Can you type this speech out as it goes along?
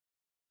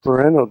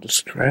Parental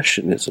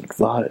discretion is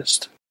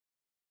advised.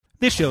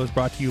 This show is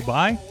brought to you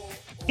by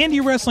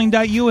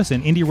IndieWrestling.us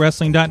and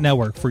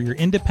IndieWrestling.network for your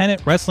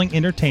independent wrestling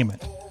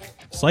entertainment.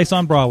 Slice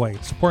on Broadway,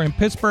 supporting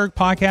Pittsburgh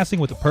podcasting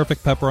with the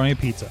perfect pepperoni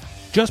pizza.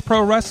 Just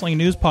Pro Wrestling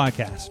News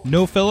Podcast.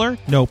 No filler,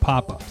 no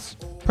pop-ups.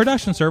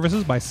 Production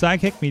services by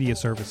Sidekick Media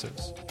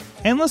Services.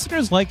 And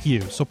listeners like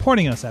you,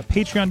 supporting us at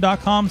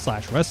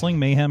patreon.com/Wrestling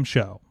Mayhem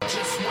Show.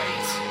 Just wait,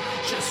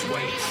 just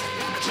wait,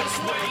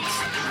 just wait,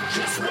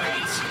 just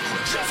wait,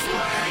 just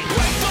wait.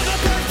 Wait for the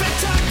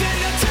perfect time then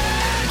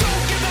attack.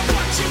 Don't give up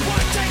what you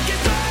want, take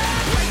it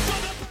back. Wait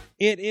for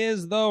the... It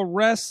is the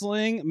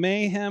Wrestling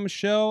Mayhem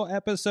Show,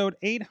 episode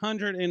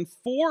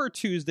 804.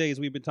 Tuesdays,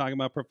 we've been talking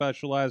about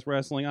professionalized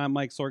wrestling. I'm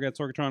Mike Sorg at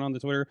Sorgatron on the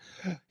Twitter,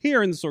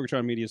 here in the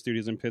Sorgatron Media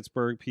Studios in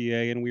Pittsburgh, PA,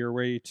 and we are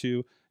ready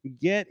to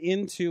get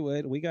into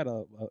it. We got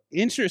a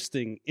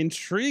interesting,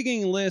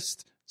 intriguing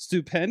list,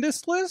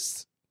 stupendous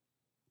list.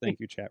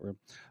 Thank you, chat room.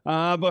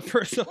 But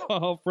first of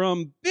all,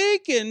 from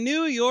Beacon,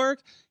 New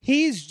York,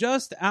 he's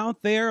just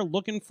out there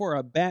looking for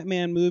a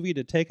Batman movie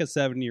to take a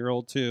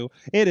 7-year-old to.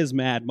 It is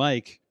Mad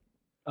Mike.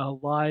 A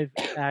live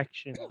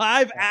action.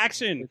 Live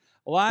action.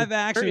 Live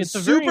action. It's a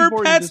very Super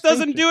important Pets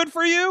doesn't distinction. do it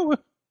for you?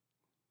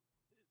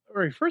 All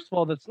right, first of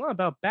all, that's not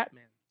about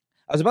Batman.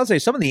 I was about to say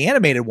some of the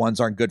animated ones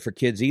aren't good for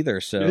kids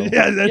either. So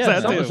Yeah, that's Yeah,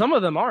 that too. some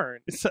of them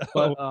aren't. So,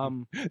 But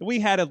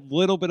we had a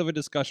little bit of a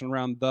discussion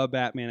around the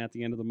Batman at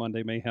the end of the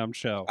Monday Mayhem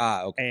show.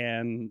 okay.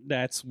 And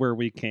that's where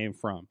we came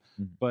from.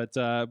 Mhm.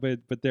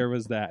 But there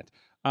was that.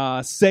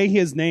 Say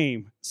his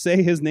name.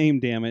 Say his name,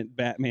 damn it,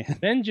 Batman.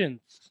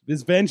 Vengeance.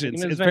 His vengeance.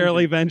 His name is It's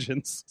barely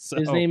vengeance. So,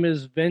 His name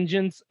is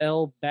Vengeance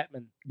L.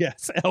 Batman.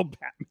 yes, L.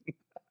 Batman.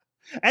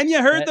 And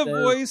you heard the That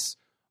is- voice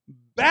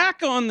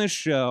back on the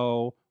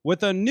show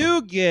with a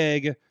new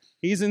gig.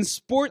 He's in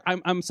sport.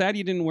 I'm sad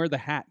you didn't wear the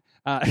hat.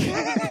 I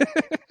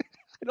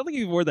don't think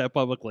you wore that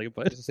publicly,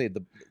 but Just to say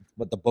the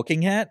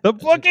booking hat. the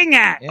booking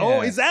hat. Yeah.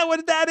 Oh, is that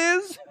what that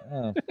is?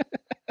 Oh.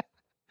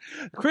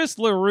 Chris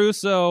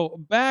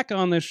LaRusso back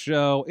on the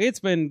show. It's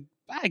been,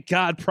 by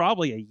God,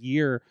 probably a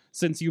year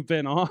since you've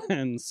been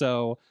on.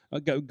 So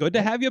good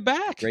to have you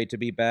back. Great to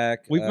be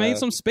back. We've made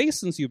some space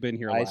since you've been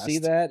here. I last. see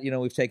that.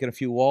 We've taken a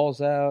few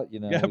walls out.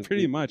 Yeah,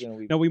 pretty much.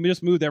 we've- No, we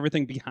just moved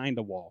everything behind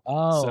a wall.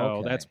 Oh, so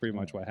okay. that's pretty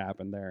much what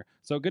happened there.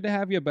 So good to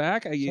have you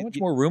back. So much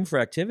more room for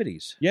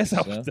activities. Yes,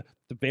 So-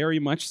 very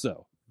much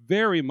so.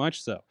 Very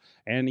much so.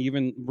 And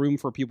even room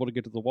for people to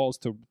get to the walls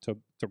to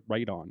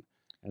write on,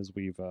 as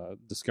we've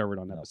discovered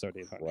on episode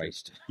 800.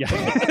 Christ. Yeah.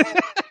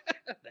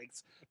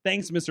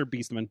 Thanks, Mr.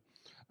 Beastman.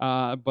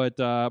 But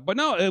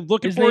no,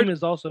 looking His forward. name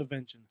is also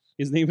Vengeance.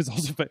 His name is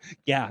also,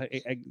 yeah,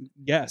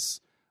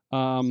 yes.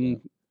 But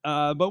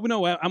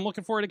no, I'm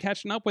looking forward to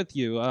catching up with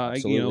you.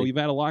 Absolutely. You've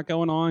had a lot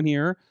going on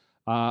here,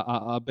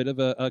 a bit of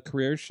a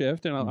career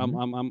shift, and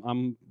Mm-hmm.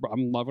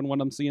 I'm loving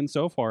what I'm seeing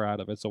so far out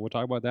of it. So we'll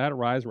talk about that.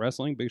 Rise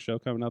Wrestling, big show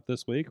coming up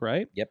this week,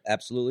 right? Yep,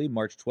 absolutely.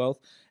 March 12th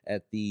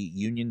at the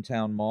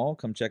Uniontown Mall.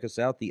 Come check us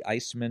out. The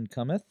Iceman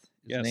Cometh is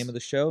Yes. the name of the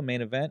show,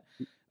 main event.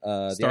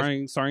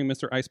 Starring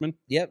Mr. Iceman.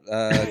 Yep.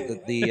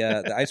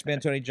 The Iceman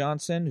Tony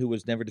Johnson, who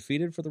was never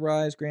defeated for the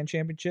Rise Grand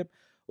Championship,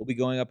 will be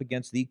going up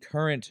against the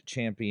current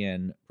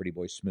champion, Pretty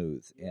Boy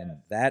Smooth. And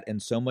that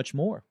and so much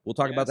more. We'll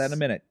talk about that in a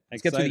minute.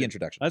 Let's get to the Excited.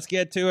 introduction. Let's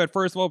get to it.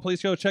 First of all,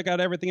 please go check out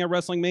everything at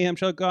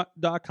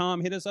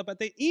WrestlingMayhemShow.com. Hit us up at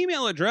the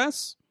email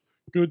address.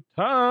 Good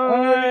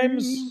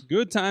times.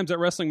 Good times at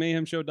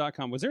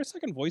WrestlingMayhemShow.com. Was there a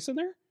second voice in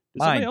there?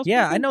 Did somebody Mine. else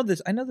Yeah, put it I in? know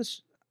this. I know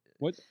this.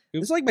 What?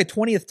 This is like my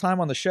 20th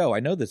time on the show. I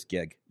know this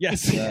gig.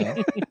 Yes.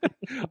 Uh,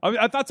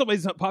 I thought somebody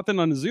popped in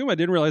on the Zoom. I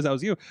didn't realize that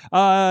was you.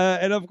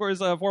 And of course,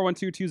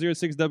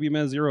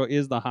 412-206-WMS0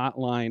 is the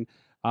hotline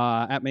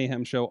at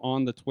Mayhem Show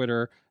on the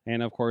Twitter.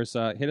 And of course,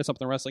 hit us up in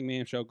the Wrestling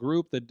Mayhem Show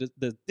group,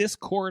 the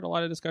Discord. A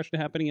lot of discussion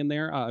happening in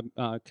there.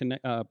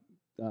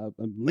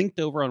 Linked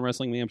over on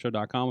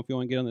WrestlingMayhemShow.com if you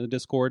want to get on the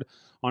Discord,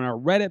 on our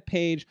Reddit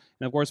page.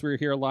 And of course, we're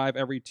here live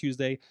every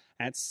Tuesday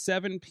at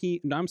 7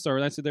 p.m. No, I'm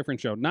sorry, that's a different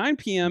show. 9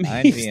 p.m.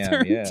 9 p.m.,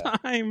 Eastern yeah.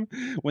 time.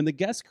 When the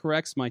guest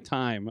corrects my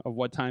time of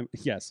what time.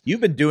 Yes.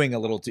 You've been doing a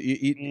little.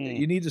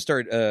 You need to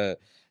start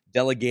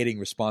delegating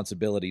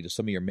responsibility to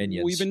some of your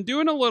minions. We've been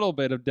doing a little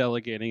bit of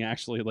delegating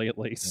actually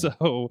lately. Yeah.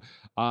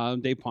 So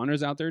Dave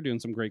Ponder's out there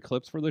doing some great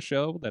clips for the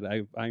show that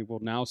I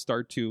will now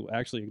start to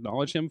actually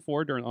acknowledge him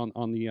for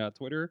on the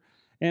Twitter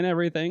and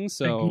everything.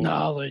 So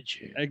Acknowledge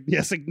it.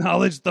 yes,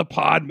 acknowledge the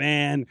pod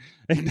man.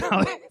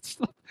 Acknowledge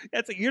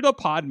you're the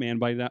pod man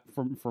by that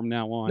from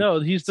now on.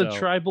 No, he's the So-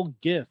 tribal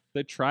gift.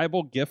 The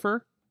tribal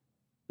giffer.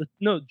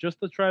 No,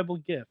 just the tribal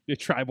gift. The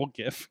tribal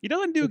gif. He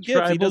doesn't do The gifs. He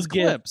tribal does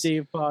gift, clips.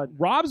 Dave Pod.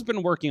 Rob's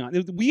been working on.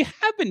 We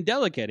have been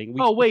delegating.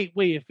 Oh, wait.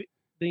 If then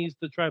he's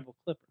the tribal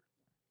clipper.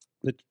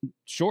 The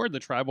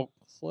tribal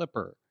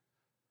clipper.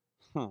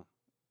 Huh.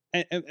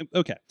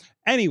 Okay.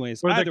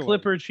 Anyways, Or the either way.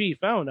 clipper chief.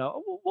 I don't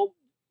know.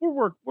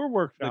 We're The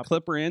workshopping.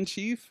 clipper in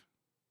chief?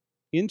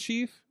 In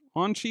chief?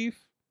 On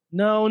chief?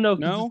 No, 'cause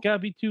No? it's got to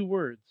be 2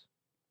 words.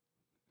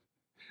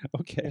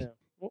 Okay. Yeah,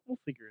 we'll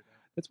figure it out.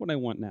 That's what I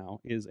want now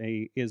is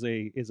a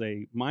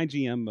my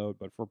GM mode,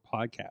 but for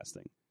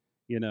podcasting.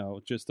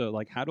 just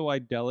like, how do I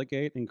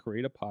delegate and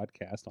create a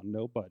podcast on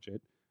no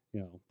budget?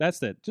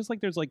 That's it. Just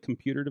like there's like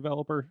computer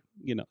developer,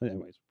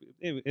 anyways,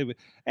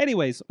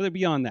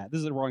 beyond that, this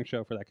is the wrong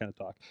show for that kind of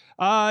talk.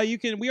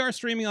 We are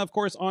streaming, of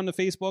course, on the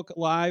Facebook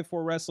Live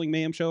for Wrestling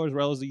Mayhem Show, as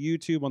well as the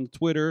YouTube, on the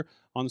Twitter,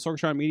 on the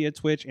Sorgatron Media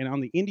Twitch, and on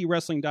the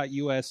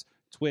IndieWrestling.us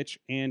Twitch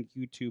and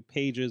YouTube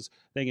pages.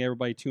 Thank you,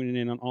 everybody, tuning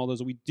in on all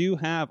those.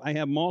 I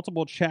have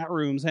multiple chat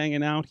rooms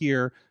hanging out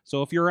here.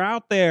 So if you're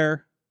out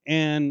there,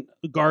 and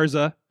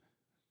Garza,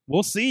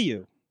 we'll see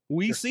you.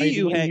 We see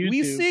you.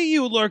 We see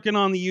you lurking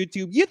on the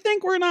YouTube. You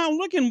think we're not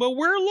looking, but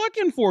we're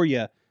looking for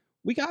you.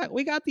 We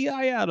got the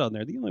eye out on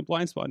there. The only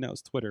blind spot now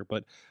is Twitter,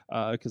 but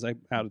because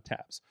I'm out of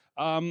tabs.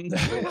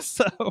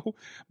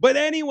 But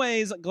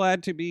anyways,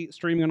 glad to be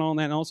streaming on all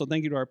that. And also,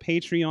 thank you to our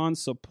Patreon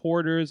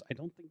supporters. I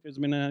don't think there's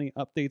been any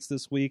updates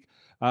this week,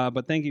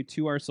 but thank you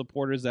to our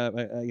supporters that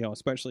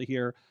especially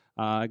here.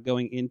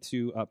 Going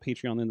into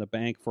Patreon in the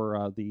bank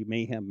for the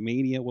Mayhem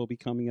Mania will be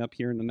coming up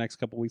here in the next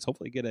couple weeks.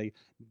 Hopefully get a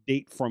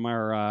date from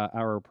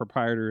our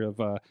proprietor of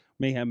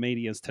Mayhem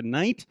Manias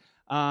tonight.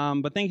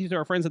 But thank you to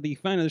our friends at the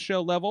fan of the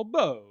show level,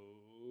 Bo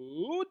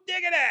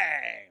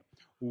Diggity!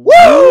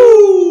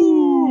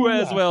 Woo!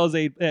 As well as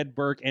Ed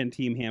Burke and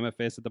Team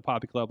Hammerfist at the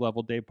Poppy Club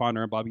level, Dave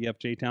Ponder and Bobby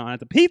F.J. Town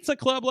at the Pizza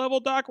Club level,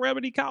 Doc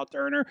Remedy, Kyle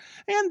Turner,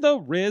 and the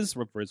Riz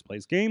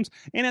Plays Games,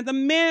 and at the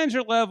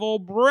manager level,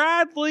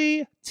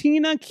 Bradley,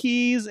 Tina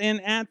Keys,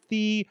 and at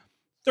the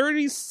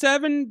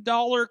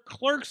 $37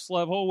 clerks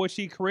level, which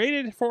he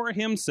created for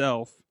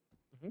himself,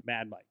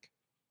 Mad Mike.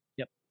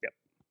 Yep.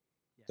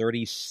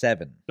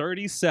 37.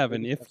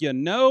 If you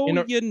know,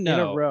 you know. In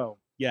a row.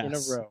 Yes. In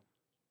a row.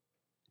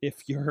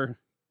 If you're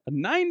a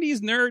 90s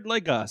nerd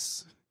like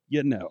us,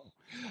 you know.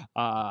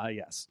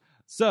 Yes.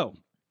 So,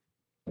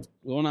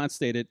 will not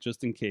state it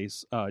just in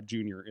case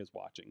Junior is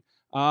watching.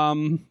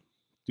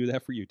 Do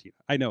that for you, Tina.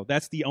 I know,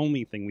 that's the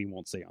only thing we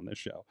won't say on this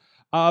show.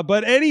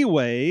 But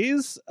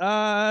anyways,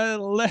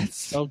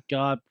 let's... Oh,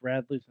 God,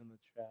 Bradley's in the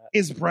chat.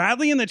 Is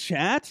Bradley in the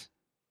chat?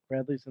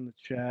 Bradley's in the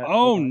chat.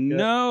 Oh,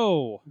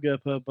 no. I'm going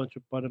to put a bunch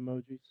of butt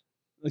emojis.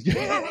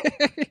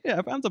 Yeah,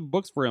 I found some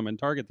books for him in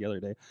Target the other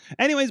day.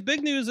 Anyways,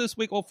 big news this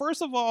week. Well,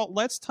 first of all,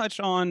 let's touch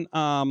on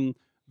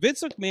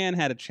Vince McMahon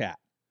had a chat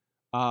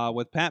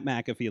with Pat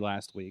McAfee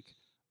last week,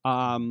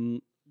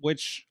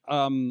 which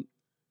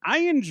I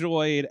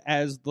enjoyed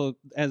as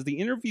the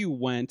interview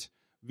went.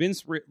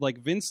 Vince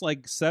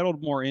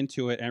settled more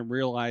into it and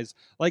realized,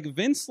 like,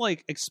 Vince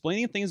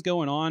explaining things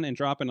going on and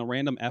dropping a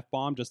random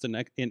F-bomb just in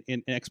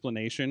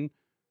explanation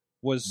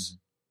was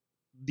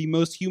the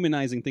most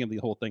humanizing thing of the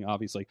whole thing,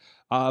 obviously.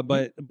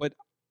 But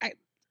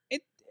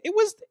it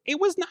was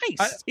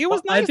nice. It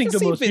was nice. I think to the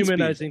see most Vince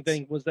humanizing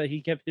thing was that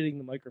he kept hitting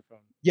the microphone.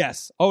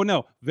 Yes. Oh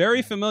no,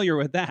 very familiar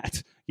with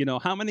that.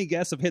 How many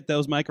guests have hit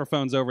those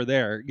microphones over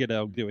there?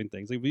 Doing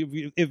things.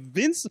 If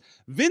Vince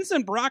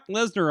and Brock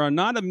Lesnar are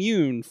not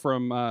immune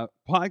from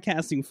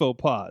podcasting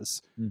faux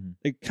pas,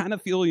 it kind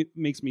of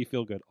makes me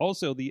feel good.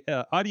 Also, the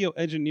audio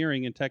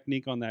engineering and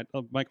technique on that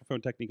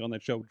microphone technique on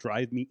that show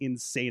drive me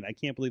insane. I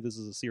can't believe this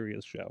is a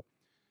serious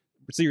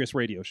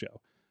radio show.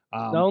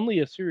 Not only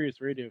a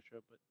serious radio show,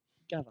 but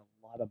he got a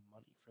lot of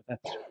money for that.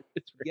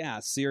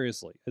 Yeah,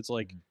 seriously, it's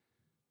like,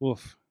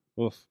 oof.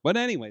 But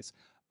anyways,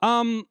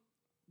 yeah,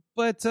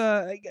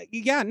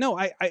 no,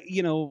 I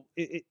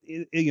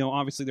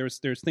obviously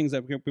there's things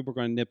that people are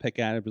going to nitpick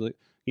at it.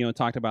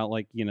 Talked about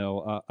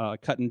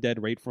cut and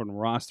dead rate from the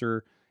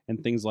roster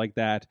and things like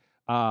that,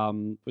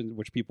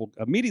 which people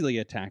immediately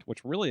attacked,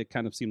 which really it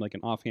kind of seemed like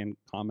an offhand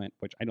comment,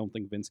 which I don't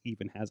think Vince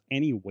even has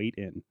any weight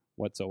in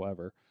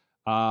whatsoever.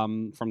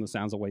 From the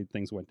sounds of the way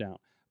things went down.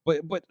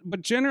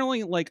 But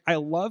generally, I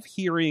love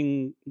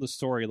hearing the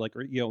story,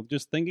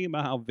 just thinking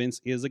about how Vince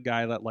is a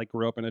guy that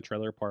grew up in a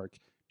trailer park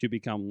to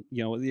become,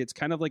 it's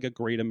kind of like a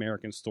great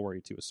American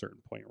story to a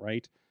certain point,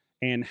 right?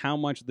 And how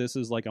much this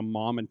is like a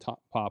mom and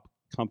pop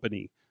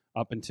company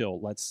up until,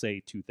 let's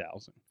say,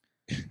 2000.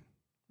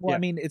 Well, Yeah. I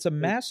mean, it's a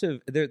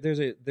massive.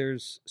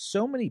 There's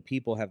so many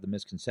people have the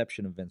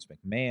misconception of Vince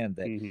McMahon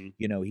that he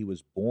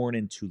was born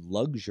into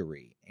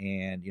luxury,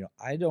 and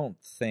I don't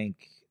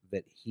think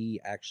that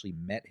he actually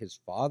met his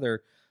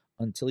father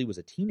until he was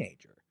a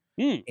teenager.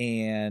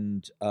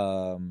 And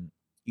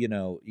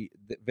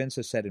Vince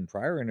has said in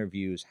prior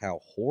interviews how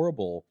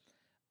horrible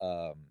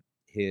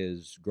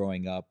his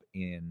growing up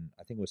in,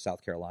 I think it was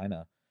South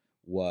Carolina,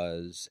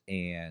 was,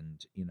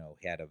 and he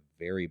had a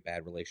very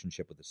bad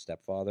relationship with his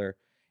stepfather.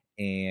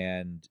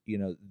 And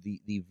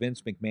the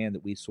Vince McMahon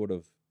that we sort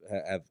of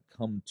have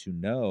come to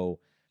know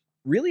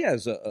really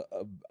has a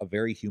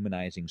very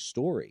humanizing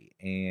story,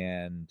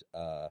 and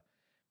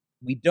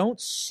we don't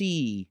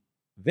see,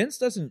 Vince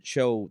doesn't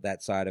show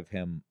that side of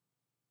him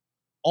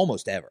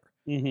almost ever.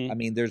 I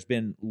mean, there's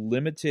been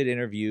limited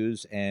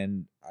interviews,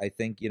 and I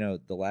think the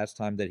last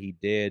time that he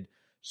did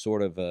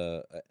sort of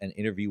an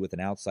interview with an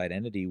outside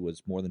entity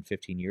was more than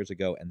 15 years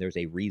ago, and there's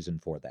a reason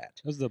for that.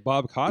 That was the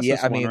Bob Costas Yeah,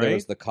 I mean, one, there right?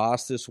 was the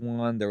Costas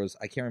one. There was,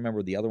 I can't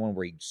remember the other one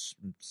where he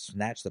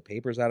snatched the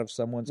papers out of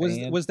someone's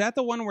hand. Was that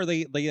the one where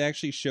they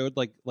actually showed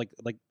like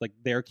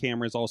their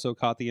cameras also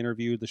caught the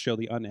interview to show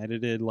the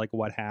unedited, like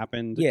what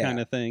happened Yeah. kind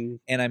of thing?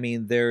 And I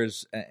mean,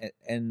 there's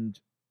and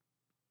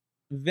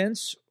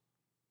Vince,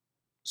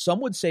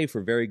 some would say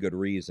for very good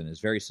reason, is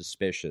very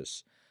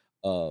suspicious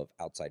of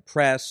outside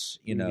press.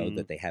 You know, Mhm.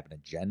 that they have an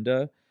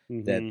agenda.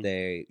 That Mhm.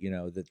 they, you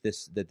know, that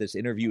this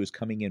interview is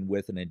coming in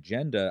with an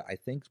agenda. I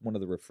think one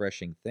of the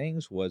refreshing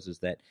things is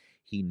that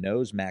he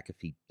knows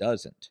McAfee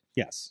doesn't.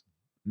 Yes.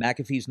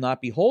 McAfee's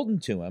not beholden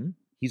to him.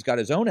 He's got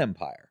his own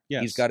empire.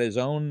 Yes. He's got his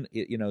own,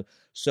 you know.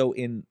 So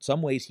in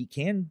some ways, he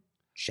can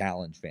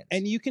challenge Vince.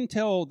 And you can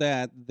tell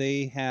that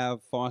they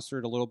have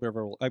fostered a little bit of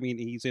a. I mean,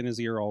 he's in his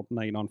ear all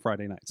night on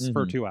Friday nights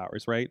for Mhm. 2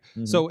 hours, right?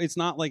 Mhm. So it's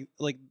not like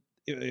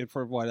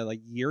for what, like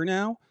year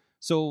now.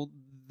 So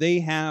they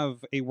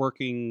have a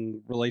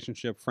working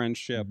relationship,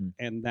 friendship, Mhm.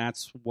 and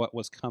that's what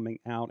was coming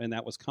out, and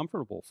that was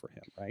comfortable for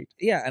him, right?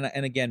 Yeah,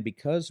 and again,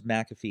 because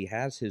McAfee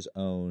has his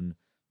own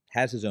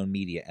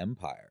media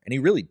empire, and he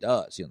really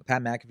does. You know, the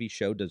Pat McAfee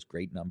show does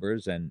great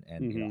numbers, and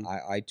you know,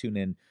 I tune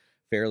in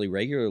fairly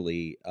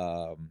regularly,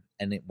 and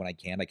when I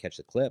can, I catch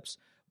the clips.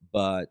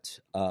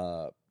 But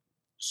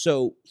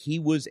so he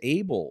was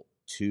able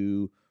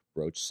to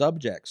broach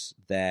subjects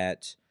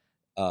that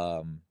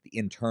the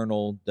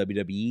internal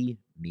WWE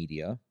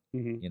media,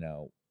 Mm-hmm. you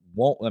know,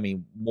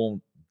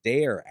 won't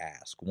dare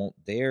ask, won't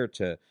dare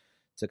to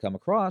come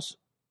across,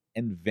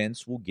 and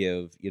Vince will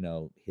give, you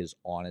know, his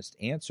honest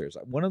answers.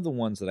 One of the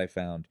ones that I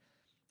found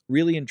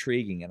really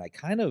intriguing, and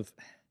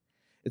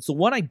it's the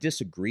one I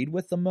disagreed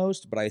with the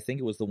most, but I think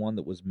it was the one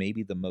that was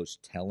maybe the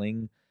most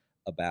telling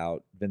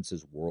about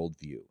Vince's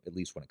worldview, at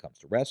least when it comes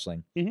to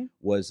wrestling, Mhm.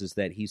 is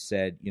that he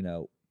said, you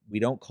know, we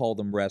don't call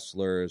them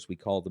wrestlers, we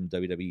call them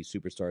WWE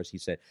superstars. He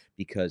said,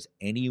 because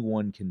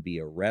anyone can be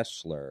a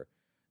wrestler,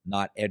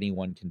 not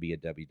anyone can be a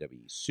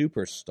WWE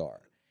superstar.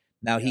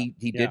 Now, he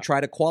Yeah. did try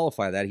to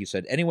qualify that. He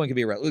said anyone can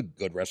be a wrestler,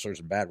 good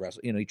wrestlers and bad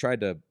wrestlers. You know, he tried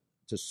to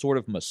sort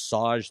of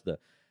massage the.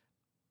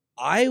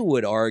 I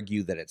would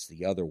argue that it's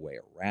the other way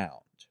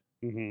around.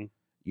 Mm-hmm.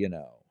 You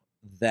know,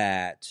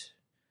 that,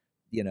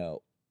 you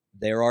know,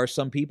 there are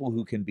some people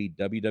who can be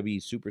WWE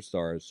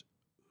superstars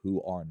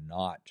who are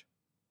not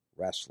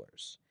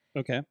wrestlers.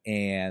 Okay.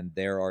 And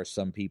there are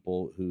some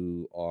people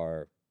who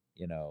are,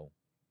 you know,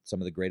 some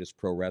of the greatest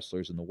pro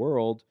wrestlers in the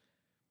world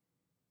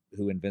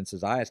who in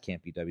Vince's eyes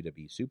can't be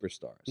WWE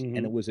superstars. Mhm.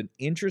 And it was an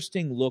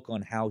interesting look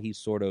on how he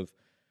sort of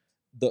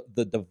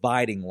the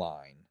dividing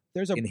line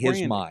There's a in his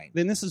branding. mind.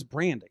 Then this is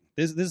branding.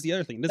 This is the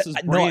other thing. This is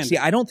No, branding. see,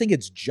 I don't think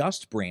it's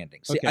just branding.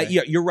 See, Okay.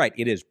 yeah, you're right.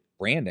 It is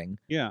branding.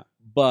 Yeah.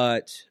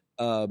 But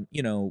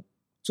you know,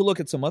 to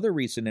look at some other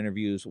recent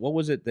interviews, what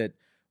was it that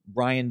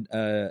Brian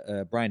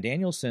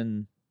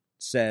Danielson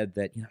said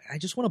that, you know, I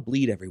just want to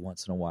bleed every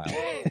once in a while.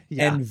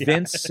 And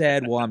Vince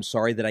said, well, I'm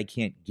sorry that I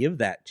can't give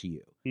that to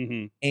you.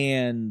 Mm-hmm.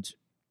 And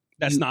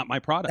That's not my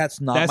product. that's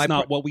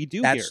not what we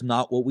do that's here.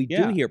 not what we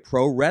Yeah. do here.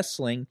 Pro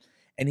wrestling.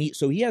 And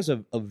he has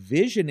a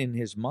vision in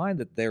his mind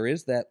that there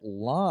is that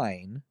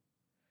line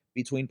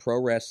between pro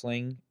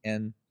wrestling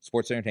and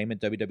sports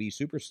entertainment, WWE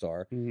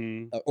superstar,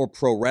 Mm-hmm. or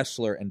pro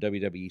wrestler and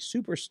WWE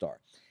superstar.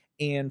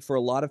 And for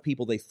a lot of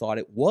people, they thought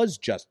it was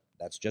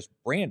that's just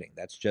branding.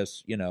 That's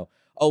just, you know,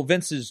 oh,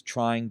 Vince is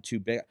trying to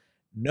be.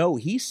 No,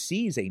 he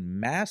sees a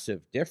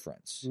massive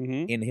difference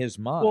Mm-hmm. in his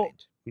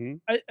mind.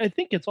 I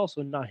think it's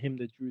also not him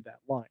that drew that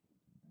line.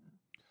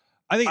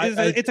 I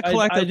think it's a I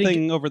collective think-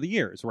 thing over the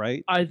years,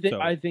 right? I think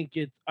So- I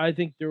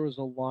think there was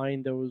a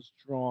line that was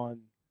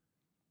drawn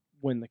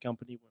when the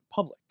company went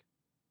public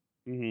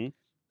Mm-hmm.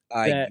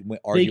 I that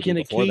went they arguably can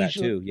before that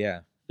occasionally- too.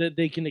 Yeah. that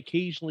they can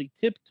occasionally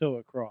tiptoe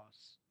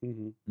across,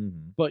 Mm-hmm.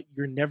 Mm-hmm. but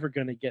you're never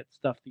going to get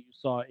stuff that you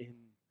saw in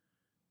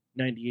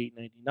 98,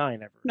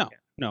 99 ever No. again.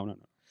 No.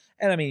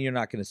 And I mean, you're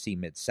not going to see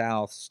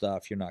Mid-South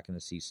stuff. You're not going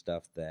to see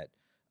stuff that,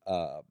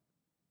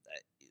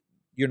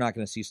 you're not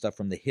going to see stuff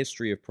from the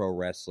history of pro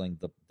wrestling,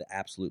 the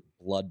absolute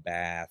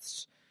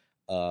bloodbaths,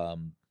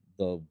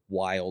 the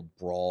wild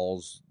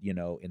brawls, you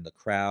know, in the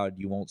crowd.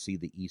 You won't see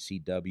the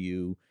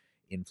ECW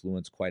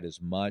influence quite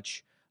as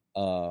much.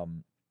 But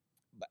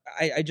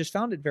I just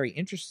found it very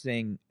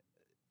interesting,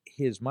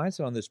 his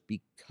mindset on this,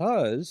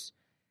 because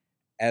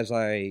as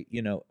I,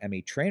 you know, am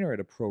a trainer at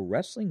a pro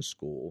wrestling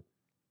school,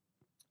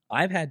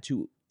 I've had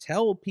to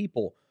tell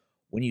people,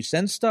 when you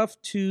send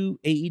stuff to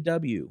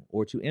AEW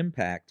or to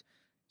Impact,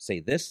 say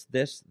this,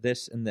 this,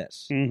 this, and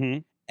this. Mm-hmm.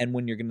 And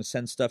when you're going to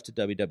send stuff to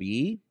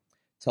WWE,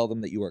 tell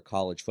them that you were a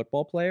college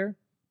football player.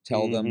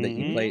 Tell them that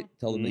you Mhm. played.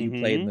 Tell them that you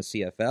played in the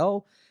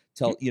CFL.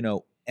 You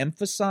know,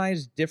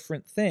 emphasize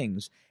different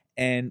things.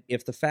 And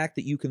if the fact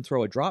that you can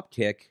throw a drop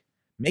kick,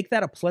 make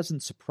that a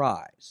pleasant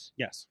surprise.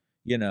 Yes.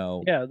 You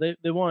know, Yeah,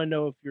 they want to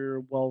know if you're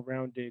a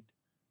well-rounded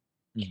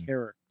Mhm.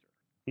 character.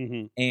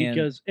 Mm-hmm. and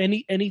Because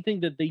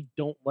anything that they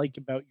don't like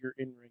about your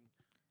in-ring,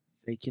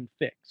 they can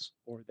fix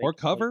or they Or can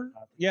cover.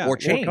 like, Yeah. Or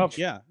change. cover.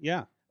 Yeah.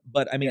 Yeah.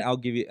 But I mean, I'll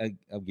give you an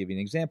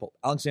example.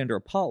 Alexander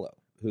Apollo,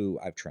 who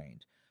I've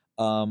trained.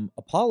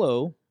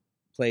 Apollo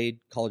played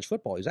college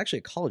football. He's actually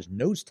a college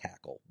nose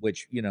tackle,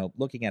 which,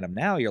 looking at him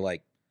now, you're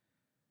like,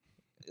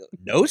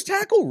 nose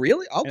tackle?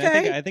 Really? And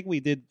Okay. I think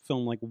we did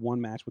film like one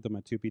match with him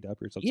at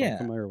 2PW, so Yeah. I'm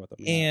familiar with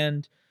him.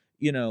 And,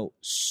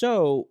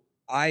 so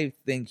I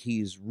think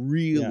he's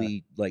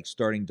really like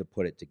starting to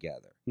put it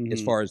together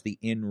as Mhm. far as the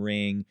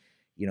in-ring.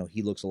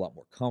 He looks a lot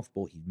more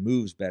comfortable. He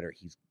moves better.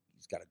 He's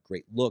got a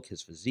great look.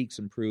 His physique's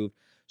improved.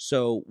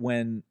 So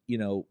when,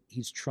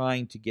 he's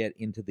trying to get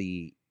into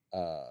the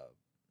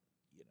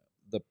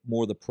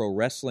the pro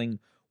wrestling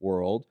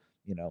world,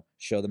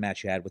 show the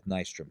match you had with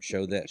Nystrom,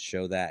 show this,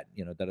 show that,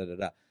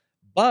 da-da-da-da.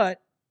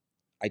 But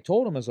I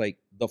told him, I was like,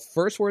 the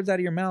first words out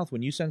of your mouth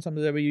when you send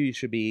something to WWE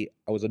should be,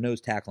 I was a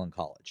nose tackle in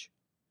college.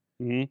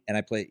 Mhm. And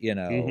I played,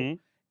 Mhm.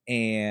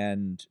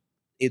 and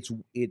it's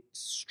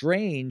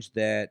strange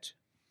that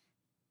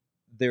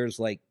there's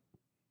like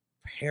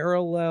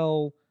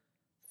parallel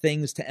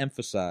things to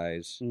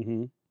emphasize,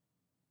 Mhm.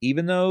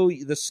 even though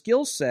the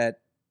skill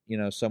set,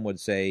 some would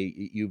say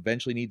you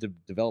eventually need to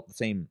develop the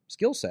same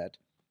skill set.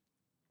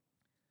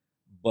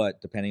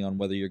 But depending on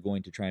whether you're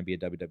going to try and be a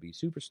WWE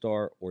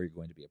superstar or you're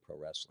going to be a pro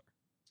wrestler.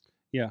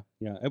 Yeah.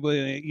 It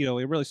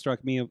really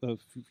struck me a few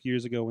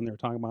years ago when they were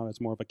talking about it's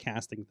more of a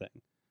casting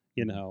thing.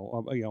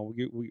 Or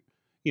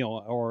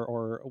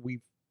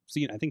we've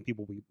seen. I think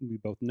people we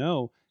both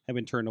know have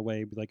been turned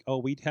away. Be like, oh,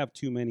 we'd have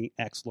too many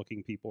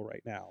X-looking people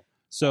right now,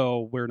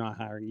 so we're not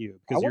hiring you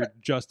because you're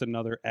just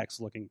another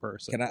X-looking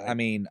person. Can I? Right? I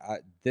mean,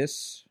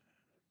 this.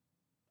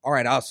 All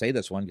right, I'll say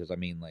this one because I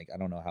mean, like, I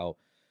don't know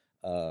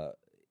how,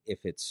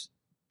 if it's,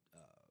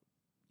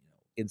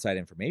 inside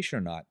information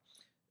or not.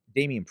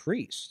 Damian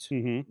Priest,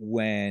 Mhm.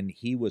 when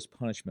he was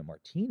Punishment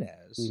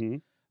Martinez,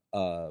 Mhm.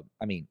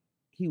 I mean,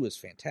 he was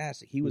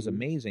fantastic. He was Mhm.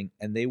 amazing,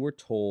 and they were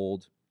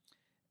told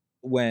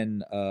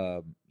when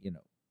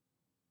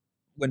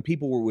when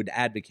people would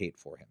advocate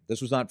for him.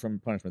 This was not from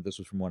Punishment. This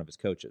was from one of his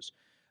coaches.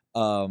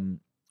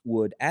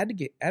 Would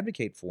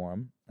advocate for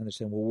him, and they're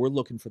saying, "Well, we're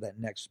looking for that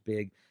next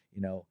big,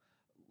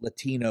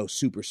 Latino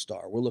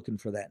superstar. We're looking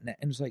for that." And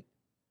it's like,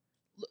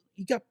 look,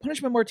 you got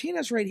Punishment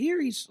Martinez right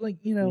here. He's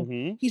like,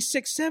 Mhm. he's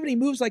 6'7", he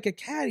moves like a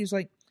cat. He's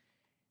like,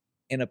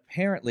 and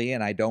apparently,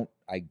 and I don't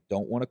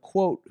want to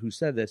quote who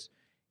said this,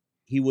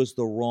 he was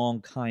the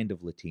wrong kind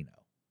of Latino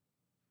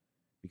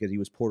because he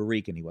was Puerto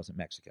Rican. He wasn't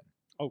Mexican.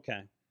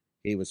 Okay.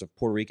 He was of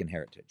Puerto Rican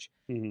heritage.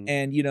 Mhm.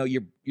 And,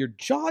 your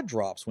jaw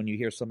drops when you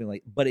hear something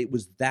like, but it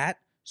was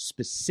that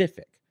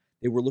specific.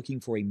 They were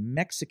looking for a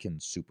Mexican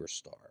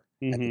superstar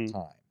at the Mhm.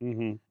 time.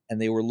 Mm-hmm.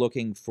 And they were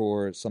looking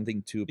for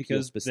something to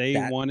appeal Because they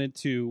want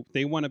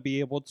to be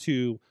able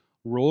to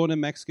roll into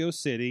Mexico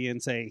City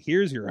and say,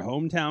 "Here's your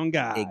hometown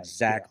guy."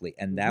 Exactly.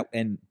 And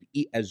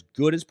as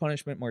good as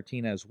Punishment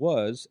Martinez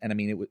was, and I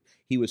mean,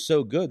 he was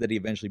so good that he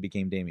eventually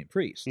became Damian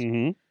Priest.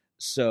 Mm-hmm.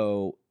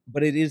 So,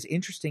 but it is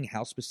interesting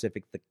how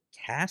specific the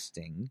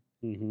casting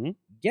Mm-hmm.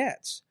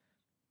 gets.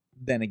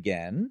 Then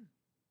again,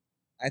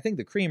 I think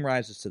the cream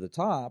rises to the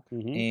top,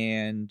 Mhm.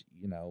 and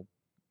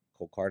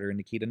Cole Carter and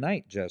Nikita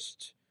Knight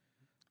just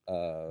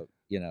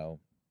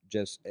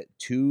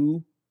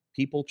two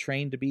people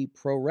trained to be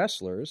pro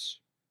wrestlers.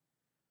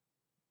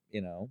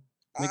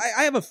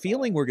 I have a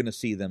feeling we're going to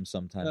see them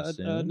sometime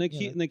soon.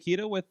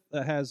 Nikita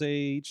has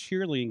a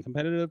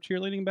competitive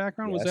cheerleading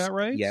background. Was Yes, that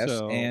right? Yes,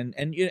 So,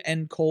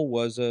 and Cole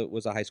was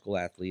a high school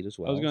athlete as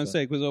well. I was going to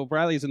say, because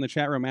Bradley's in the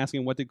chat room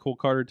asking, what did Cole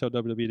Carter tell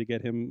WWE to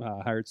get him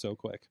hired so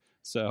quick?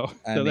 So,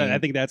 I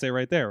think that's it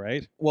right there,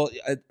 right? Well,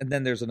 and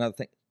then there's another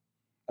thing.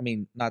 I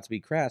mean, not to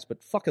be crass,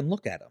 but fucking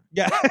look at him.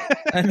 Yeah.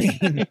 I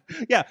mean,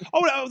 yeah.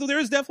 Oh, no, there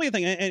is definitely a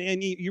thing.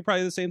 And you're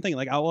probably the same thing.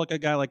 Like, I'll look at a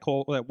guy like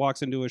Cole that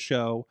walks into a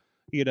show,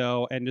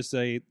 and just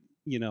say,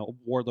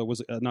 Wardlow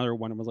was another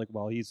one and was like,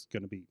 well, he's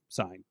going to be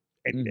signed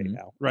any day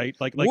now, right?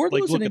 Like look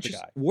at the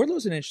guy.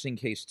 Wardlow's an interesting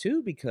case,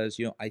 too, because,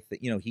 I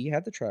think, he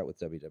had the tryout with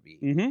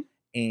WWE. Mm-hmm.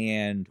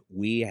 And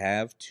we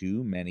have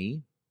too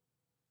many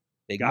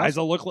big guys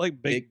muscle, that look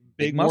like big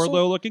muscle,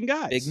 Wardlow looking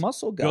guys, big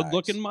muscle guys, good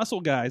looking muscle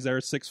guys that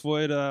are 6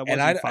 foot,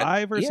 and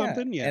 5 or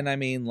something. Yeah, and I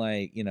mean,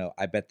 like,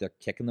 I bet they're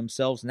kicking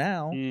themselves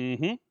now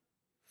mm-hmm.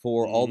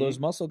 for all those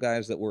muscle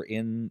guys that were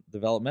in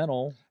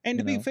developmental. And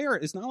to be fair,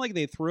 it's not like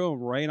they threw him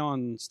right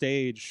on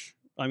stage.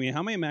 I mean,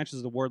 how many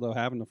matches did Wardlow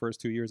have in the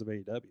first 2 years of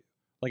AEW?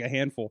 Like a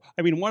handful.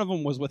 I mean, one of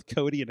them was with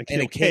Cody in a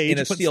steel cage. In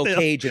a steel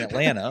cage in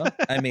Atlanta.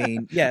 I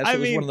mean, yes, it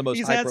was one of the most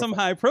he's had some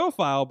high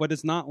profile, but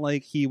it's not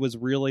like he was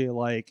really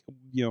like,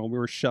 we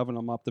were shoving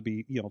him up to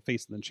be,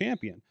 facing the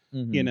champion,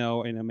 Mm-hmm.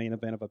 in a main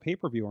event of a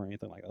pay-per-view or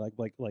anything like that.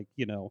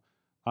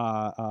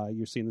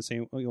 You're seeing the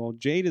same,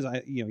 Jade is,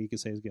 you could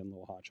say is getting a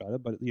little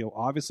hot-shotted, but,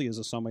 obviously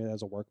is somebody that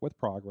has a work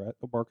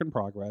in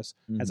progress,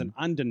 has an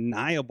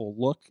undeniable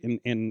look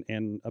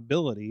and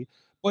ability.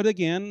 But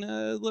again,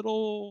 a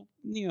little,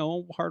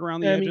 hard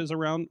around the edges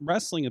around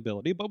wrestling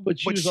ability. But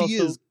she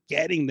is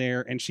getting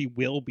there, and she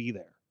will be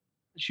there.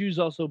 She was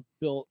also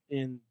built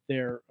in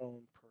their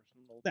own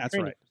personal. That's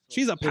training right.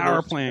 She's a So power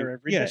there's her plant.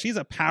 every Yeah, day. she's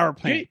a power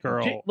plant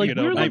girl. Like you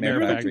know, we're Nightmare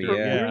looking Factory. for,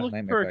 yeah. we're looking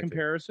Nightmare for a Factory.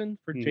 comparison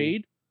for Mhm.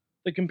 Jade.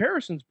 The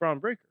comparison's Braun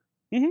Breaker.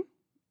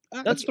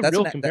 Uh, That's the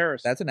real an,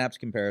 comparison. that's an apt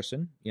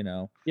comparison.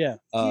 Yeah.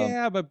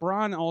 yeah, but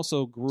Braun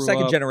also grew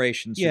second up.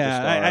 generation superstar.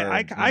 Yeah, I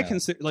you know.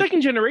 consider like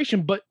Second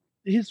generation, but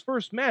his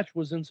first match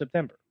was in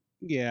September.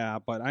 yeah,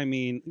 but I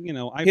mean, you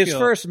know, I his feel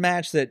first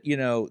match that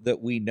that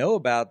we know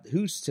about.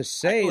 Who's to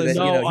say No,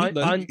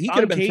 that he on could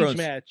have been Cage thrown?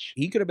 match.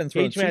 He could have been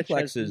thrown Cage match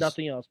has suplexes.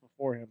 nothing else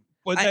before him.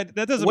 but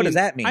that doesn't. What mean, does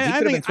that mean? He I could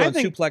have been think- throwing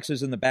I think-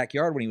 suplexes in the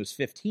backyard when he was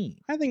 15.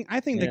 I think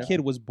the Yeah.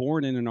 kid was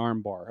born in an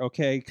armbar,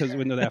 okay? Because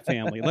into that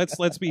family.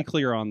 Let's be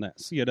clear on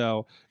this. You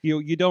know,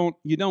 you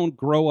don't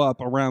grow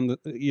up around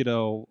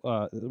the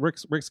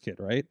Rick's kid,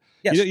 right?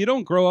 Yes. You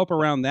don't grow up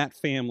around that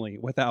family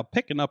without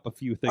picking up a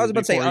few things. I was about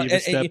to say, before you even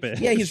step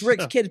in. yeah, he's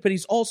Rick's kid, but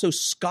he's also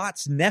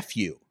Scott's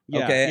nephew.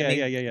 Yeah, Okay,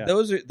 yeah, I mean, yeah.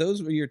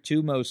 Those were your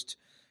two most,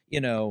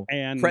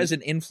 And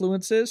present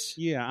influences.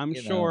 yeah, I'm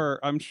you sure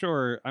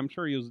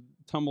he was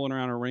tumbling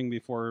around a ring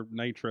before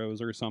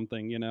Nitros or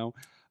something. You know,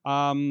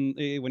 when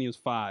he was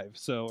 5,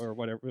 so or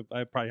whatever.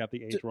 I probably have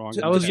the age wrong.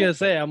 I was gonna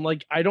say, I'm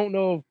like, I don't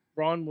know if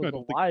Braun was I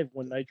don't think- alive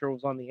when Nitro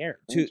was on the air.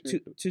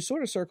 To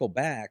sort of circle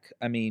back,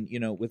 I mean,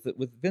 with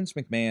Vince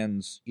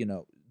McMahon's,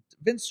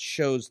 Vince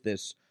shows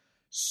this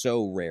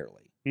so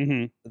rarely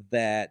hmm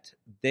that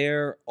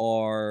there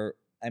are.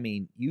 I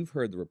mean, you've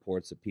heard the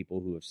reports of people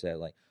who have said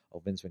like, "Oh,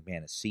 Vince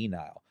McMahon is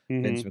senile."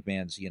 Mm-hmm. Vince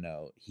McMahon's,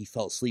 he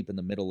fell asleep in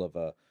the middle of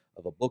a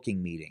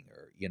booking meeting,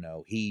 or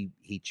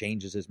he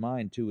changes his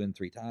mind 2 and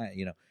 3 times.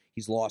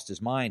 He's lost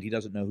his mind. He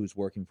doesn't know who's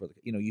working for the.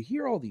 You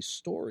hear all these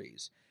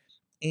stories,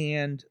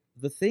 and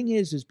the thing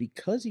is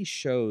because he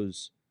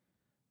shows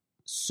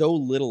so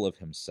little of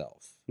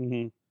himself,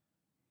 hmm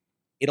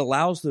it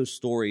allows those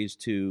stories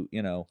to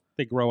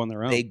They grow on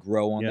their own. they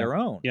grow on Yeah. their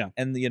own. Yeah.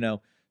 And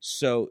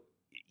so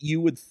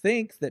you would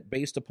think that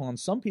based upon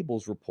some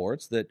people's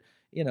reports that,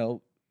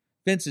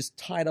 Vince is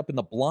tied up in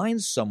the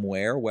blinds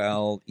somewhere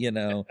while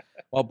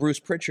Bruce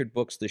Pritchard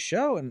books the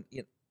show, and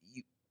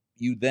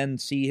you then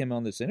see him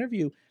on this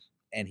interview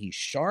and he's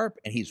sharp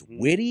and he's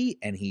witty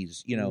and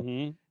he's,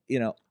 Mhm.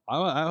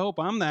 I hope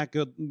I'm that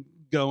good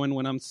going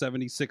when I'm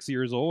 76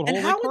 years old. and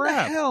Holy how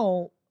crap. in the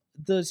hell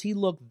does he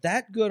look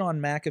that good on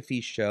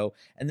McAfee's show?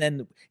 And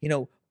then,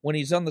 when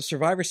he's on the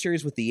Survivor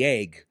Series with the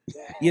egg,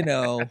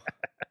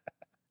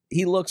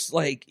 he looks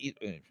like it's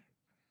a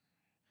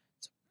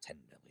 $10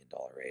 million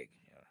egg.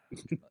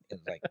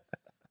 It's like,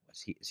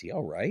 is he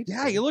all right?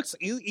 Yeah, he looks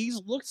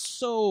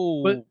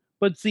so.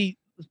 But see,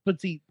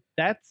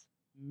 that's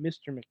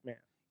Mr. McMahon.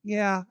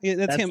 yeah, that's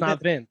That's him.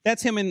 not Vince.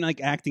 That's him in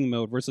like acting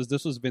mode versus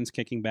this was Vince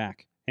kicking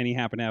back, and he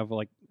happened to have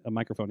like a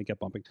microphone he kept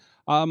bumping.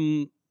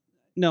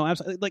 No,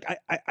 absolutely. Like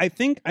I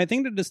think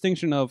the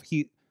distinction of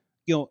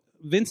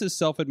Vince is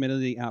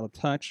self-admittedly out of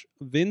touch.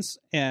 Vince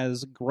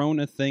has grown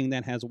a thing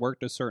that has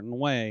worked a certain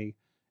way,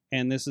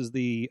 and this is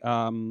the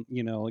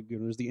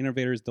there's the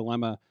innovator's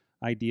dilemma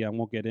idea. I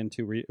won't get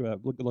into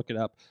look it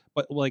up,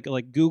 but like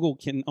Google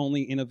can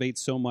only innovate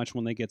so much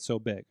when they get so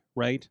big,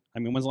 right? I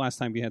mean, when's the last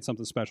time you had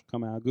something special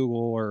come out of Google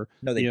or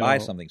No, they buy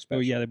something special.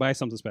 Oh yeah, they buy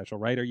something special,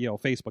 right? Or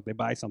Facebook, they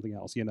buy something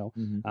else.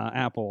 Mhm.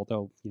 Apple,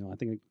 though, I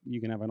think you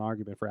can have an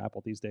argument for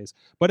Apple these days.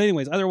 But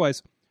anyways,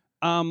 otherwise,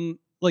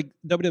 like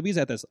WWE's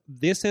at this.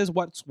 This is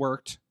what's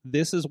worked.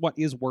 This is what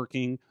is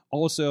working.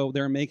 Also,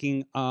 they're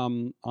making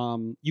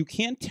you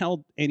can't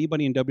tell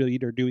anybody in WWE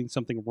they're doing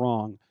something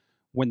wrong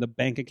when the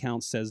bank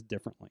account says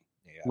differently.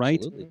 Yeah, right?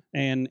 absolutely.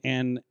 And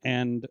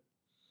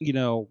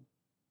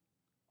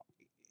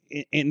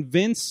in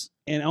Vince,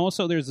 and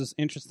also there's this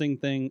interesting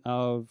thing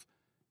of,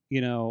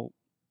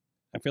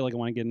 I feel like I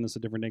want to get into this a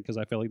different day because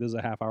I feel like this is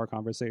a half-hour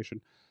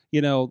conversation.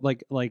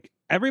 Like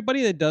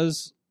everybody that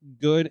does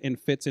good and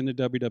fits into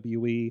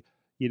WWE,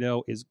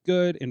 is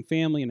good and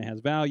family and has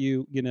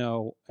value.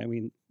 I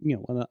mean,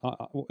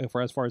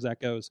 for as far as that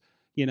goes,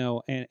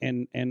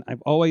 and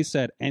I've always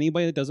said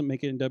anybody that doesn't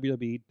make it in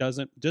WWE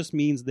doesn't just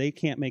means they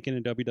can't make it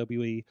in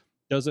WWE.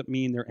 Doesn't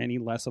mean they're any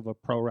less of a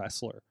pro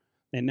wrestler.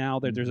 And now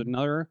that there's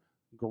another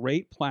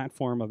great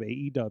platform of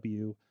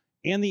AEW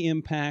and the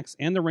Impacts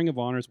and the Ring of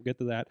Honors, we'll get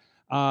to that,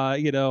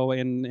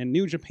 and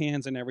New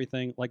Japan's and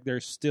everything, like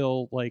there's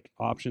still like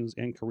options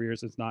and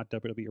careers. It's not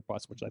WWE or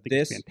bust, which I think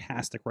is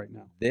fantastic right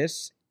now.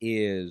 This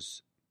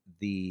is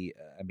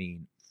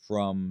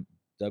from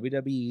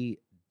WWE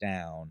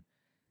down,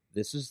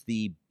 this is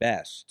the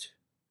best.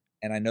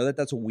 And I know that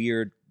that's a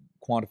weird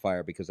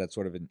quantifier because that's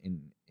sort of it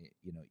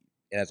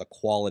has a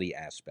quality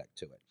aspect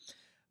to it.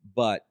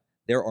 But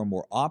there are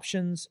more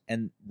options,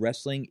 and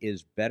wrestling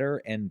is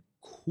better and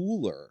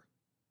cooler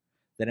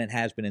than it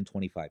has been in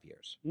 25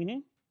 years. Mm-hmm.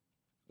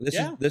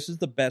 This is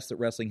the best that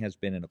wrestling has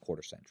been in a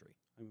quarter century.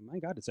 I mean, my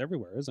God, it's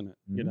everywhere, isn't it?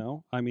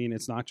 Mhm. I mean,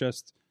 it's not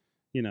just,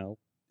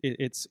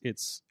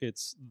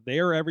 it's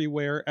there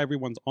everywhere.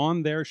 Everyone's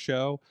on their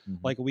show. Mhm.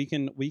 Like we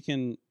can,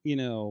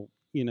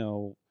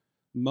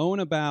 moan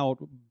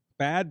about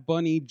Bad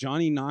Bunny,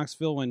 Johnny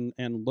Knoxville,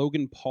 and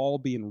Logan Paul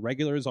being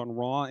regulars on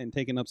Raw and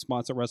taking up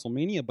spots at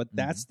WrestleMania, but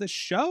that's the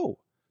show.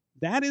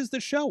 That is the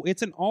show.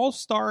 It's an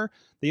all-star.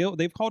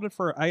 They've called it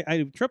for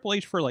Triple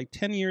H for like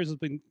 10 years has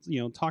been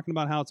talking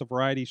about how it's a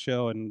variety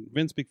show, and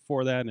Vince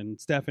before that, and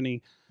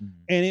Stephanie,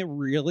 and it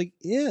really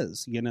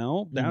is.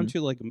 Down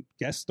to like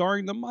guest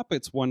starring the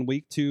Muppets one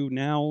week to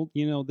now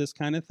this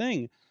kind of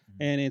thing,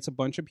 and it's a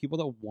bunch of people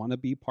that want to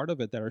be part of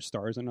it that are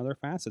stars in other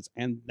facets,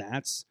 and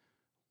that's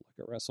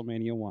like at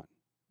WrestleMania 1.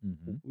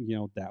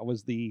 That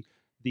was the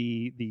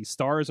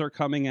stars are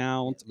coming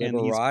out,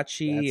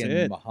 Liberace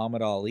and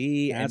Muhammad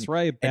Ali. That's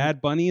right.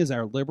 Bad Bunny is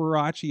our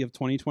Liberace of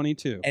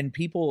 2022. And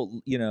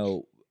people,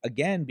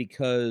 again,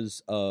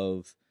 because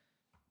of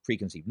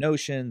preconceived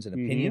notions and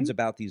opinions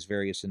about these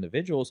various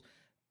individuals,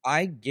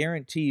 I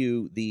guarantee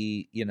you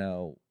the,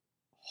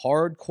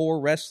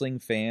 hardcore wrestling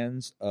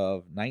fans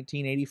of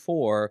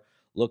 1984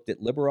 looked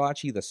at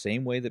Liberace the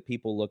same way that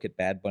people look at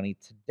Bad Bunny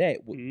today.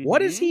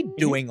 What is he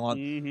doing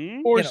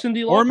on... Or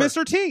Cyndi Lauper. Or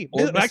Mr. T.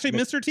 Or Actually,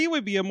 Mr. T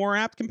would be a more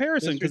apt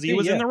comparison because he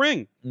was in the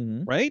ring,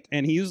 right?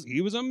 And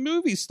he was a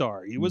movie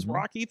star. He was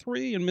Rocky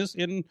III and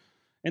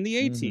in the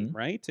A-Team,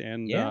 right?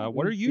 And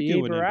what are you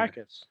doing?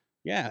 Baracus.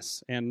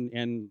 Yes,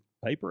 and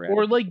Piper.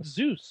 Or like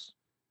Zeus.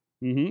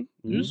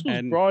 Zeus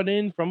was brought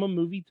in from a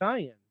movie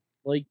tie-in.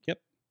 Like, yep.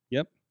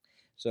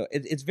 So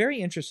it's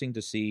very interesting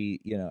to see,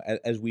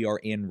 as we are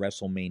in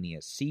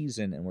WrestleMania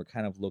season and we're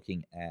kind of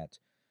looking at,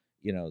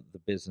 the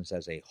business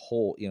as a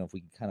whole, if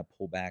we can kind of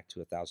pull back to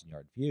a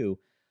 1,000-yard view,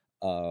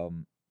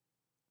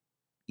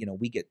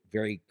 we get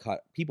very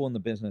caught, people in the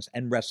business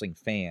and wrestling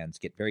fans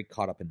get very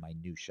caught up in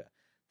minutia.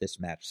 This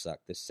match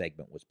sucked. This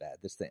segment was bad.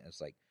 This thing is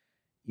like,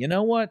 you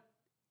know what?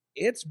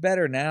 It's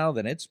better now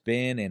than it's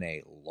been in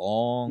a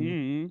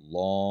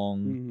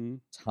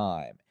long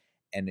time.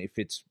 And if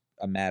it's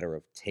a matter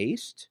of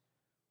taste,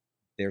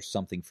 there's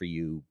something for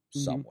you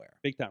somewhere.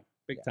 Big time.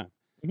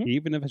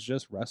 Even if it's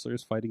just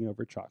wrestlers fighting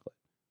over chocolate,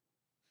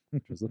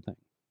 which is the thing.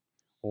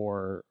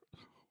 Or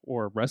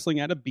wrestling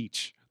at a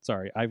beach.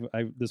 Sorry,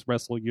 this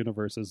wrestling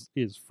universe is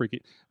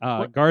freaking...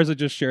 Garza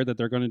just shared that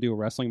they're going to do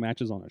wrestling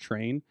matches on a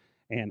train,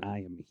 and I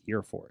am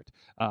here for it.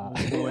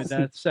 Boy,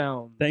 that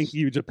sounds... Thank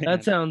you, Japan.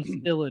 That sounds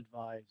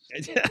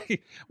ill-advised.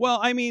 Well,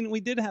 I mean, we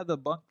did have the...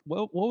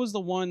 What was the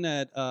one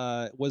that...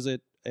 was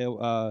it...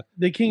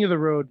 the King of the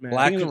Road, man.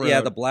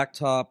 The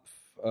Blacktop...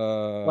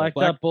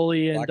 Blacktop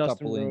Bully and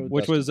Dustin Rhodes.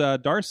 Which was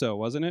Darso,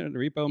 wasn't it?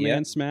 Repo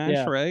Man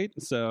Smash, right?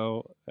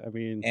 So, I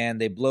mean...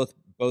 And they both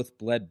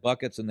bled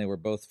buckets, and they were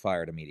both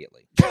fired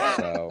immediately.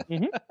 So...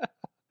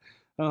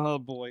 Oh,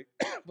 boy.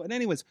 But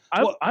anyways...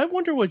 I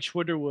wonder what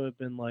Twitter would have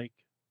been like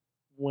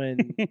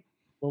when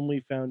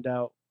we found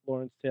out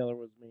Lawrence Taylor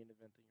was main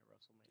eventing at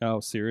WrestleMania. Oh,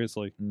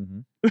 seriously?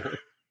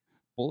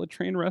 Bullet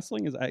Train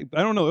Wrestling? I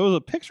don't know. It was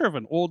a picture of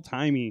an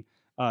old-timey...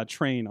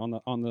 train on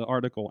the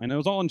article, and it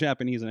was all in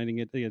Japanese, and I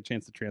didn't get a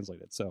chance to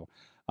translate it. So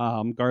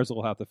Garza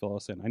will have to fill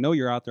us in. I know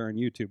you're out there on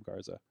YouTube,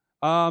 Garza.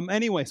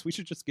 Anyways, we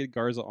should just get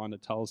Garza on to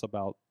tell us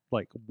about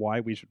like why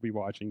we should be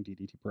watching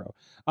DDT Pro.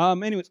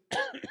 Anyways,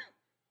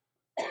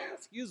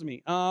 excuse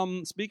me.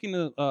 Speaking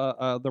of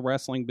the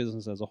wrestling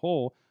business as a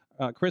whole,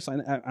 Chris,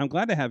 I'm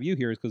glad to have you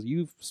here because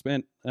you've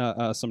spent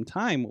some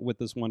time with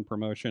this one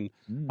promotion.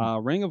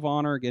 Ring of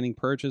Honor getting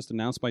purchased,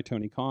 announced by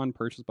Tony Khan,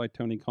 purchased by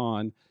Tony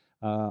Khan.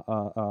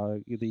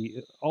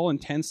 The all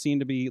intents seem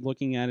to be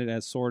looking at it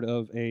as sort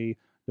of a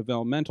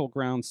developmental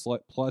ground,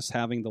 plus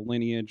having the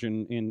lineage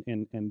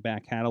and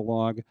back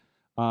catalog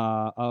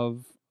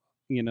of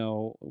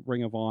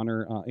Ring of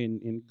Honor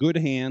in good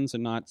hands,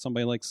 and not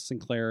somebody like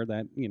Sinclair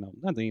that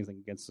not anything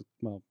against.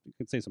 Well, you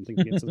could say something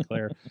against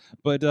Sinclair,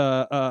 but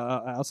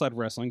outside of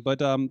wrestling, but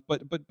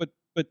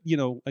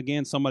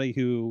again, somebody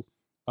who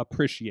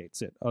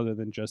appreciates it other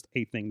than just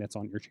a thing that's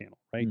on your channel,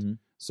 right?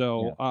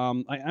 So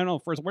I don't know.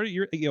 First, where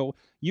you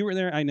were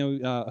there. I know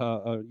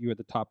you were at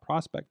the Top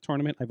Prospect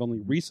tournament. I've only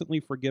recently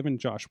forgiven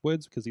Josh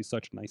Woods because he's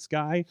such a nice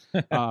guy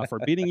for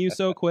beating you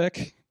so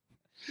quick.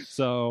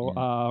 So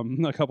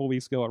a couple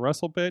weeks ago at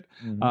WrestlePit.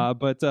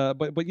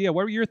 But yeah,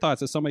 what were your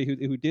thoughts as somebody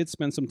who did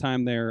spend some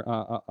time there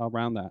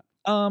around that?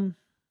 A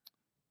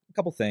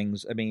couple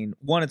things. I mean,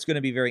 one, it's going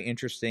to be very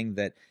interesting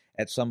that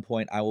at some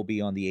point I will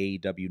be on the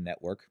AEW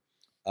network.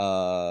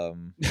 So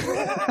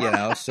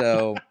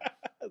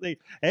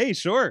hey,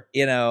 sure.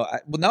 I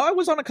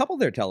was on a couple of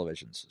their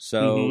televisions,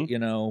 so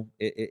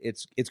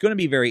it's going to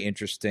be very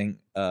interesting.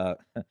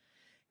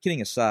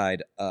 Kidding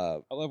aside,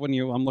 I love when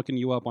I'm looking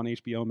you up on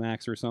HBO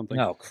Max or something.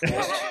 Oh,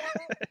 Christ.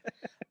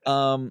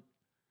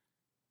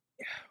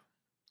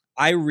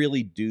 I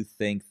really do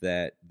think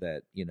that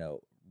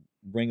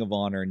Ring of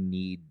Honor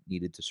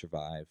needed to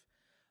survive.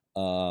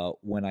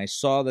 When I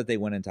saw that they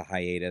went into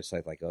hiatus, I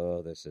was like,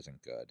 oh, this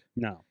isn't good.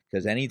 No.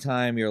 Because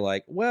anytime you're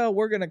like, well,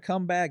 we're going to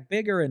come back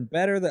bigger and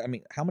better.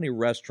 How many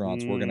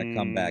restaurants we're going to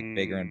come back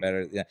bigger and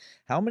better? Yeah.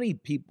 How many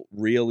people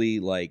really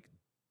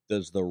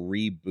does the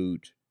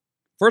reboot...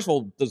 First of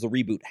all, does the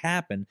reboot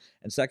happen?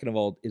 And second of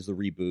all, is the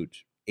reboot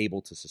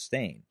able to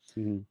sustain?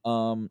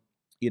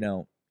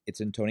 It's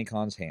in Tony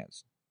Khan's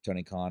hands.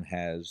 Tony Khan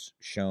has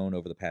shown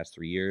over the past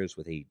 3 years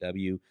with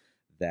AEW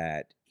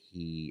that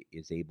he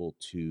is able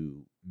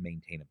to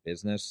maintain a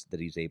business, that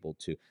he's able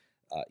to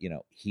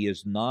he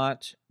is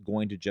not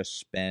going to just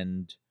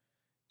spend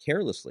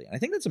carelessly. And I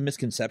think that's a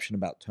misconception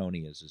about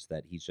Tony is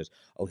that he's just,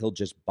 he'll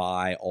just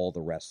buy all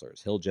the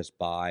wrestlers. He'll just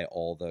buy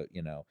all the,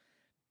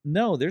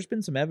 No, there's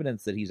been some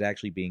evidence that he's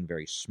actually being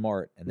very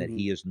smart and that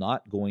he is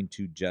not going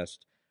to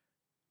just,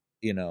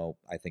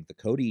 I think the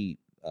Cody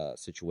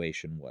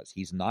situation was,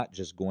 he's not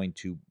just going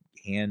to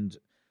hand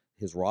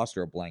his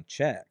roster a blank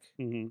check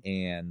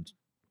and,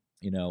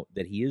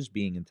 that he is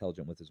being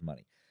intelligent with his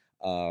money.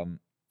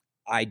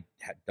 I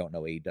don't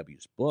know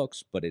AEW's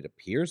books, but it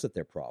appears that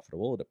they're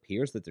profitable. It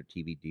appears that their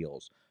TV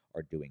deals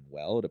are doing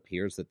well. It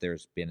appears that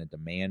there's been a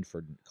demand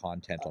for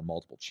content on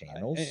multiple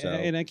channels.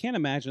 And I can't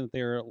imagine that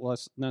they're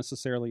less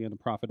necessarily in the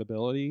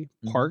profitability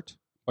part,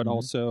 but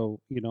also,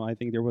 I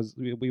think there was,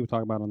 we were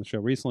talking about on the show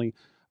recently,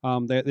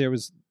 there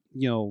was,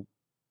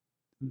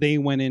 they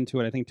went into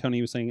it. I think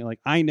Tony was saying, like,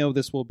 I know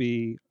this will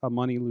be a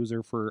money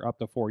loser for up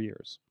to 4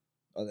 years.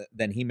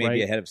 Then he may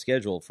be ahead of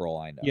schedule for all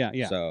I know.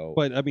 Yeah. So,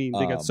 but I mean,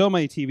 they got so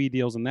many TV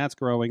deals, and that's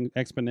growing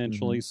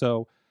exponentially.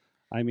 So,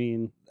 I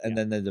mean, and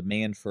then the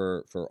demand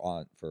for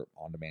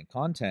on-demand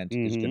content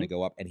is going to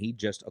go up. And he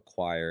just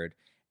acquired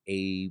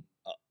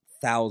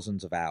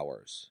thousands of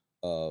hours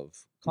of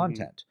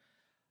content.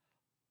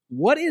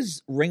 What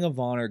is Ring of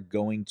Honor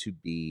going to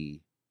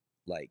be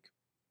like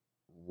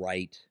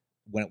right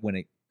when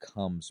it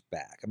comes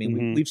back? I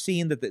mean, we've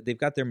seen that they've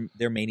got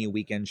their Mania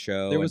weekend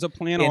show. There was a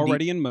plan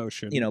already in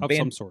motion, of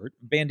some sort.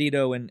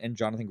 Bandito and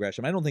Jonathan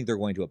Gresham. I don't think they're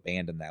going to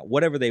abandon that.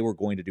 Whatever they were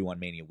going to do on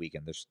Mania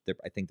weekend,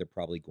 I think they're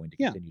probably going to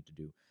continue to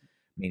do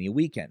Mania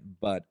weekend.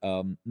 But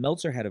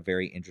Meltzer had a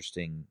very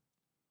interesting,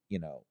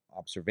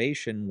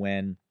 observation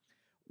when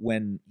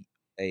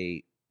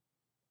a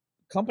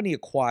company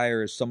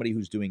acquires somebody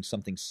who's doing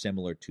something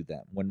similar to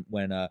them.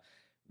 When a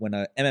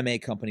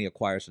MMA company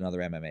acquires another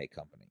MMA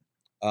company.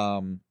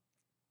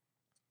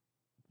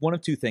 One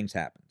of two things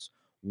happens.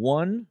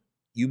 One,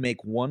 you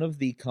make one of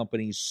the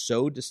companies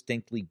so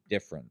distinctly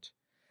different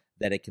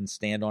that it can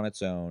stand on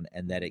its own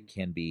and that it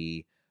can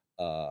be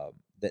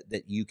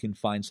that you can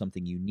find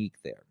something unique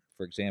there.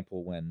 For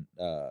example, when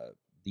the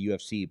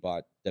UFC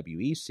bought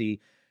WEC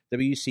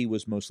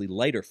was mostly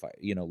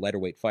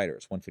lighterweight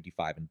fighters,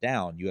 155 and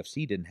down.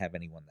 UFC didn't have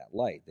anyone that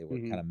light. They were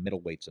kind of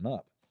middleweights and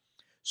up.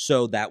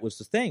 So that was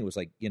the thing. It was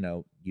like,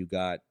 you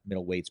got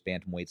middleweights,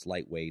 bantamweights,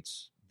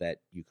 lightweights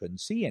that you couldn't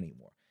see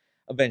anymore.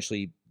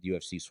 Eventually, the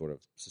UFC sort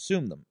of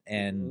assumed them,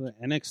 and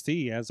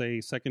NXT as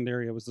a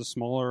secondary, it was the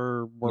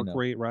smaller work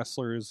rate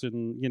wrestlers,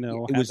 and it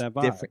had was that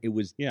vibe. different. It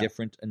was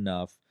different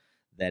enough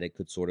that it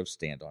could sort of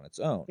stand on its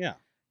own. Yeah.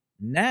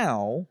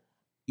 Now,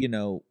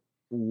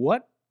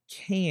 what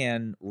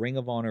can Ring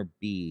of Honor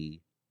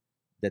be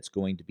that's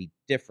going to be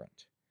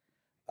different?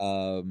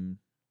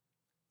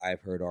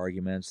 I've heard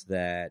arguments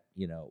that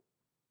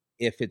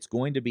if it's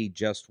going to be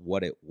just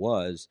what it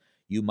was,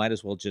 you might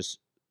as well just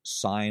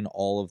sign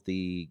all of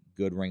the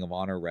good Ring of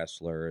Honor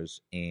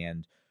wrestlers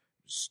and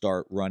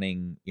start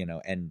running,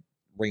 and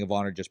Ring of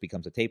Honor just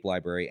becomes a tape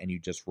library and you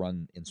just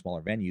run in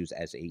smaller venues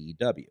as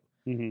AEW.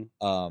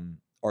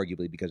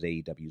 Arguably because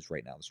AEW is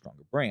right now the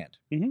stronger brand.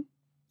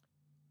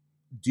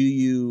 Do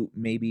you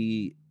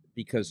maybe,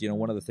 because,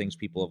 one of the things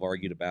people have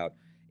argued about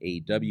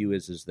AEW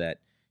is that,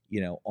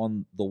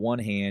 on the one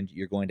hand,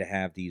 you're going to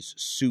have these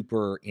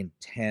super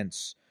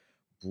intense,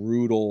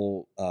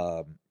 brutal,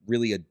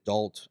 really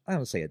adult, I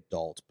don't say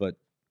adult, but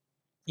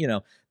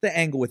the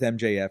angle with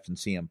MJF and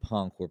CM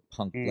Punk where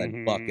Punk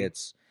bled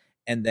buckets,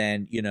 and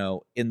then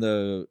in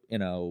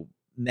the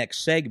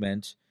next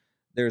segment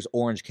there's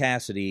Orange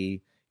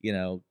Cassidy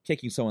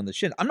kicking someone in the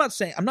shin. I'm not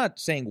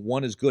saying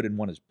one is good and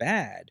one is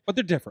bad, but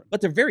they're different. But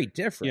they're very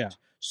different. Yeah.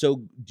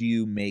 So do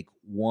you make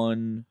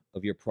one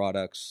of your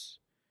products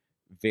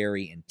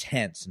very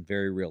intense and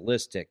very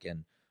realistic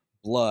and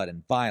blood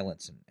and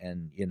violence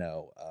and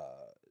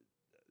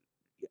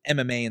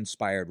MMA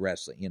inspired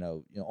wrestling,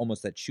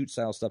 almost that shoot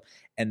style stuff,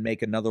 and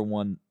make another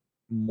one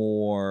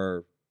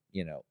more,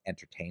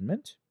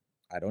 entertainment?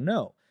 I don't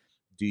know.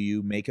 Do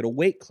you make it a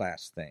weight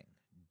class thing?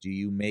 Do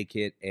you make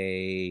it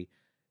a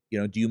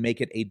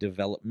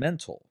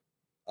developmental?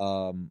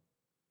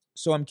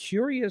 So I'm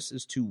curious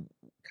as to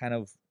kind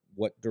of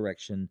what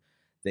direction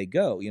they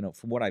go.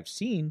 From what I've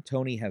seen,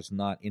 Tony has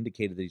not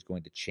indicated that he's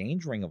going to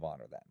change Ring of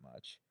Honor that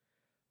much.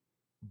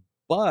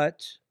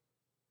 But,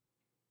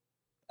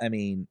 I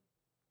mean,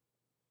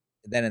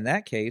 then in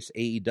that case,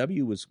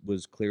 AEW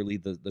was clearly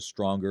the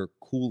stronger,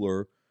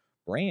 cooler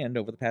brand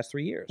over the past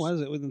 3 years. Well,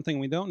 the thing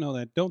we don't know that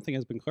I don't think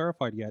has been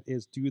clarified yet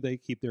is, do they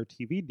keep their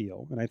TV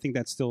deal? And I think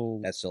that's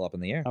still up in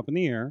the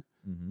air.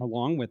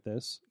 Along with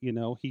this,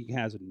 he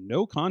has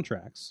no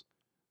contracts.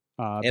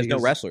 He has no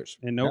wrestlers,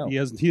 and he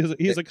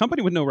has a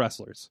company with no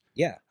wrestlers.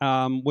 Yeah.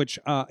 Which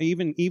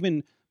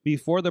even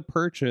before the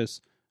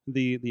purchase,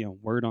 the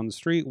word on the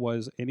street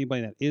was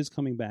anybody that is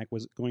coming back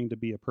was going to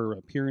be a per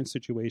appearance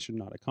situation,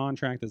 not a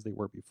contract as they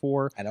were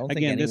before. I don't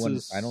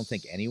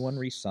think anyone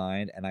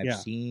re-signed, and I've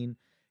seen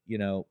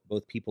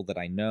both people that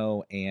I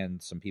know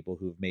and some people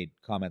who have made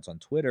comments on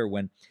Twitter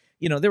when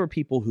there were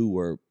people who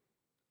were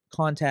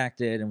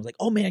contacted and was like,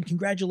 "Oh man,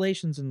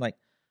 congratulations!" and like,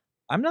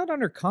 I'm not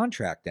under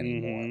contract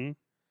anymore. Mhm.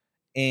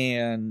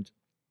 And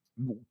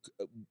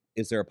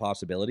is there a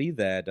possibility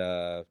that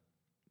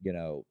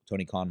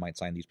Tony Khan might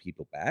sign these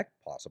people back?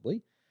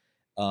 Possibly.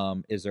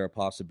 Is there a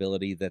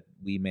possibility that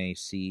we may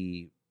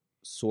see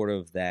sort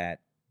of that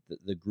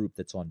the group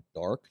that's on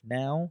Dark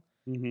now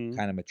Mhm.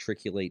 kind of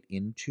matriculate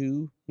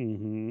into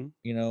Mhm.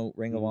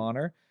 Ring of Mhm.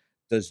 Honor?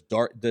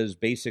 Does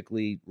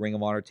basically Ring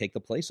of Honor take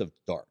the place of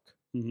Dark?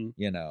 Mhm.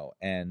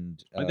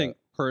 And I think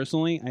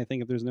personally,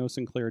 if there's no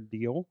Sinclair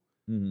deal,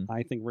 mhm.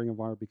 I think Ring of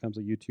Honor becomes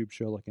a YouTube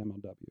show like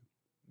MLW.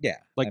 Yeah,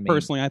 Like I mean,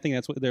 personally, I think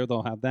that's what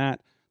they'll have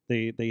that.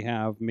 They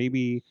have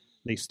maybe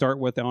they start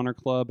with the Honor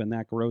Club and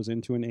that grows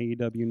into an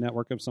AEW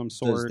network of some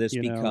sort.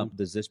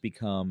 does this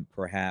become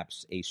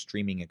perhaps a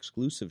streaming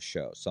exclusive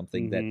show?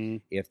 Something that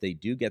Mhm. if they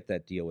do get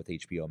that deal with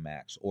HBO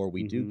Max, or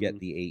we do get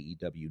the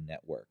AEW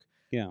network,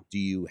 Yeah. do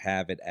you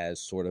have it as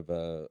sort of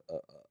a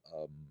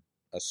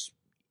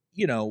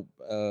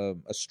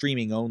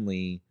streaming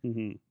only,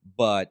 Mhm.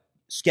 but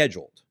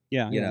scheduled?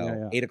 Yeah,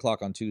 yeah.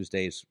 8:00 on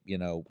Tuesdays. Hey,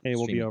 we'll be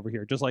streaming. over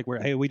here. Just like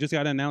we just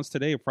got announced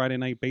today, Friday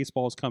Night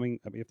Baseball is coming,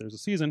 if there's a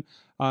season,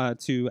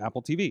 to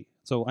Apple TV.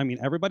 So,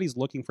 everybody's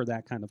looking for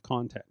that kind of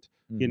content,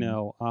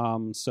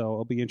 Mhm. so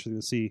it'll be interesting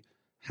to see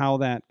how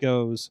that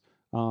goes.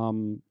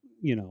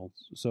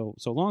 So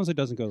long as it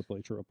doesn't go to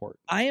Bleacher Report.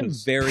 I am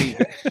 'Cause- very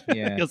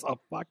yeah. Because,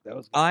 fuck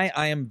those.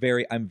 I'm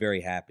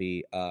very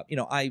happy.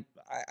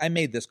 I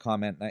made this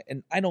comment,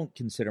 and I don't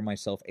consider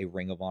myself a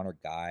Ring of Honor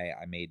guy.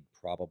 I made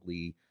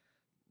probably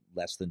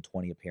less than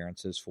 20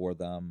 appearances for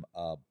them,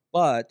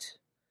 but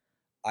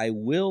I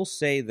will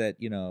say that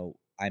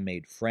I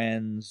made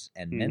friends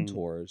and Mhm.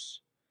 mentors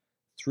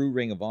through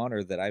Ring of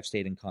Honor that I've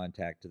stayed in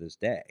contact to this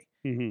day.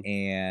 Mhm.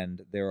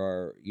 And there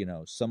are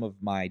some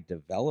of my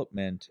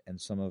development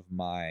and some of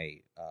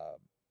my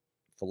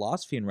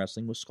philosophy in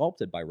wrestling was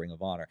sculpted by Ring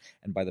of Honor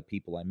and by the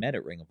people I met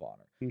at Ring of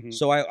Honor. Mhm.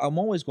 So I'm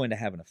always going to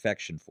have an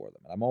affection for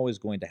them. I'm always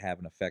going to have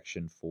an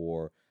affection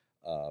for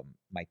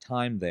my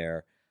time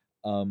there.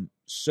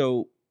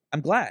 So I'm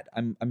glad.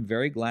 I'm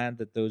very glad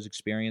that those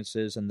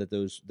experiences and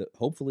that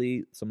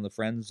hopefully some of the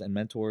friends and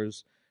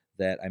mentors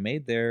that I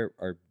made there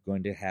are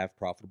going to have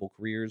profitable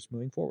careers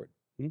moving forward.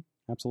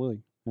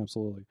 Absolutely.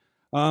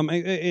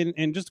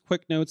 And just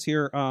quick notes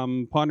here.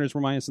 Ponders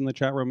remind us in the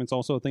chat room. It's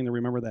also a thing to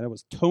remember that it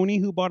was Tony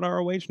who bought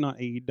ROH, not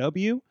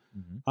AEW.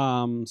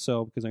 Mm-hmm.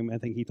 So because I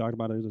think he talked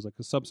about it as like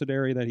a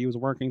subsidiary that he was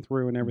working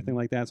through and everything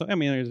like that. So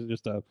it's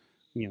just a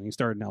he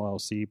started an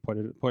LLC, put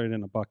it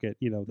in a bucket,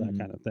 that Mhm.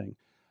 kind of thing.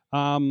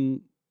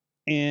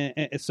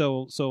 And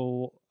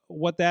so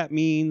what that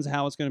means,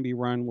 how it's going to be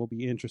run, will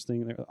be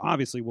interesting. There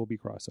obviously will be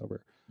crossover.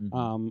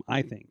 Mhm.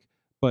 I think.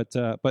 But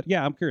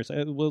yeah, I'm curious.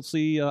 We'll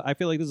see. I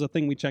feel like this is a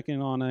thing we check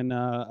in on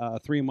in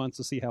 3 months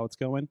to see how it's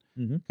going,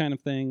 Mhm. kind of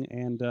thing.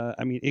 And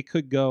it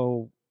could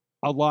go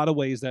a lot of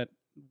ways that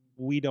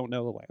we don't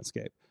know the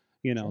landscape,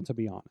 Sure. to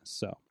be honest.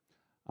 So,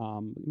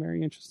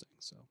 very interesting.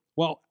 So,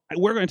 well,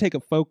 we're going to take a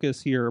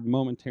focus here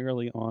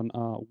momentarily on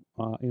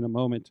in a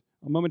moment.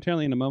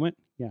 Momentarily in a moment.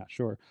 Yeah,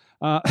 sure.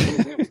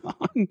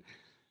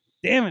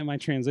 Damn it, my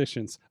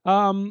transitions.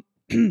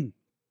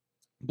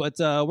 But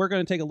we're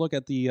going to take a look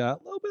at the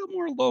little bit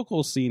more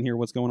local scene here,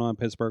 what's going on in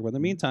Pittsburgh. But in the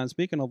meantime,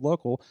 speaking of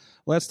local,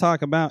 let's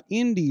talk about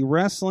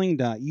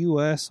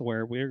IndieWrestling.us,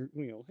 where we're,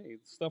 hey, the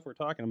stuff we're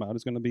talking about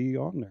is going to be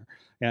on there.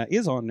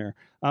 Is on there.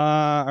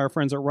 Our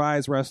friends at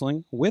Rise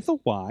Wrestling with a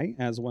Y,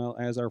 as well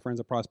as our friends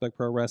at Prospect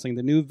Pro Wrestling,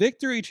 the new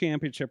Victory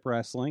Championship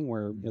Wrestling,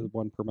 where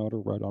one promoter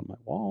wrote on my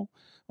wall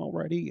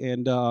already.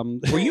 And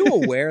Were you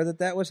aware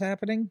that was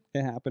happening?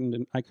 it happened,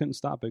 and I couldn't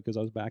stop it because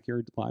I was back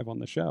here live on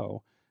the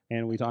show.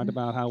 And we talked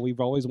about how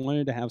we've always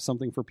wanted to have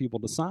something for people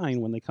to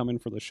sign when they come in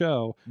for the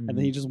show, and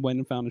then he just went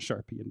and found a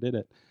Sharpie and did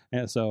it.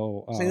 And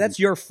so, See, that's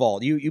your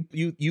fault. You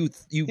yeah,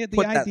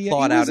 put that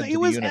thought out into it the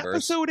was universe.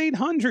 episode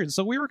 800,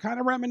 so we were kind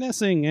of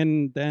reminiscing,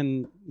 and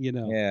then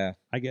Yeah.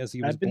 I guess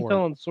he was I've been bored.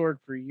 telling Sword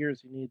for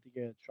years he needed to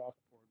get a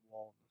chalkboard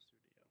wall in the studio.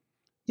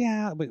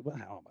 Yeah, but I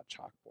don't know about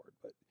chalkboard,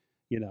 but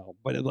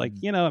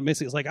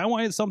Missy's like, I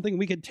wanted something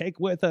we could take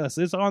with us.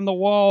 It's on the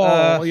wall,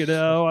 I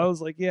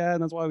was like, yeah,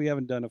 and that's why we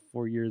haven't done it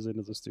 4 years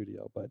into the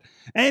studio. But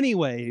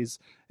anyways,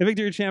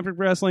 Victory Championship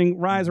Wrestling,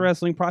 Rise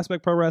Wrestling,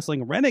 Prospect Pro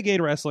Wrestling, Renegade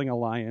Wrestling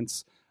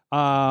Alliance.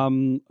 A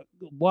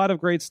lot of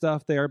great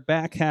stuff there.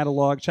 Back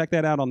catalog. Check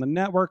that out on the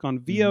network, on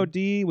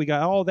VOD. We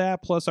got all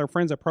that, plus our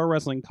friends at Pro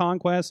Wrestling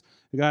Conquest.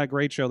 We got a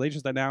great show. They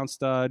just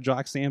announced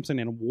Jock Sampson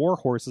and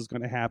Warhorse is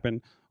going to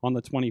happen on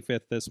the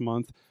 25th this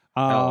month.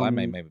 I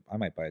might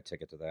buy a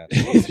ticket to that.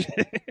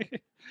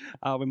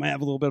 We might have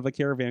a little bit of a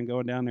caravan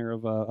going down there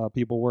of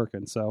people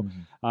working, so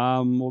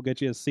we'll get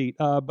you a seat.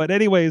 But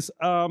anyways,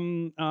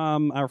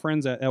 our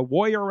friends at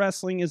Warrior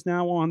Wrestling is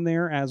now on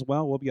there as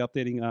well. We'll be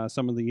updating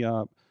some of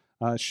the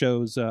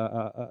shows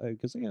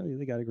because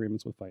they got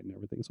agreements with Fight and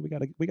everything, so we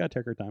got to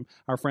take our time.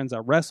 Our friends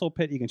at Wrestle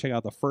Pit, you can check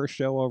out the first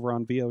show over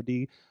on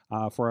VOD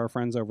for our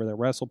friends over at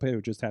Wrestle Pit,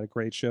 who just had a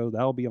great show.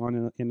 That'll be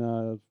on in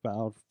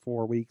about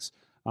 4 weeks.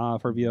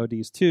 for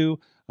VODs too.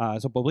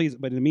 So please,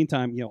 but in the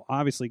meantime,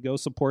 obviously go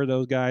support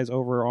those guys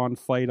over on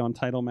Fight, on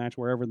Title Match,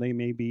 wherever they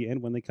may be,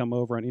 and when they come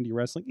over on Indie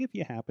Wrestling, if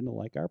you happen to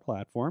like our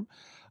platform.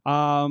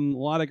 A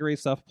lot of great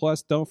stuff.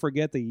 Plus, don't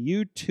forget the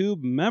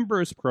YouTube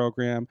members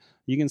program.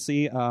 You can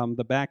see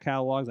the back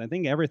catalogs. I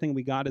think everything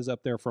we got is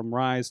up there, from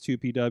Rise to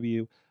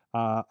PW.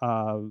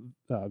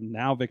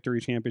 Now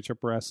Victory Championship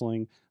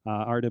Wrestling,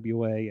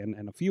 RWA,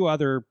 and a few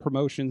other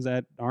promotions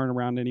that aren't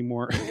around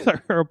anymore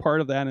are a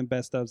part of that, and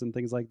best ofs and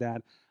things like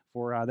that.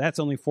 For that's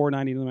only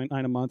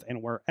 $4.99 a month,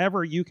 and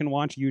wherever you can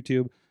watch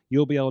YouTube,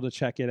 you'll be able to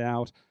check it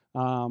out.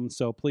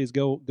 So please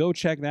go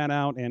check that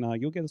out,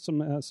 and you'll get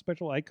some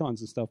special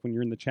icons and stuff when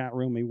you're in the chat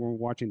room. Maybe when we're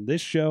watching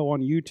this show on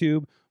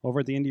YouTube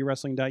over at the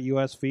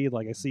IndieWrestling.us feed.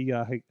 Like I see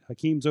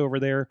Hakeem's over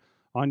there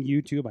on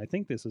YouTube. I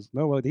think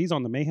he's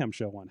on the Mayhem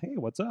Show one. Hey,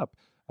 what's up?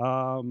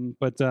 Go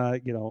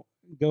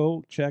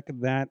check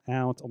that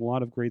out. A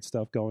lot of great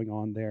stuff going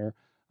on there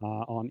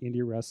on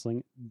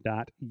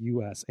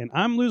IndieWrestling.us. And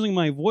I'm losing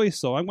my voice,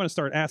 so I'm going to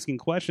start asking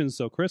questions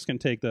so Chris can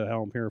take the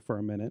helm here for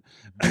a minute.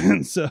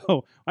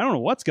 So I don't know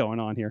what's going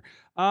on here.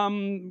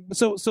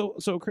 So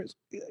Chris,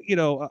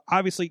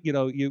 obviously,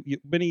 you've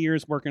many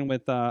years working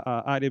with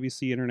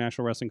IWC,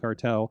 International Wrestling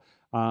Cartel,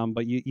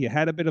 but you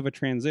had a bit of a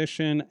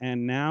transition,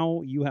 and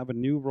now you have a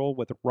new role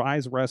with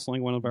Rise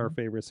Wrestling, one of our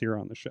favorites here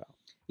on the show.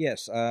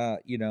 Yes.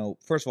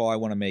 First of all, I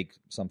want to make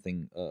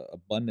something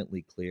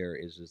abundantly clear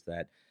is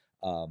that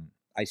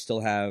I still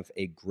have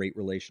a great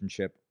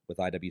relationship with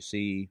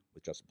IWC,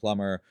 with Justin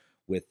Plummer,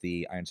 with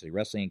the Iron City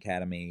Wrestling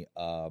Academy.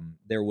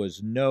 There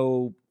was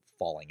no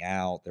falling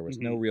out. There was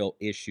no real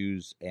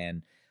issues.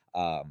 And,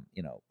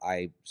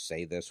 I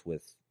say this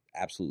with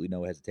absolutely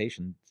no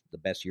hesitation. The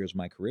best years of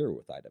my career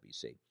with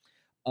IWC.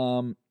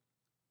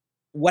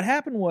 What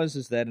happened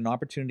is that an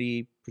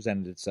opportunity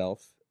presented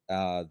itself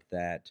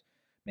that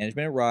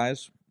management at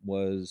Rise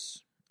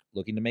was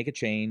looking to make a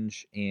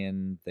change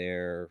in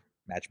their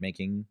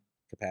matchmaking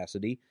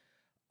capacity.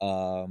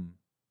 And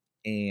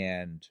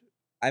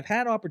I've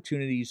had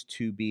opportunities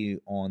to be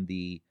on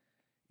the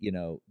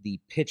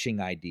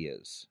pitching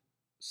ideas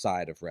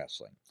side of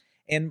wrestling.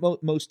 And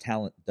most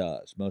talent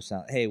does.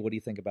 Hey, what do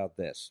you think about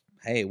this?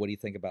 Hey, what do you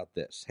think about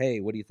this? Hey,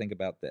 what do you think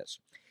about this?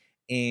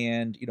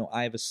 And,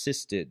 I've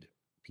assisted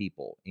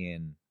people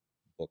in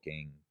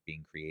booking,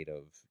 being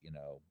creative,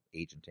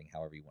 agenting,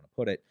 however you want to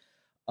put it.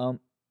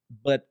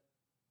 But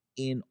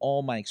in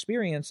all my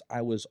experience,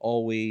 I was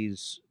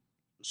always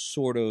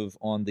sort of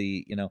on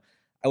the,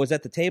 I was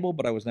at the table,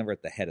 but I was never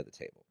at the head of the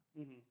table.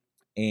 Mm-hmm.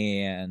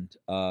 And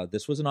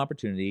this was an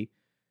opportunity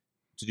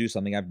to do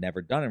something I've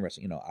never done in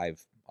wrestling.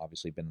 I've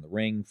obviously been in the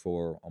ring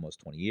for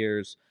almost 20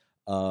 years.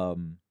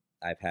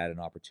 I've had an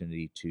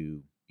opportunity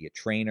to be a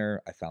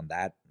trainer. I found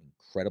that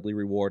incredibly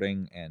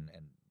rewarding and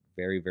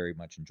very, very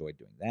much enjoyed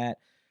doing that.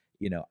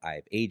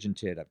 I've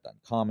agented, I've done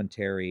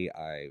commentary,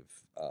 I've,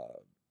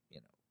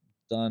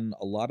 done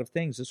a lot of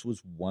things. This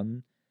was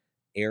one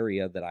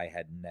area that I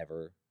had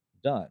never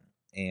done.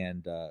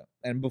 And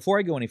before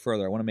I go any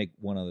further, I want to make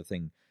one other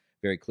thing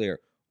very clear.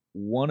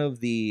 One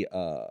of the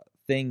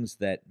things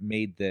that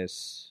made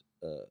this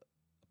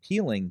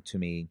appealing to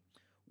me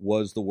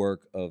was the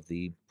work of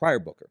the prior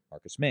booker,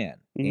 Marcus Mann.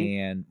 Mm-hmm.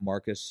 And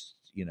Marcus,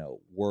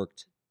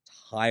 worked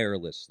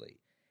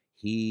tirelessly.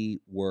 He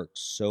worked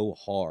so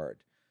hard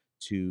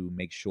to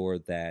make sure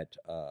that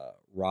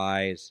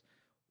Rise,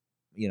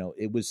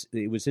 it was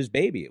his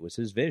baby. It was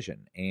his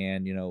vision.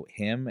 And,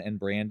 him and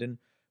Brandon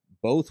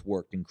both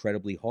worked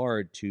incredibly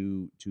hard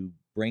to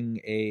bring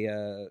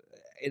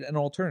an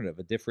alternative,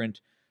 a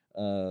different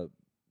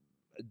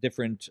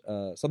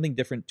something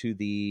different to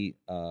the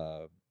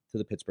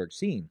Pittsburgh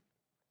scene.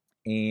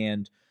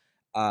 And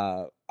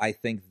I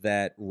think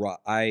that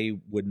I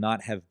would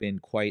not have been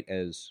quite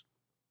as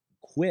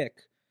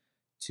quick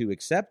to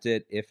accept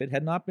it if it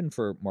had not been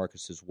for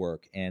Marcus's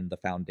work and the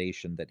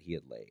foundation that he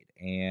had laid.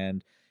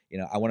 And,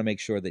 I want to make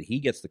sure that he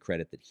gets the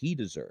credit that he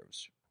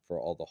deserves for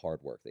all the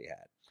hard work they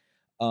had.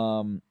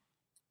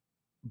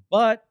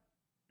 But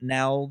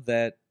now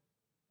that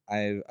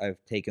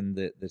I've taken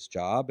this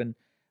job, and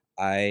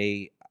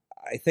I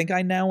think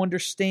I now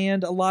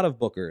understand a lot of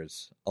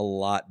bookers a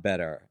lot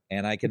better,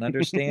 and I can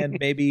understand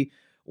maybe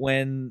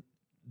when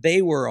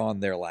they were on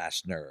their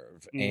last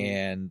nerve.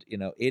 And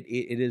it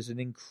is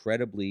an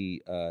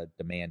incredibly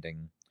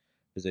demanding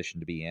position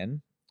to be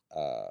in.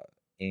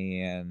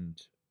 And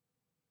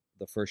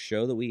the first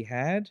show that we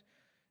had,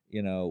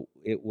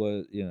 it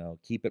was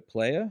Keep It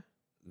Playa.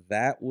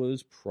 That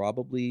was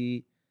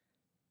probably,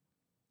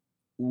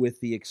 with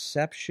the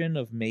exception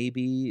of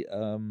maybe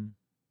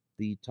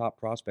the Top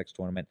Prospects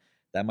tournament,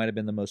 that might have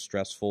been the most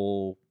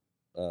stressful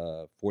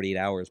 48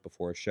 hours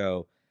before a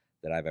show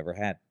that I've ever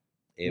had.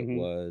 It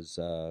was,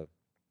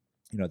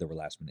 there were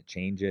last minute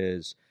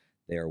changes.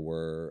 There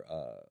were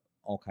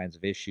all kinds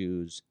of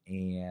issues.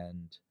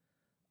 And,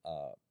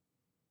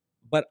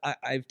 but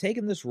I've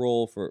taken this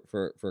role for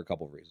a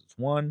couple of reasons.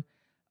 One,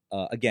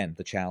 again,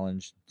 the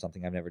challenge,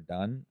 something I've never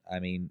done. I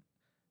mean,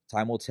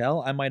 time will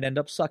tell. I might end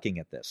up sucking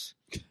at this.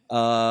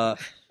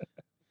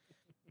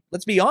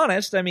 let's be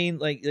honest. I mean,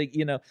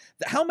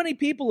 how many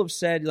people have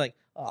said like,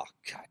 "Oh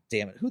God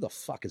damn it, who the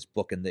fuck is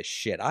booking this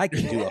shit? I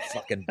can do a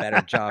fucking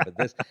better job at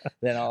this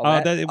than all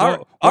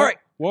that." All right.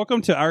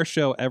 Welcome to our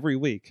show every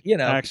week.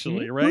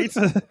 Actually, right?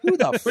 Who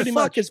the Pretty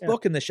fuck much, is yeah.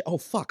 booking this shit? Oh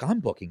fuck, I'm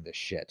booking this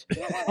shit.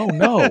 Oh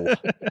no.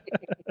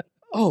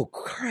 Oh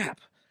crap.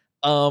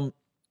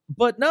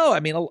 But no, I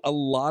mean, a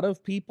lot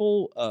of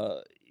people,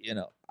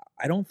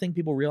 I don't think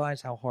people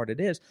realize how hard it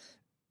is.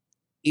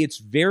 It's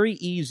very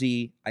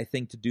easy, I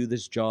think, to do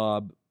this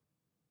job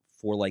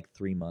for like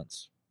 3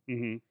 months.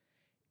 Mm-hmm.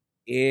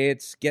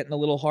 It's getting a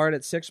little hard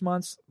at 6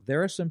 months.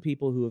 There are some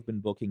people who have been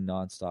booking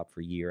nonstop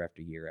for year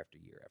after year after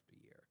year after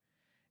year.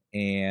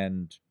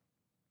 And,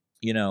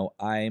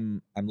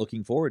 I'm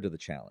looking forward to the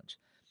challenge.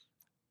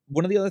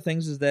 One of the other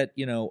things is that,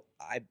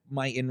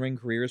 my in-ring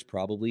career is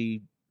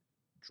probably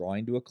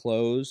drawing to a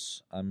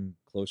close. I'm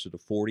closer to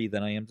 40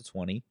 than I am to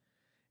 20.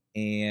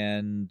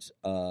 And,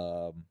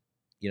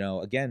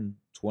 again,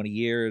 20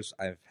 years,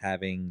 I've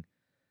having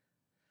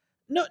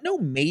no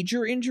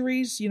major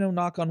injuries,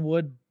 knock on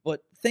wood,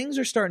 but things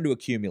are starting to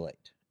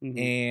accumulate. Mm-hmm.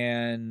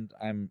 And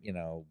I'm,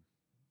 I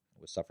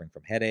was suffering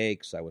from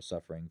headaches. I was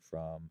suffering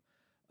from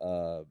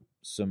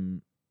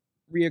some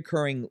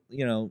reoccurring,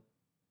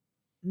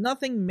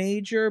 nothing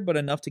major, but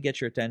enough to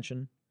get your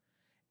attention.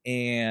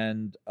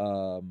 And,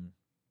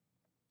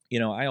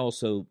 I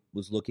also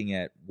was looking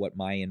at what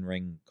my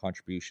in-ring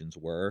contributions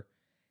were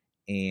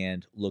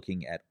and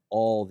looking at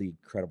all the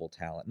incredible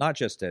talent, not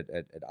just at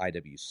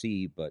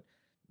IWC, but,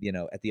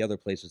 at the other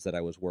places that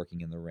I was working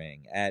in the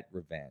ring, at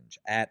Revenge,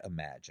 at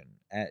Imagine,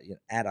 at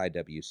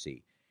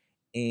IWC.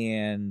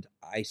 And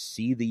I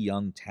see the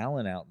young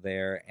talent out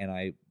there, and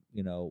I,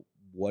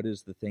 what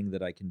is the thing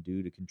that I can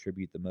do to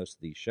contribute the most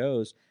to these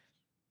shows?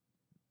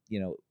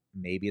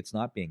 Maybe it's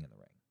not being in the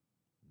ring.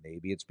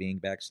 Maybe it's being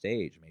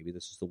backstage. Maybe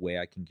this is the way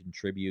I can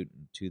contribute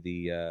to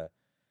the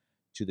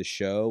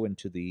show and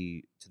to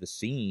the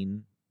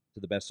scene to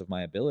the best of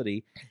my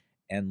ability,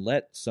 and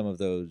let some of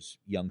those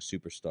young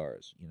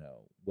superstars,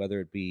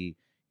 whether it be,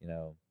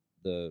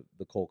 the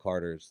Cole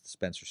Carters, the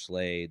Spencer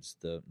Slades,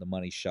 the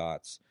Money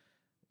Shots,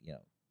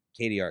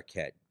 Katie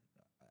Arquette,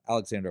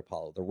 Alexander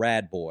Apollo, the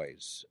Rad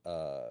Boys,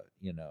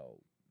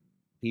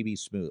 PB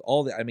Smooth,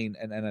 all the, I mean,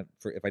 and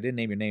if I didn't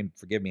name your name,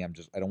 forgive me.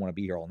 I don't want to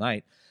be here all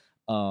night.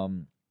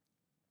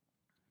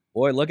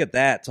 Boy, look at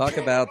that. Talk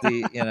about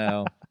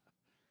the,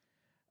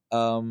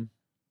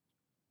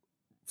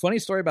 funny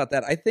story about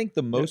that. I think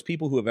the most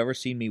people who have ever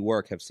seen me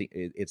work have seen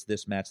it's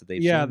this match that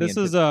they've seen. Yeah, this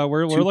is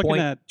we're looking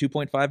at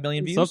 2.5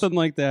 million views, something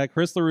like that.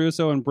 Chris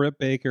LaRusso and Britt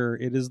Baker.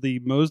 It is the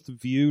most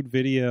viewed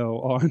video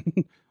on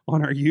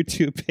our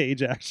YouTube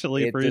page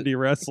actually for indie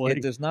wrestling.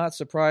 It does not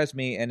surprise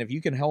me. And if you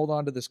can hold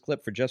on to this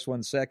clip for just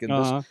 1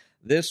 second,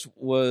 this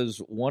was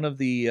one of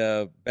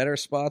the better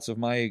spots of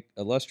my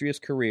illustrious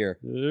career.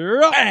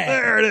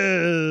 There it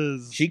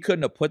is. She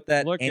couldn't have put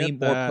that Look any at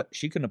more. that.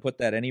 She couldn't have put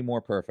that any more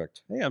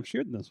perfect. Hey, I'm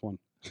shooting this one.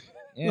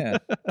 Yeah.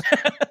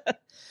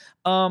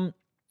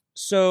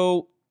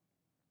 So,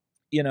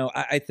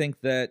 I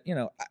think that,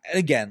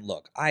 again,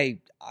 look, I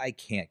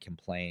can't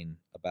complain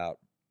about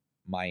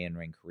my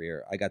in-ring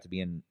career. I got to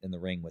be in the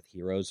ring with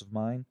heroes of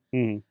mine.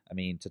 Mhm. I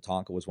mean,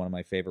 Tatanka was one of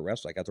my favorite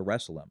wrestlers. I got to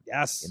wrestle him.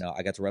 Yes.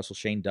 I got to wrestle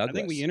Shane Douglas. I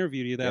think we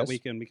interviewed you that Yes.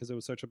 weekend because it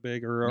was such a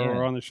big or Yeah.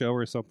 on the show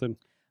or something.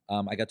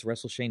 I got to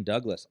wrestle Shane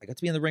Douglas. I got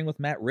to be in the ring with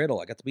Matt Riddle.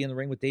 I got to be in the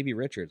ring with Davey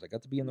Richards. I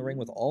got to be in the ring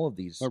with all of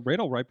these.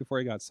 Riddle right before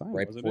he got signed.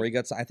 Right wasn't before it? he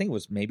got signed. I think it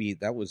was maybe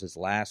that was his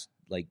last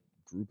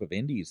group of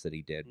indies that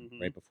he did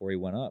right before he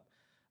went up.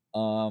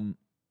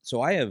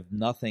 So I have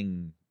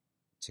nothing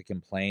to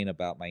complain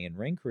about my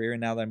in-ring career.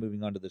 And now that I'm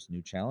moving on to this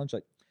new challenge,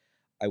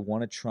 I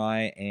want to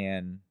try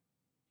and,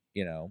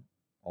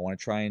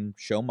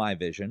 show my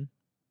vision,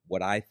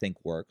 what I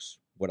think works,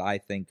 what I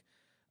think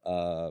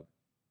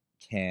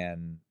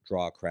can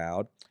draw a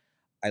crowd.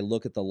 I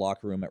look at the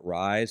locker room at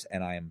Rise,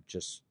 and I am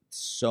just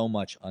so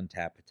much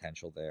untapped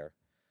potential there.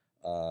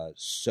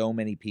 So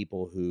many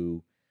people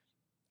who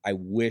I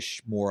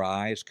wish more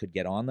eyes could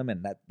get on them,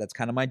 and that's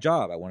kind of my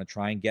job. I want to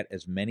try and get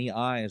as many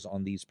eyes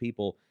on these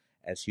people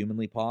as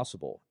humanly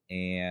possible.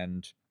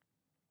 And,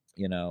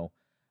 the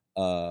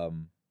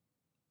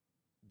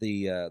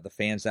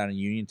fans down in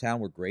Uniontown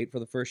were great for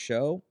the first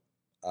show.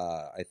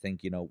 I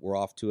think, we're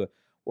off to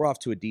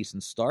a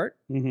decent start,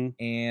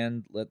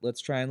 and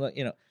let's try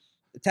and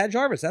Tad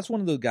Jarvis, that's one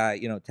of the guys,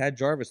 Tad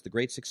Jarvis, the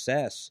Great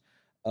Success,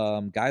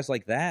 guys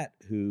like that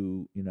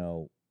who,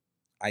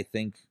 I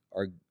think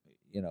are,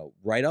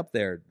 right up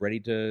there, ready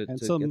to And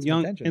get some some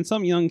young attention. and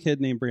some young kid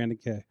named Brandon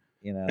K.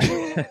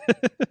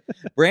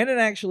 Brandon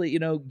actually,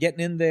 getting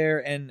in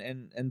there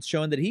and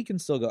showing that he can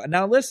still go.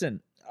 Now,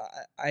 listen,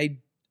 I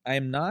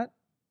am not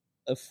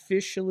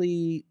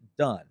officially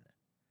done.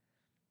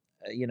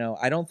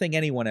 I don't think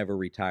anyone ever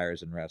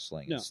retires in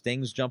wrestling. No.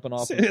 Sting's jumping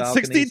off the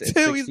balcony.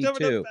 62. He's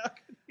jumping up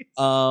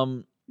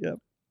balconies. Yep.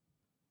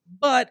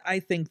 But I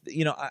think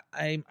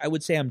I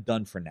would say I'm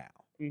done for now.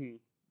 Mhm.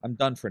 I'm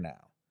done for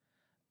now.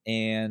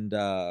 And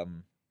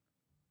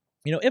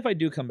if I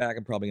do come back,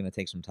 I'm probably going to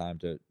take some time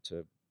to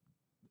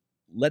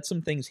let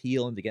some things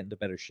heal and to get into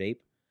better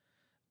shape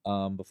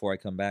before I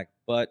come back.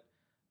 But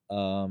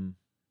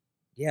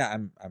yeah,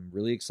 I'm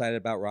really excited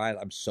about Rise.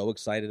 I'm so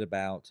excited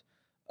about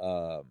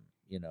the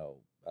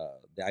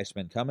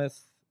Iceman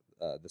Cometh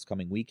this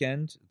coming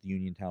weekend, the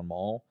Uniontown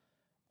Mall.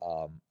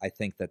 I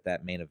think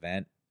that main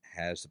event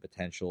has the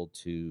potential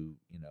to,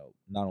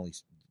 not only,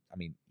 I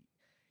mean,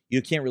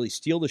 you can't really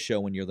steal the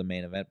show when you're the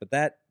main event, but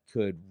that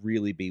could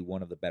really be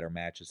one of the better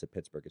matches that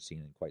Pittsburgh has seen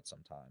in quite some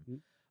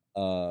time.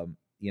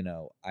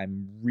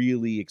 I'm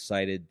really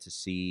excited to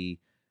see.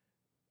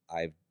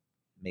 I've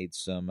made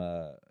some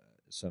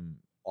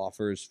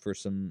offers for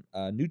some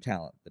new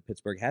talent that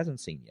Pittsburgh hasn't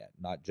seen yet,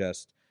 not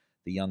just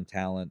the young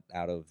talent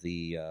out of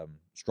the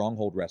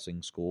Stronghold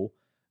Wrestling School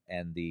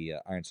and the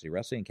Iron City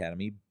Wrestling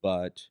Academy,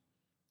 but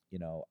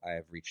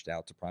I've reached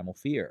out to Primal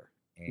Fear,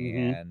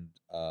 and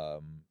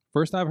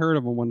first I've heard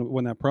of them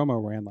when that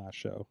promo ran last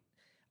show.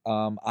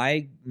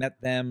 I met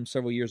them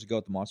several years ago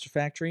at the Monster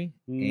Factory,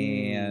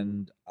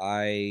 and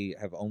I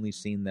have only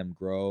seen them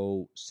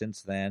grow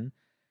since then.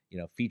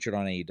 Featured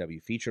on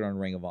AEW, featured on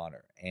Ring of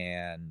Honor,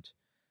 and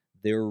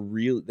they've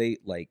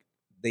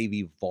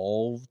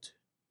evolved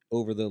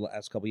over the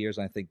last couple of years.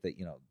 And I think that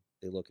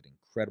they look in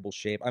incredible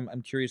shape.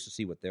 I'm curious to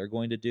see what they're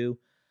going to do.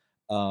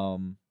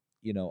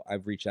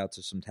 I've reached out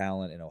to some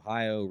talent in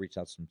Ohio, reached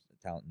out to some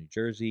talent in New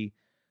Jersey.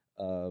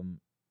 We're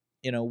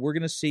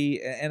going to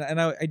see, and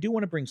I do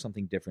want to bring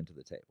something different to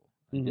the table.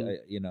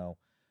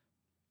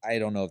 I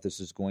don't know if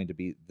this is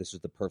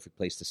the perfect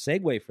place to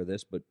segue for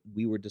this, but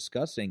we were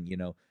discussing,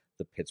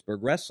 the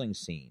Pittsburgh wrestling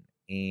scene.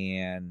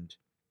 And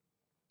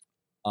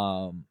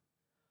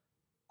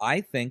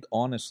I think,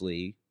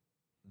 honestly,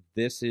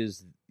 this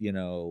is,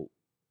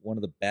 one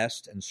of the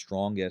best and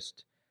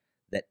strongest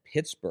that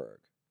Pittsburgh,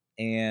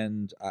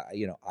 and,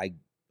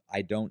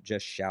 I don't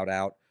just shout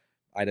out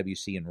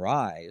IWC and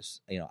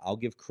Rise. I'll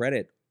give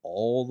credit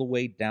all the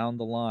way down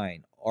the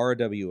line.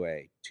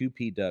 RWA,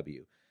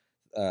 2PW,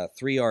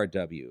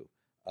 3RW,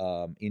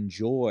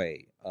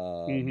 Enjoy,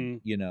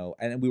 and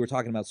we were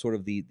talking about sort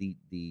of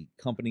the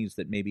companies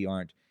that maybe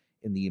aren't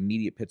in the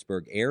immediate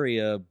Pittsburgh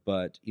area,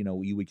 but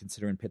you would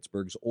consider in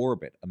Pittsburgh's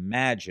orbit.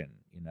 Imagine,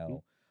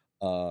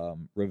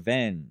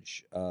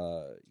 Revenge,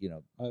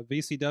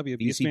 VCW,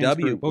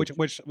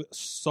 which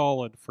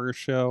solid first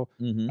show.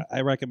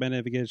 I recommend it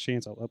if you get a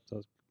chance.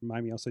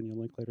 Remind me, I'll send you a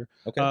link later.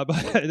 Okay.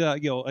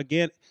 But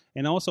again,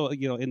 and also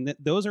and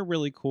those are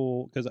really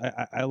cool because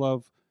I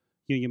love.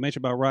 You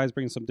mentioned about Rise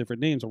bringing some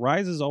different names.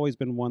 Rise has always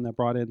been one that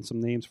brought in some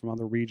names from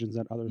other regions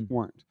that others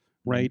weren't,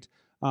 right?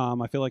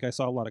 I feel like I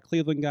saw a lot of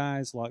Cleveland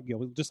guys,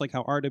 just like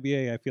how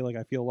RWA, I feel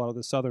a lot of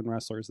the Southern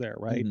wrestlers there,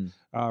 right?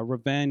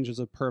 Revenge is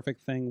a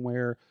perfect thing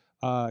where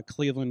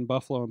Cleveland,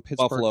 Buffalo, and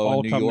Pittsburgh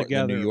all come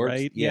together,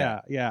 right?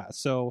 Yeah.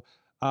 So,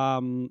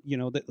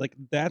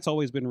 that's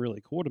always been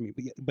really cool to me.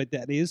 But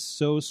that is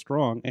so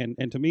strong,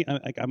 and to me,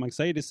 I'm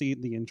excited to see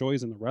the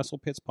Enjoys and the Wrestle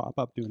Pits pop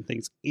up doing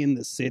things in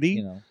the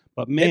city.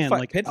 But man,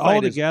 Pit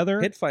all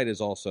together, Pit Fight is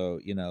also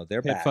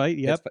they're Pit back. Fight,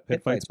 yep,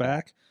 Pit Fight's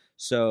back.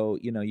 So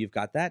you've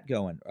got that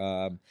going.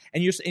 And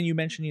you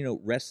mentioned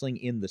wrestling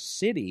in the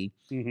city.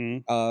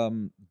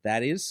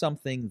 That is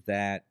something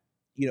that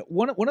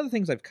one of the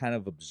things I've kind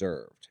of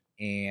observed,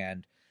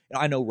 and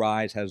I know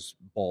Rise has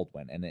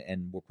Baldwin,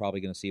 and we're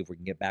probably going to see if we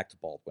can get back to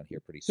Baldwin here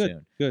pretty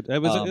soon. Good.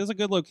 It was a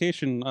good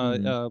location.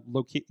 It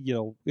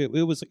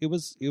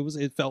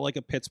felt like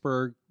a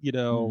Pittsburgh,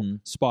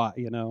 spot.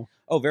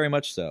 Oh, very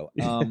much so.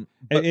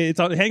 It's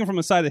hanging from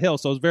the side of the hill,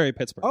 so it's very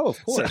Pittsburgh. Oh,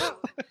 of course.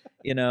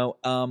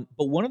 But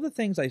one of the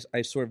things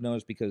I sort of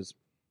noticed, because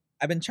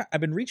I've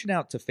been reaching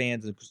out to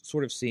fans and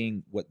sort of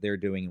seeing what they're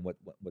doing and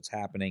what's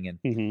happening,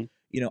 and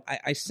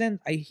I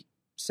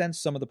sense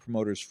some of the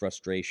promoters'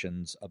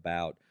 frustrations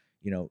about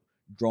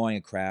drawing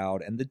a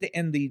crowd and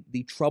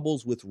the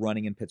troubles with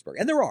running in Pittsburgh.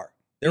 And there are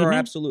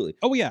absolutely.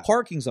 Oh yeah.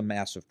 Parking's a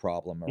massive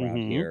problem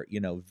around here.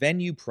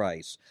 Venue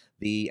price,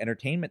 the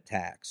entertainment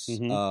tax,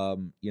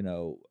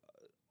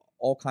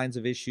 all kinds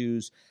of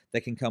issues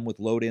that can come with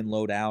load in,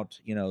 load out,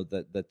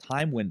 the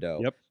time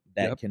window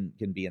that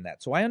can be in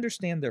that. So I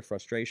understand their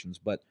frustrations,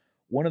 but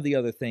one of the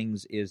other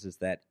things is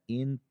that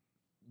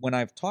when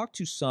I've talked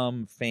to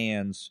some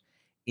fans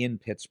in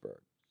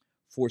Pittsburgh,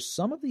 for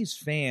some of these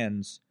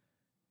fans,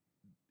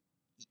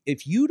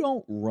 if you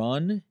don't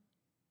run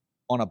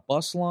on a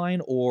bus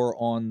line or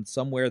on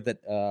somewhere that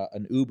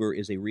an Uber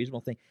is a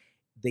reasonable thing,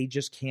 they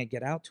just can't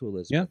get out to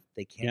Elizabeth. Yeah.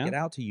 They can't get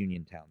out to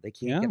Uniontown. They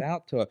can't get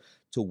out to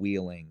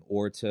Wheeling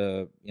or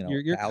to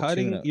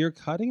you're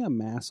cutting a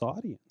mass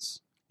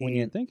audience when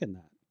you're thinking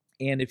that.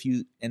 And if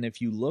you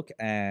look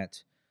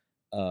at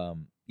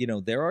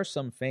there are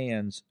some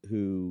fans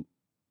who,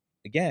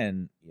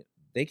 again,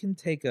 they can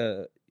take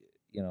a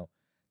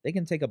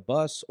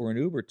bus or an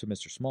Uber to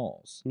Mr.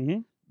 Smalls.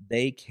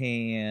 They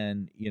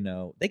can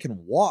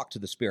walk to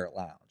the Spirit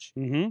Lounge.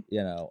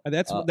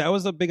 That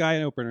was a big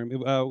eye opener.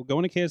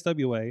 Going to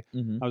KSWA,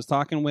 I was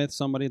talking with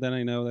somebody that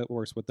I know that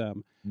works with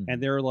them,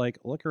 and they're like,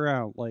 "Look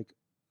around, like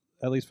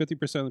at least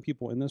 50% of the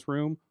people in this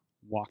room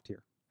walked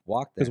here,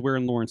 walked because we're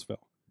in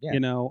Lawrenceville." Yeah. You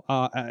know,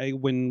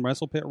 when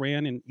WrestlePit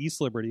ran in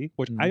East Liberty,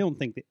 which I Mhm. don't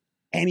think that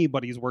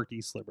anybody's worked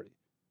East Liberty.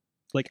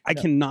 Like, I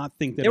No. cannot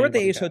think that They were at the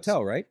anybody Ace has.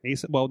 Hotel, right?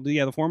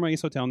 The former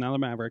Ace Hotel, now the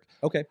Maverick.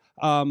 Okay.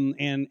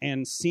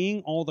 And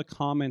seeing all the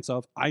comments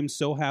of, I'm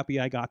so happy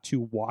I got to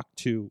walk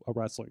to a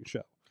wrestling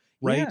show,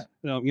 right?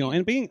 Yeah. You know,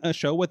 and being a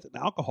show with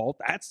alcohol,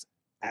 that's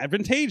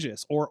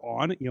advantageous, or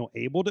on, you know,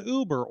 able to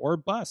Uber or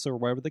bus or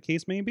whatever the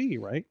case may be,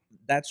 right?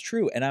 That's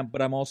true. And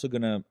I'm also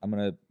gonna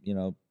you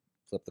know,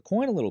 flip the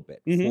coin a little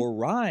bit. Mhm. For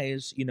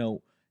Rise, you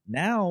know,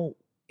 now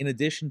in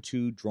addition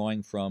to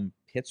drawing from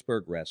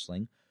Pittsburgh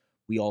wrestling,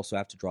 we also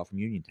have to draw from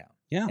Uniontown.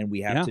 Yeah. And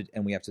we have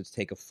to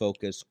take a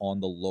focus on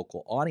the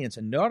local audience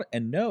and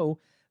know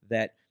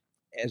that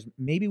as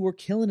maybe we're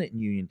killing it in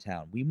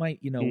Uniontown. We might,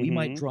 you know, we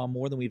might Mhm. draw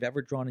more than we've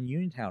ever drawn in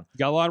Uniontown.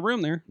 Got a lot of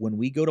room there. When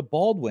we go to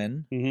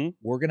Baldwin, Mm-hmm.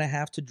 we're going to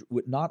have to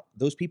not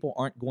those people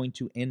aren't going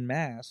to en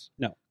masse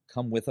No.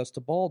 come with us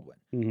to Baldwin.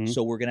 Mm-hmm.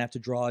 So we're going to have to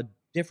draw a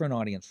different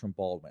audience from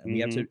Baldwin. And we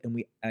have to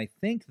I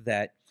think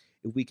that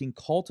if we can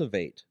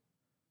cultivate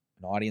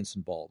an audience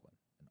in Baldwin,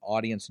 an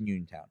audience in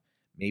Uniontown,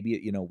 maybe,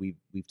 you know, we've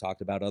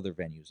talked about other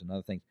venues and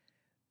other things.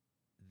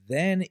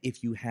 Then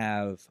if you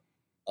have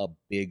a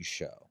big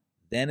show,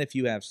 then if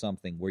you have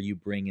something where you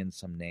bring in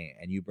some name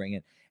and you bring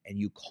in and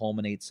you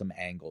culminate some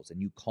angles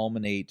and you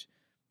culminate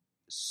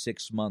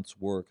 6 months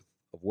worth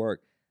of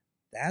work,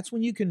 that's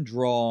when you can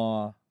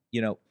draw,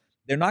 you know,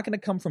 they're not going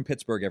to come from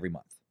Pittsburgh every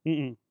month,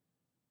 Mm-mm.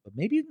 but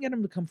maybe you can get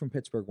them to come from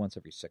Pittsburgh once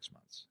every 6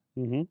 months.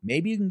 Mm-hmm.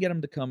 Maybe you can get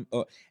them to come,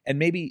 and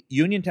maybe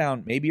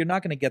Uniontown, maybe you're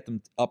not going to get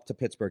them up to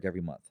Pittsburgh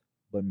every month,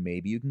 but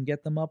maybe you can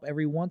get them up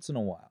every once in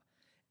a while.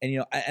 And, you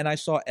know, and I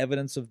saw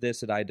evidence of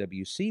this at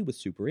IWC with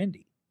Super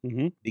Indie,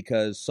 Mm-hmm.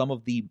 because some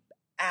of the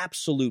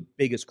absolute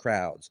biggest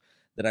crowds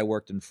that I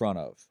worked in front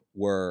of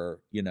were,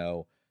 you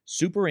know,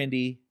 Super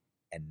Indie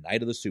and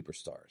Night of the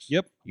Superstars.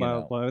 Yep. You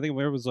know. Well, I think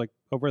there was like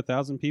over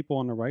 1,000 people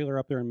on the regular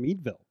up there in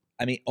Meadville.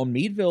 I mean, on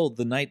Meadville,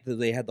 the night that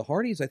they had the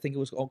Hardys, I think it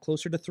was all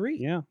closer to 3.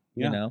 Yeah,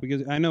 You know?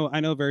 because I know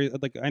I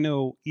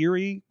know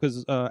Erie,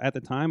 because at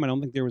the time I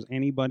don't think there was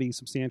anybody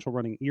substantial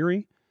running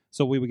Erie,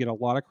 so we would get a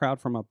lot of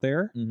crowd from up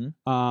there. Mm-hmm.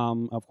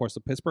 Of course,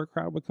 the Pittsburgh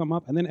crowd would come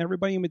up, and then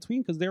everybody in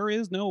between, because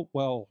there's a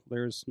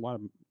lot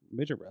of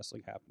midget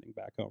wrestling happening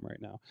back home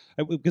right now,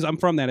 because I'm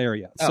from that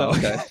area. So, Oh,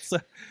 okay. so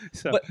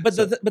But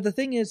the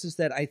thing is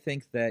that I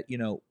think that, you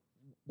know,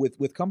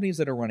 with companies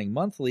that are running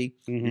monthly,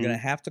 Mhm. you're going to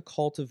have to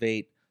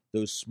cultivate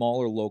those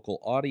smaller local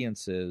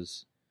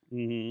audiences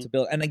Mhm. to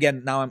build. And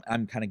again, now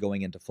I'm kind of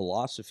going into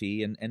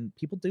philosophy, and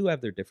people do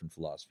have their different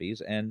philosophies,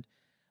 and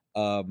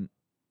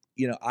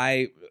you know,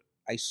 I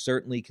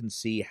certainly can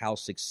see how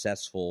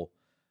successful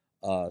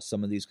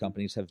some of these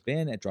companies have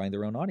been at drawing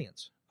their own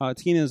audience.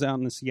 Tina's out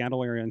in the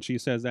Seattle area, and she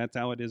says that's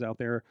how it is out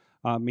there.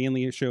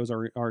 Mainly, shows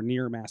are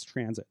near mass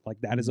transit. Like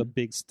that is a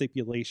big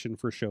stipulation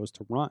for shows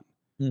to run.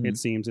 It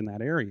seems in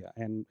that area,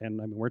 and I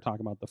mean, we're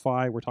talking about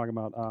Defy. We're talking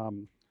about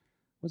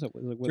what's it?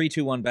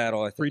 3-2-1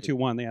 battle. I think.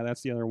 3-2-1. Yeah,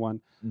 that's the other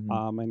one.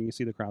 Mhm. And you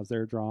see the crowds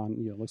there drawn.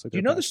 You know, looks like Do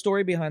you know the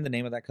story behind the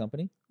name of that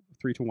company?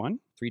 3-2-1.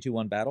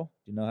 3-2-1 battle.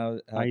 Do you know how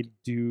I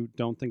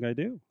don't think I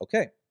do.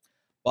 Okay.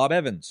 Bob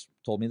Evans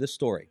told me this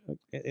story.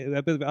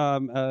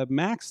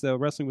 Max, the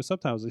Wrestling with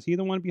Subtitles, is he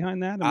the one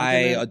behind that?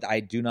 Am thinking I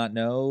do not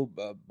know.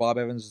 Bob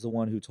Evans is the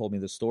one who told me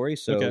the story,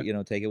 so Okay. you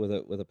know, take it with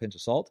a pinch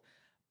of salt.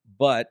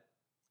 But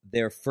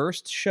their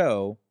first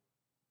show,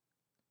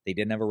 they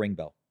didn't have a ring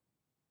bell.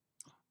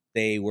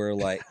 They were,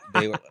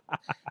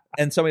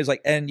 and somebody's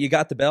like, "And you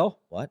got the bell?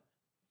 What?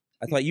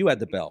 I thought you had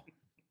the bell.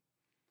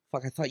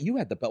 Fuck, I thought you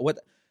had the bell. What?"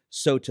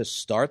 So to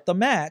start the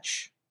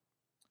match,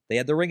 they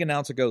had the ring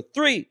announcer go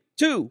 3,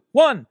 2,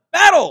 1,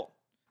 battle,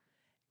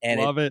 and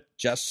Love it.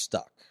 just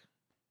stuck.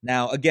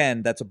 Now,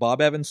 again, that's a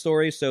Bob Evans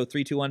story, so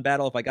 3-2-1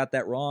 battle. If I got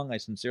that wrong, I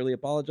sincerely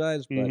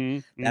apologize, but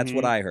Mhm, that's mhm.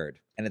 what I heard,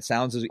 and it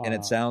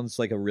sounds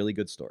like a really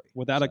good story.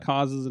 Without a So,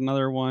 Cause is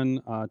another one.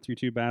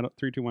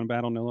 3-2-1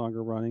 battle no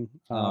longer running.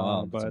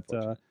 that's But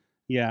unfortunate.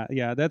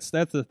 yeah, that's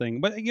the thing.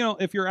 But you know,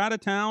 if you're out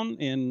of town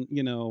and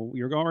you know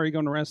you're already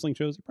going to wrestling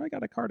shows, you probably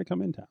got a car to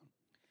come in town,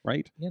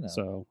 right? You know.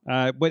 So,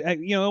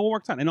 but you know, it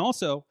works out. And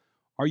also,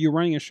 are you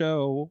running a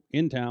show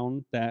in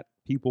town that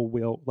people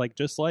will like?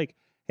 Just like,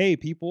 hey,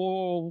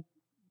 people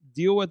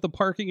deal with the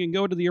parking and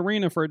go to the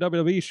arena for a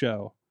WWE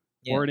show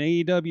or an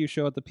AEW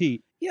show at the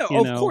Pete. Yeah, you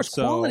of know, course,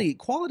 so-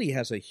 quality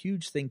has a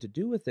huge thing to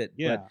do with it.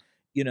 Yeah. But,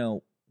 you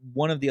know,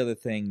 one of the other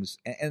things,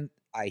 and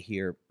I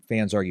hear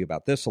fans argue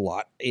about this a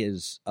lot,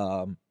 is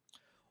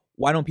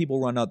why don't people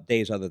run up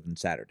days other than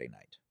Saturday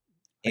night?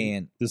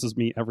 And This is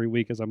me every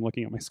week as I'm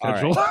looking at my All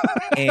schedule.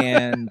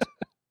 and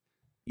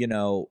you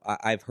know,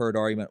 I've heard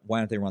argument, why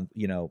don't they run,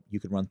 you know, you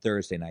could run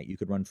Thursday night, you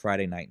could run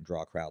Friday night and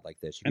draw a crowd like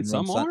this. You And can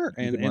run some Sun- are. you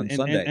And, could run and,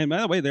 Sunday. and by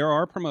the way, there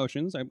are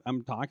promotions.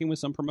 I'm talking with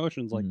some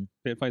promotions like Mhm.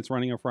 Pit Fight's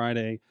running a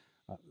Friday.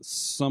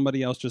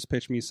 Somebody else just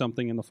pitched me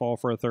something in the fall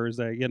for a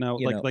Thursday. You know,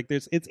 like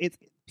there's it's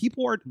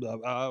people are.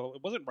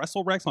 Wasn't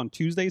Wrestle Rex on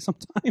Tuesday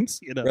sometimes?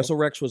 You know, Wrestle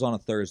Rex was on a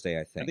Thursday,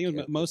 I I think. think it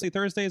was mostly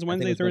Thursdays, it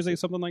Wednesday, was Thursday, mostly-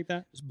 something like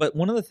that. But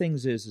one of the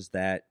things is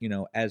that, you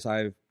know, as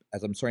I'm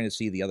starting to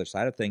see the other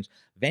side of things,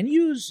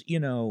 venues, you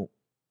know,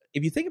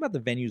 if you think about the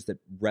venues that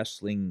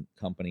wrestling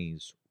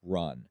companies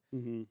run,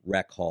 Mm-hmm.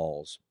 rec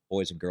halls,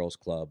 boys and girls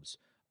clubs,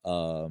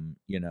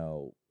 you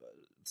know,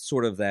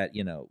 sort of that,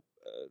 you know,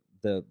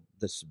 the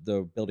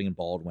building in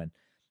Baldwin,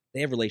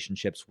 they have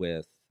relationships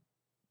with,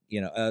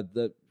 you know,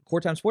 the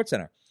Courtime Sports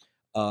Center.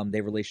 They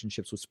have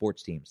relationships with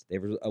sports teams. They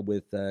have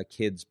with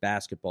kids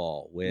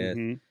basketball. With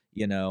Mm-hmm.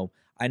 you know,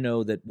 I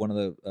know that one of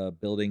the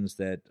buildings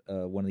that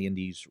one of the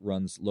indies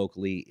runs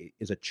locally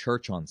is a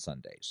church on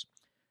Sundays.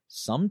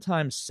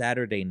 Sometimes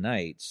Saturday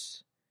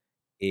nights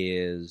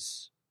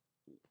is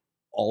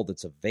all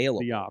that's available.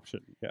 The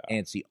option, yeah. And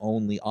it's the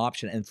only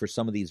option. And for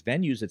some of these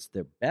venues, it's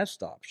their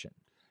best option.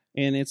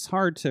 And it's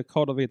hard to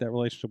cultivate that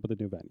relationship with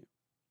a new venue.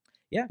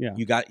 Yeah. Yeah.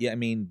 You got, I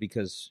mean,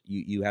 because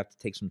you have to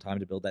take some time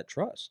to build that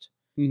trust.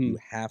 Mm-hmm. You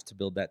have to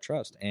build that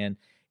trust. And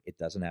it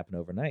doesn't happen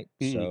overnight.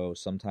 Mhm. So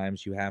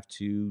sometimes you have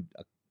to,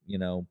 you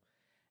know,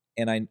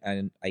 and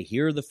I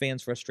hear the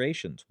fans'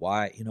 frustrations.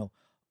 Why, you know,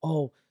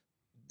 oh,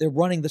 they're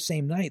running the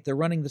same night. They're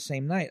running the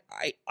same night.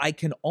 I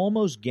can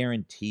almost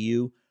guarantee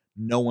you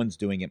no one's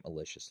doing it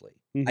maliciously.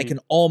 I Mhm. can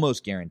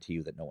almost guarantee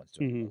you that no one's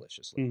doing Mhm. it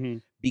maliciously. Mm-hmm.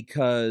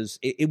 Because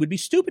it would be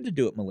stupid to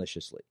do it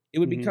maliciously. It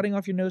would Mhm. be cutting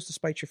off your nose to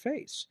spite your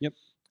face. Yep.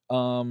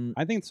 Um,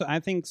 I think so. I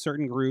think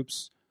certain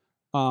groups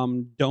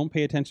don't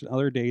pay attention to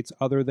other dates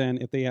other than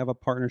if they have a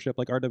partnership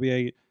like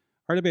RWA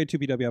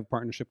 2PW have a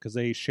partnership because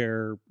they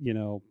share, you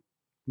know,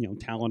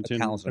 talent and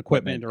Talent and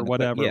equipment or and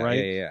whatever, yeah,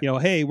 right? yeah. You know,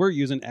 hey, we're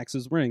using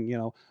X's ring, you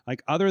know,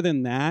 like other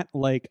than that,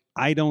 like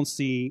I don't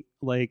see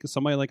like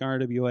somebody like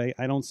RWA,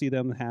 I don't see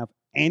them have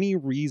any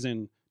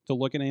reason to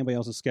look at anybody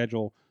else's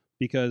schedule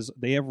because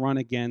they have run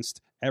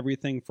against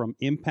everything from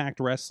Impact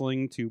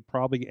Wrestling to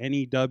probably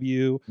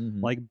NEW,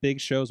 Mhm. like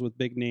big shows with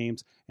big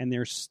names, and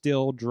they're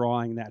still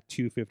drawing that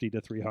 250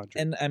 to 300.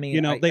 And I mean,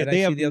 you know, I they see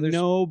have the others,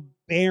 no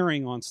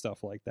bearing on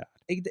stuff like that.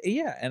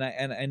 Yeah, and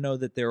I know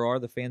that there are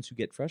the fans who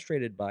get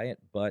frustrated by it,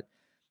 but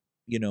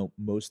you know,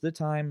 most of the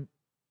time,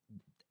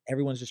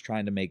 everyone's just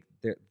trying to make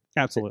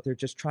Absolutely. they're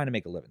just trying to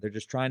make a living. They're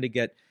just trying to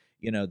get,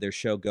 you know, their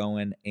show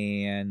going.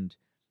 And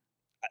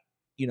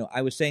you know,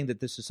 I was saying that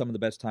this is some of the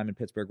best time in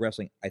Pittsburgh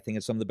wrestling. I think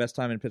it's some of the best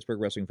time in Pittsburgh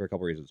wrestling for a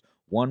couple of reasons.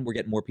 One, we're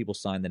getting more people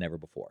signed than ever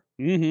before.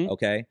 Mm-hmm.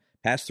 Okay,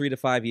 past 3 to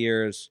 5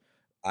 years,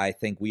 I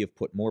think we have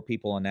put more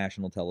people on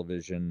national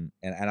television,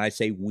 and I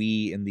say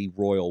we in the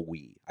royal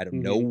we. I don't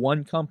know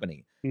one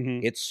company.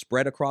 Mm-hmm. It's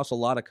spread across a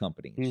lot of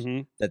companies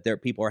Mm-hmm. that their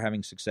people are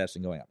having success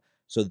and going up.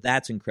 So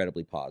that's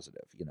incredibly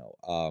positive. You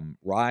know,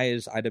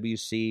 Rise,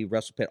 IWC,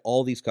 WrestlePit,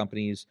 all these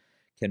companies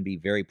can be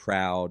very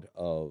proud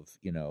of,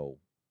 you know,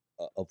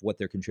 of what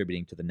they're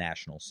contributing to the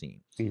national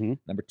scene. Mm-hmm.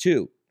 Number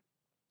two,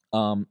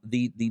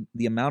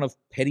 the amount of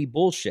petty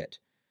bullshit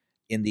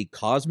in the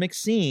cosmic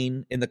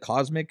scene, in the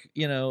cosmic,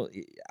 you know,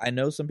 I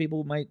know some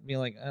people might be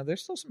like,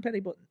 there's still some petty,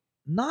 but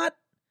not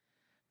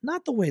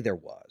the way there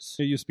was.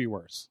 It used to be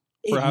worse.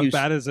 It For how used-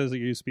 bad it is, it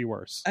used to be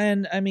worse.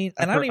 And I mean,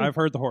 and I've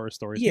heard the horror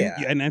stories. Yeah.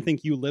 And I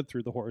think you lived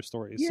through the horror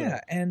stories. yeah,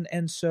 So.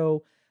 and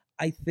so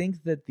I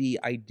think that the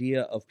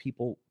idea of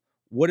people,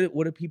 what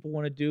do people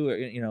want to do?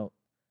 You know,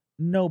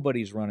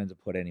 nobody's running to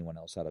put anyone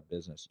else out of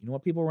business. You know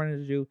what people are running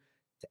to do?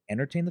 To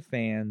entertain the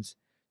fans,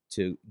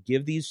 to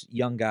give these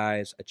young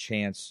guys a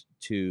chance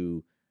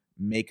to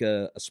make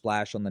a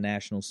splash on the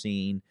national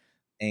scene.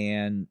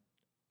 And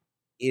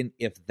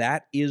if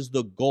that is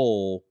the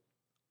goal,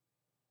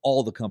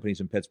 all the companies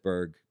in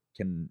Pittsburgh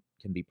can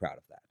be proud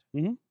of that.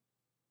 Mhm.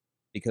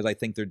 Because I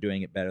think they're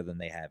doing it better than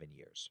they have in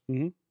years.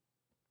 Mhm.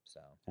 So,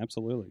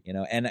 Absolutely. you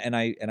know, and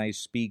I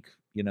speak,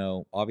 you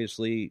know,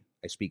 obviously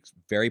I speak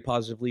very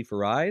positively for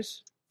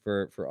Rise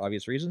for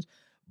obvious reasons,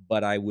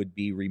 but I would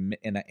be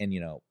and you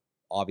know,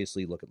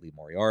 obviously look at Lee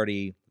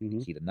Moriarty, Mhm.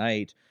 Nikita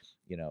Knight,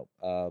 you know,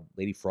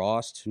 Lady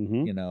Frost,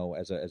 Mhm. you know,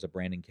 as a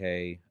Brandon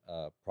K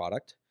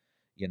product,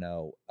 you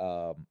know,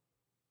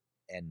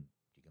 and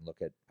you can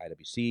look at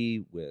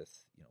IWC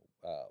with, you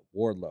know,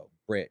 Wardlow,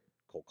 Britt,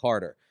 Cole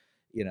Carter,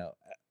 you know,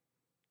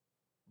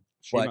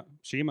 Shima.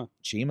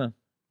 Chima,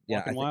 yeah,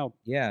 Walking Wild.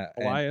 yeah,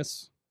 and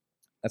Elias.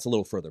 that's a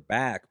little further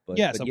back, but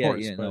Yes, but of yeah,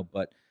 course, you know,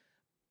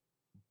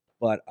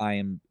 but I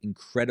am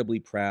incredibly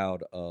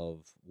proud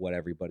of what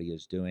everybody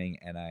is doing,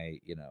 and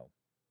you know,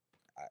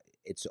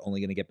 it's only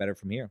going to get better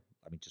from here.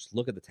 I mean, just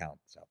look at the talent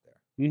that's out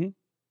there.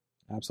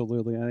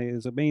 Absolutely.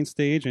 It's a main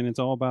stage, and it's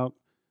all about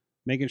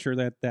making sure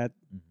that Mhm.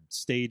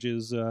 stage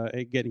is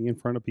getting in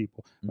front of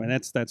people. Mhm. And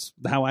that's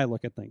how I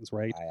look at things,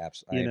 right? I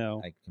absolutely, You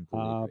know, I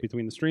completely agree.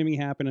 Between the streaming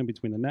happening,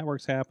 between the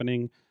networks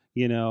happening,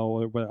 you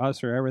know, with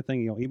us or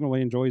everything, you know, even what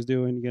Enjoy's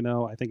doing, you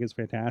know, I think it's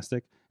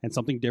fantastic and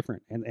something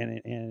different. And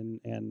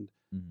Mhm.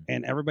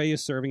 and everybody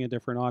is serving a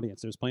different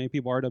audience. There's plenty of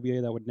people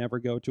RWA that would never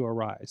go to a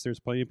Rise. There's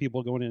plenty of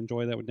people going to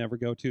Enjoy that would never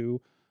go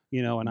to,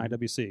 you know, an Mhm.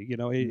 IWC. You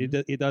know,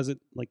 it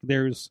doesn't, like,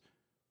 there's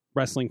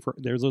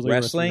there's literally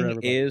Wrestling for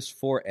everybody. is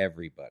for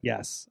everybody.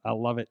 Yes, I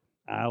love it.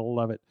 I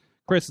love it.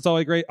 Chris, it's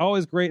always great.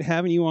 Always great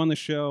having you on the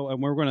show.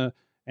 And we're gonna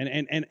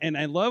And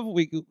I love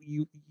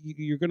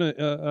you're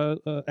gonna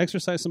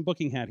exercise some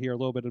booking hat here a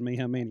little bit of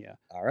Mayhem Mania.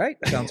 All right,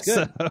 sounds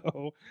good.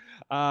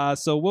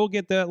 So we'll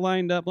get that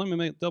lined up. Let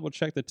me double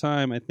check the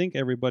time. I think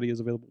everybody is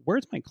available.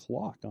 Where's my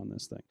clock on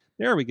this thing?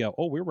 There we go.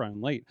 Oh, we're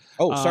running late.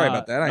 Oh, sorry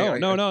about that.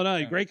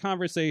 No. Great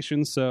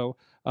conversation. So,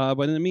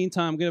 but in the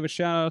meantime, I'm gonna give a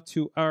shout out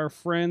to our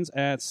friends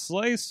at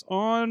Slice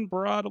on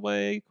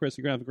Broadway. Chris,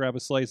 you're gonna have to grab a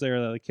slice there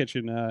at the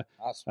kitchen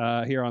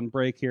Awesome. here on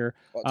break here.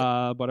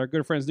 But our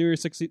good friends, New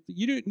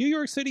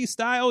York City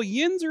style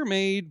yins are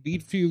made.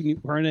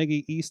 Beechview,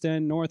 Carnegie, East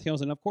End, North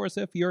Hills, and of course,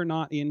 if you're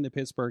not in the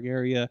Pittsburgh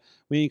area,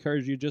 we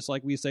encourage you, just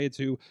like we say,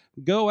 to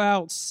go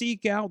out,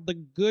 seek out the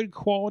good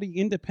quality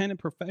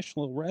independent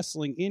professional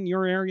wrestling in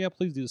your area.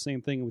 Please do the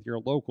same thing with your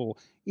local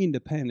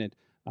independent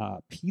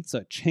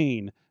pizza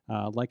chain.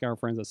 Like our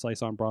friends at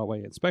Slice on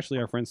Broadway, especially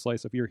our friends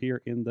Slice if you're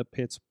here in the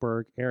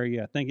Pittsburgh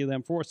area. Thank you to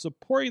them for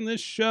supporting this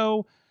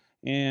show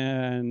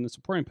and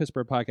supporting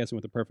Pittsburgh Podcasting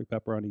with the perfect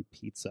pepperoni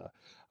pizza.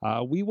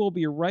 We will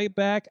be right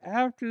back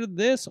after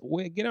this.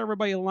 We get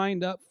everybody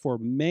lined up for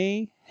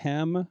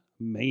Mayhem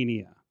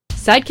Mania.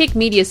 Sidekick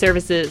Media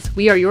Services.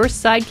 We are your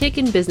sidekick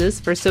in business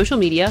for social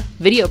media,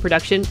 video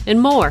production, and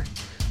more.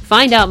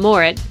 Find out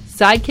more at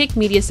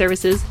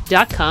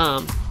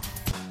sidekickmediaservices.com.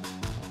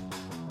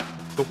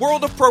 The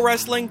world of pro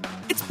wrestling,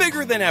 it's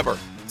bigger than ever.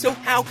 So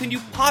how can you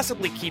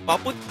possibly keep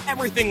up with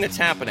everything that's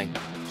happening?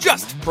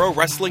 Just pro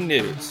wrestling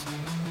news.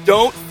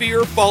 Don't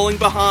fear falling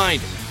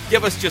behind.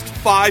 Give us just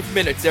 5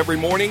 minutes every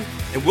morning,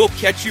 and we'll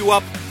catch you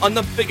up on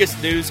the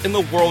biggest news in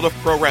the world of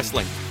pro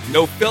wrestling.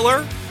 No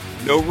filler,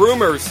 no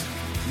rumors,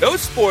 no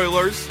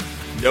spoilers,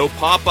 no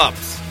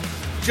pop-ups.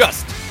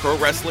 Just pro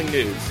wrestling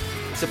news.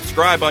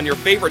 Subscribe on your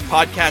favorite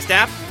podcast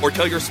app or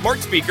tell your smart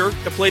speaker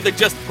to play the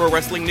Just Pro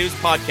Wrestling News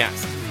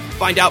podcast.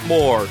 Find out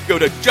more. Go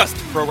to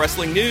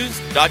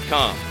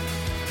justprowrestlingnews.com.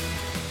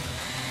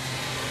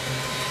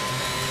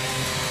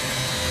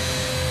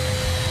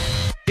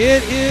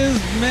 It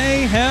is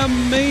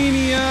Mayhem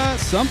Mania.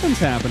 Something's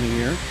happening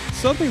here.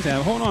 Something's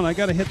happening. Hold on, I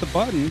gotta hit the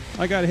button.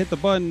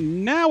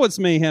 Now it's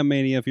Mayhem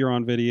Mania if you're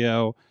on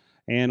video.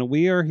 And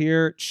we are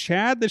here.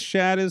 Chad the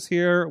Shad is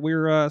here.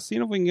 We're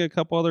seeing if we can get a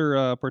couple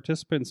other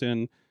participants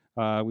in.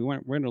 We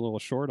went a little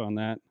short on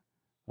that.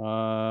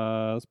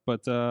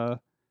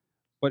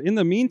 But in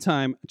the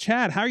meantime,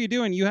 Chad, how are you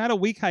doing? You had a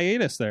week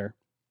hiatus there.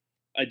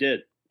 I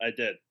did.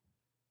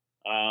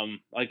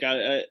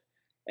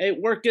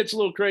 Work gets a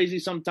little crazy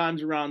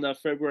sometimes around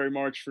February,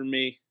 March for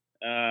me.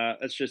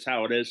 That's just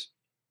how it is.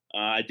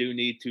 I do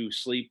need to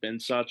sleep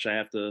and such. I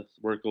have to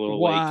work a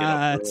little late. Get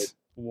up early.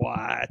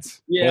 What?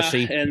 Yeah,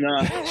 Pussy. and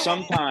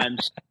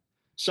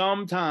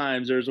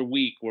sometimes there's a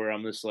week where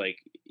I'm just like,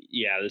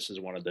 yeah, this is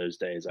one of those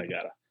days. I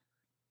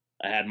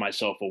had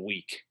myself a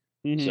week.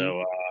 Mm-hmm.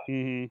 So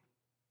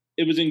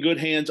it was in good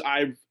hands.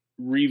 I've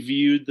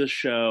reviewed the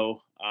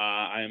show.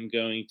 I am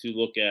going to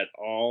look at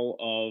all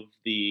of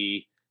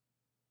the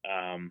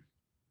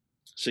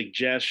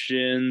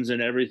suggestions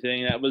and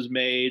everything that was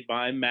made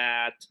by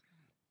Matt,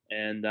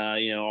 and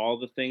all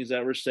the things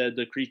that were said,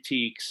 the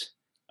critiques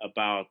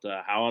about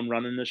how I'm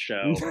running the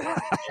show.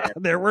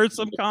 There were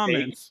some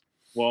comments.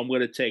 I'm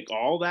going to take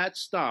all that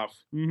stuff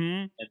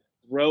Mm-hmm. and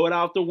throw it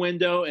out the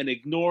window and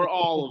ignore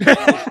all of it.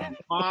 This is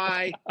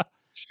my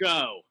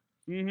show.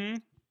 Mm-hmm.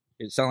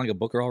 It sounds like a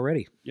booker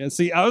already. Yeah.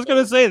 See, I was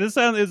gonna say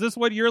is this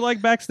what you're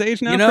like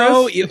backstage now? Chris?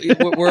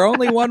 We're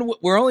only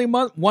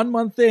 1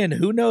 month in.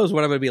 Who knows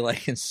what I'm going to be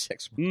like in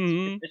 6 months?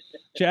 Mm-hmm.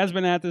 Chad's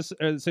been at this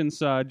since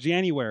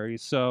January,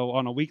 so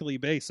on a weekly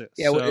basis.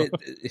 Yeah, so.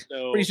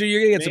 So pretty sure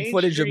you're going to get some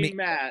footage of me.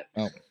 Matt.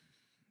 Oh.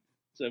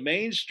 So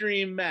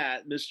mainstream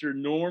Matt, Mr.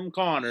 Norm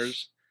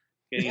Connors,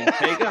 can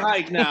take a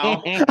hike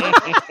now.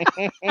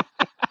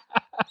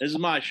 This is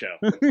my show.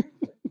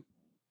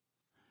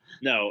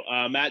 No,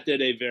 Matt did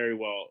a very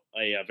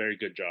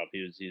good job.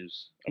 He was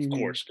of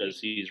course, because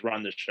he's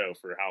run the show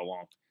for how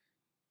long?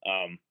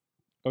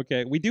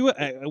 Okay, we do.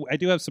 I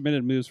do have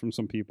submitted moves from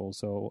some people.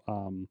 So,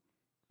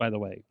 by the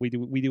way, we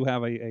do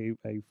have a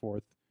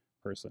fourth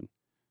person.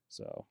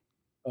 So,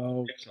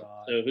 Oh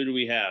God. So who do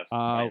we have?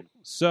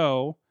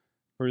 So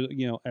for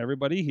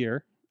everybody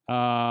here,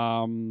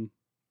 and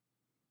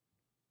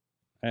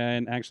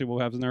actually we'll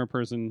have another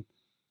person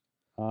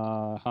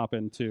hop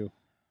in too.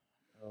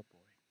 Oh boy.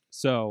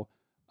 So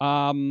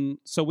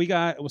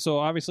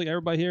obviously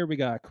everybody here, we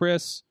got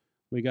Chris,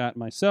 we got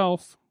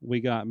myself, we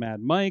got Mad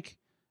Mike,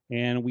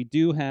 and we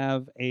do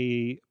have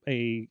a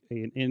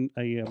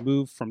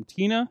move from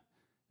Tina,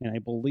 and I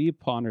believe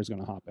Ponder's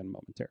going to hop in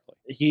momentarily.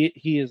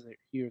 He is there.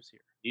 He was here.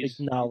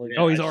 Acknowledge.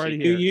 Oh, he's already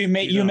here. You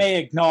may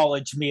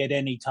acknowledge me at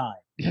any time.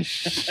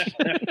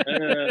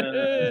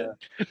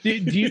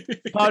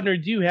 Partner,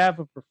 do you have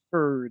a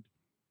preferred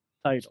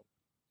title?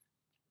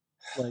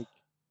 Like,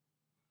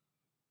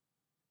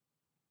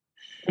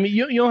 I mean,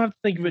 you don't have to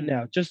think of it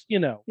now. Just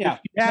Yeah. if you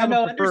have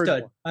a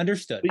preferred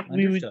Understood. one,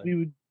 we would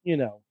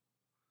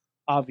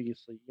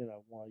obviously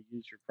want to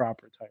use your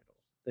proper title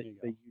that you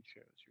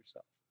chose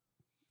yourself.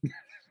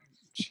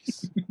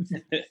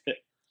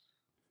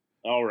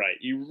 All right.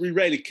 You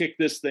ready to kick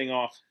this thing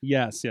off?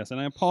 Yes, and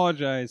I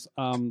apologize.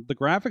 The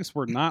graphics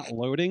were not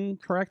loading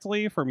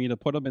correctly for me to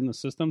put them in the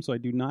system, so I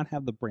do not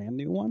have the brand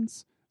new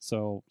ones.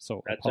 So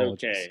That's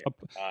apologies.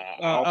 okay.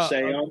 I'll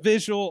say them.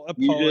 Visual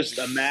You apologies.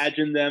 just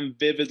imagine them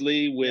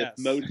vividly with Yes.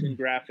 motion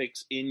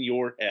graphics in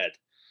your head.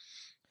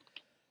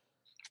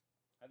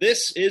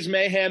 This is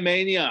Mayhem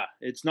Mania.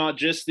 It's not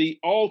just the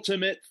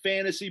ultimate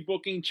fantasy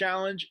booking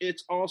challenge,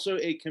 it's also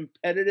a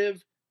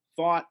competitive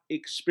thought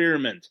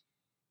experiment.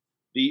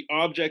 The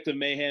object of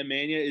Mayhem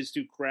Mania is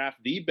to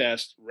craft the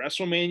best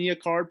WrestleMania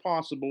card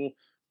possible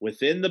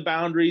within the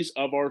boundaries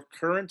of our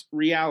current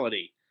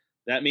reality.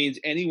 That means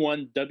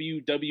anyone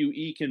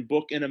WWE can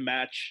book in a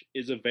match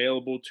is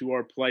available to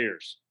our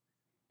players.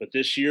 But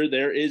this year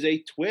there is a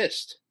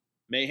twist.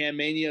 Mayhem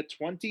Mania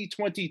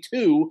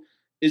 2022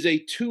 is a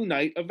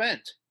 2-night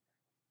event.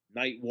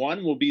 Night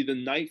 1 will be the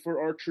night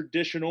for our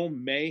traditional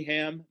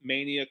Mayhem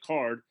Mania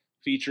card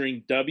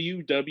featuring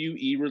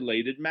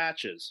WWE-related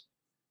matches.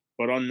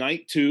 But on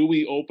night 2,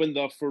 we open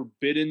the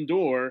forbidden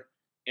door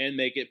and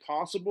make it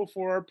possible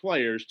for our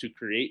players to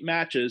create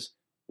matches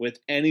with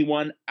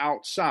anyone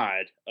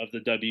outside of the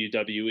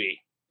WWE.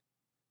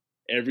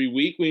 Every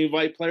week, we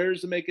invite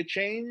players to make a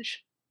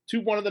change to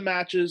one of the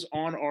matches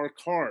on our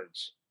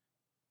cards.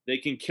 They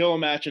can kill a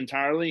match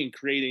entirely and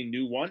create a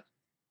new one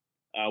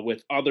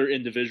with other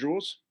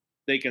individuals.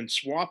 They can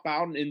swap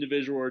out an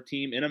individual or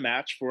team in a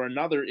match for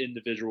another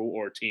individual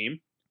or team.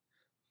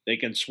 They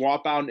can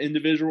swap out an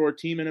individual or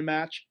team in a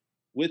match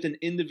with an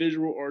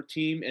individual or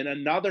team in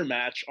another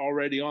match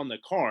already on the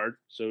card,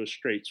 so a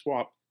straight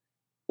swap.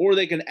 Or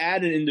they can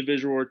add an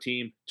individual or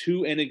team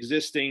to an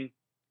existing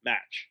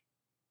match.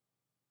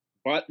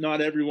 But not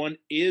everyone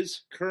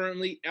is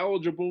currently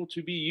eligible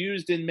to be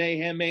used in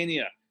Mayhem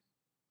Mania.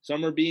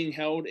 Some are being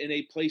held in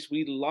a place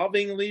we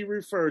lovingly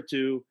refer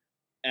to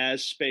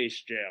as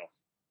Space Jail.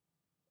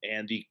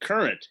 And the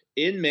current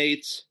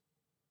inmates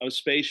of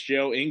Space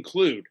Jail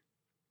include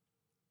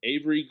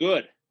Avery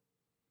Good,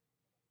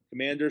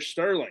 Commander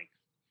Sterling,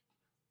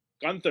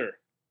 Gunther,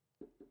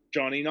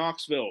 Johnny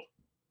Knoxville,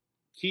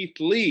 Keith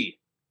Lee,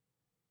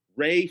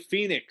 Ray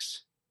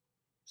Phoenix,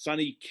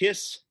 Sonny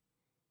Kiss,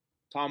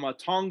 Tama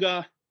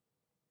Tonga,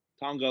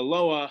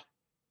 Tongaloa,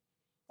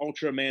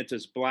 Ultra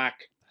Mantis Black,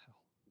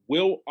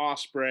 Will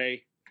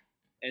Ospreay,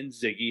 and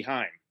Ziggy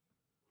Heim.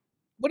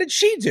 What did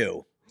she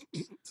do?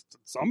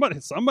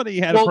 Somebody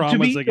had a problem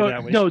with Ziggy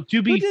that week. No, to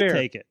Who be did fair,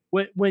 take it?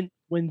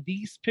 when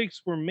these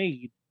picks were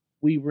made,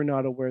 we were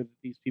not aware that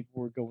these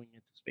people were going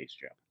into Space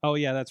Jail. Oh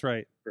yeah, that's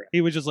right. Correct.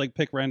 He would just like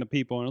pick random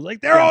people and was like,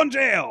 they're all in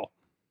jail.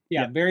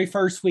 Yeah, very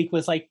first week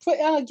was like,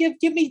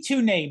 give me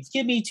 2 names.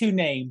 Give me 2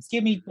 names.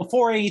 Give me,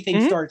 before anything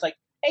Mhm. starts, like,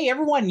 hey,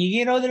 everyone,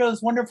 you know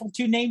those wonderful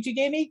 2 names you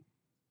gave me?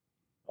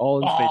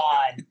 All in Space Jail.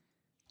 On.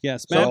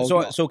 Yes,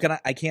 Matt. So can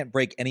I can't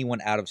break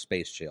anyone out of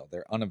Space Jail.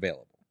 They're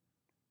unavailable.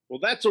 Well,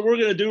 that's what we're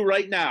going to do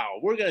right now.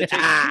 We're going to take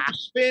 2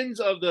 spins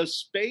of the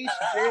Space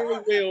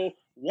Jail wheel,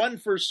 1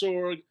 for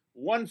Sorg,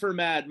 1 for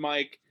Mad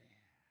Mike.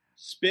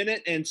 Spin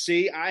it and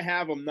see. I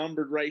have them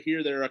numbered right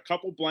here. There are a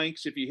couple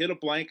blanks. If you hit a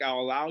blank, I'll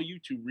allow you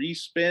to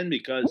respin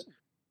because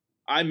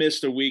I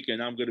missed a week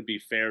and I'm going to be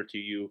fair to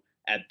you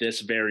at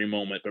this very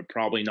moment, but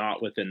probably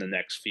not within the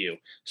next few.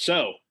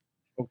 So,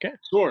 Okay.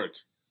 Sorg,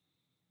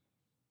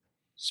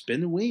 spin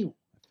the wheel.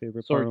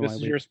 Favorite part Sorg, of this my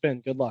is week. your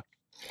spin. Good luck.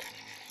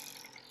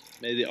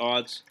 May the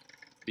odds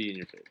be in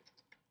your favor.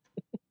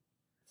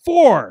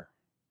 4.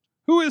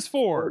 Who is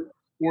 4?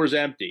 4's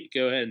empty.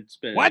 Go ahead and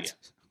spin it What? again.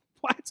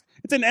 What?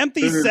 It's an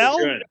empty Spinners are cell?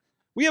 good.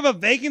 We have a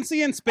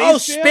vacancy in space Oh,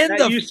 jail? spin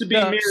That used to be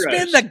Miros.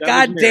 spin the That was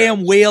goddamn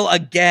Miros. wheel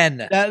again.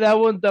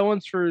 That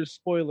one's for a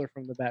spoiler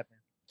from the Batman.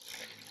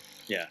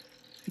 Yeah.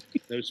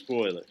 No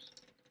spoilers.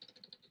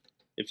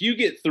 If you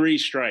get 3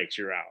 strikes,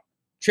 you're out.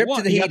 Trip What?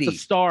 to the You got the Haiti.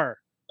 star.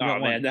 Oh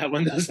got man, that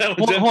one's Hold-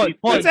 empty.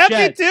 hold- It's Chad.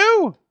 empty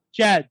too.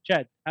 Chad,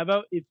 how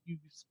about if you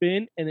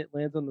spin and it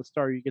lands on the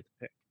star, you get to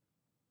pick.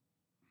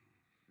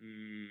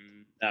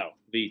 No,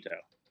 veto.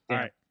 All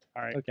right.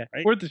 Okay,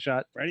 Right. worth a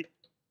shot. Ready?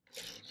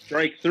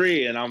 Strike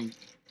 3, and I'm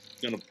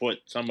gonna put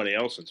somebody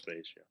else in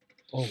Space Jail.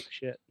 Oh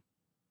shit!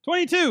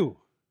 22.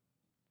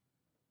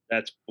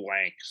 That's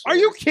blank. Are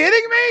you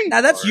kidding me?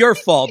 Now that's your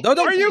fault. Don't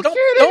Are you don't,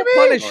 kidding don't me?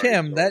 punish Sorry,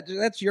 him. sorry.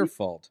 That's your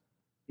fault.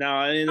 No,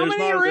 I mean, How there's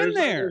many not, are in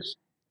there's-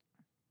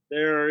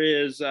 there? There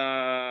is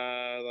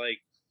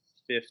like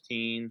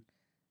 15,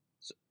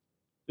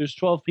 There's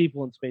 12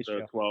 people in Space so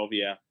Jail. 12.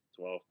 Yeah,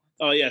 12.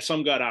 Oh yeah,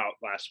 some got out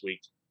last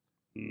week,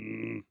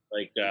 Mm,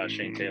 like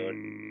Shane Taylor.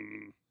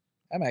 mm,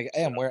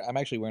 I'm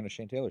actually wearing a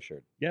Shane Taylor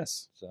shirt.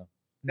 Yes. So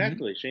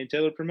Exactly, Shane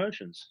Taylor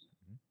Promotions.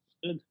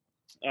 Good.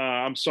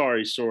 I'm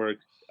sorry, Sorg.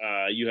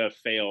 You have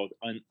failed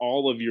on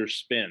all of your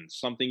spins.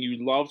 Something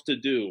you love to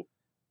do,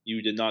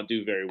 you did not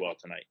do very well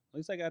tonight. At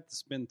least I got to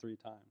spin 3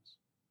 times.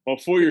 Well,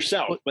 for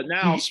yourself, but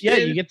now Yeah,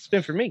 spin you get to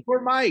spin for me.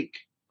 for Mike.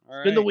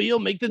 All Spin the right. wheel,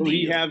 make the So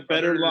we deal. have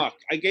better luck.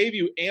 I gave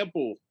you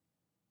ample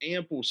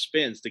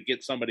spins to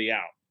get somebody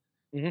out,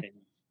 Mhm.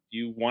 and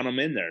you want them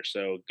in there.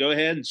 So go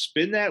ahead and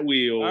spin that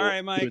wheel All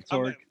right, Mike. it,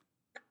 Sorg.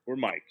 for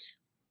Mike.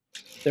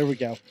 There we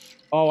go.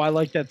 Oh, I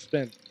like that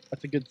spin.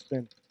 That's a good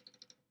spin.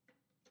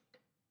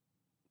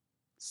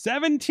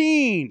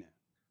 17.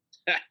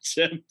 That's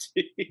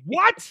empty.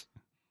 What?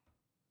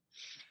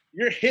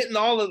 You're hitting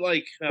all the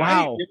like.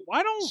 Wow.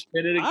 Why don't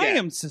Spin it again. I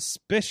am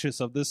suspicious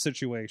of this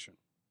situation?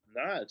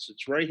 Nah, it's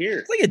right here.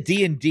 It's like a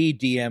D&D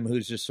DM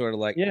who's just sort of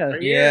like, Yeah.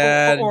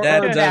 yeah, Or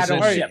that doesn't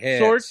Battleship.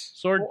 hit.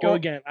 Sword, go Or-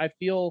 again. I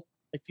feel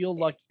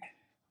lucky.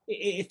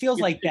 It feels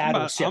like I'm about-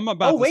 Battleship. I'm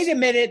about Oh, to wait s- a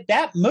minute.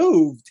 That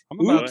moved. I'm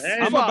about, Oops.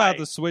 I'm about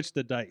to switch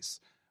the dice.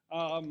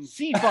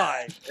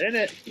 C5. In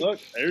it. Look,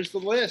 there's the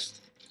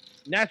list.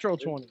 Natural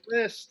 20.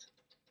 List.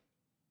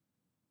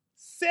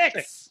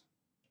 6.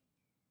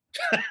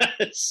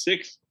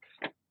 6.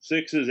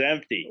 6 is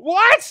empty.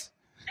 What?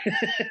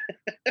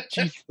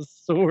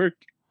 Jesus, Sorg.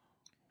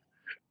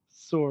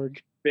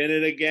 Spin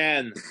it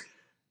again.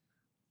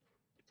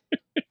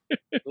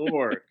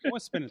 Lord. I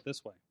want to spin it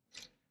this way.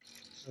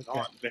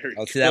 Not very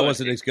Oh, see, that good.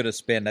 wasn't as good a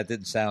spin. That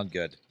didn't sound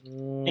good.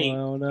 Oh, Hey, I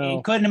don't know.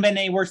 It couldn't have been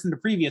any worse than the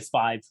previous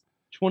 5.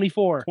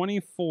 24.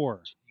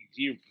 24.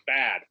 You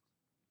bad.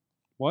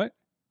 What?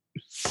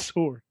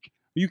 Sorg. Are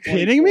you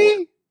kidding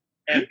me?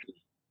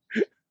 Empty.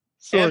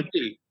 Sorg.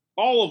 Empty.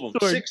 All of them.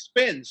 Sorg. 6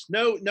 spins.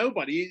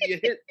 Nobody. You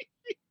hit.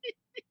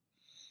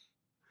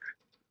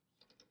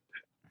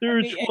 There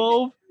are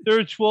 12. There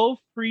are 12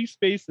 free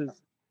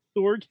spaces.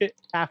 Sorg hit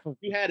half of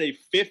You them. had a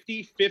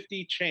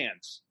 50-50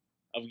 chance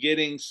of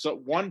getting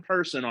one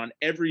person on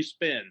every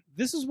spin.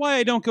 This is why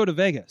I don't go to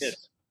Vegas. Hit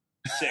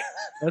 6.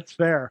 That's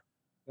fair.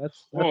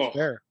 That's Oh.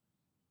 fair.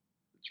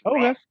 It's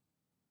Okay. rough.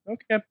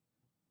 Okay.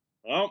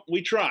 Well,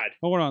 we tried.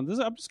 Hold on.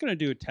 I'm just going to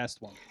do a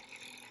test one.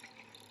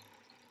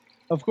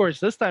 Of course,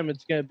 this time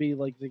it's gonna be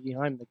like Ziggy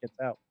Heim that gets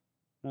out.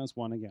 That's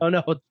one again. Oh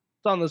no, it's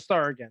on the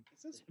star again.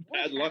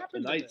 Bad luck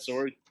tonight,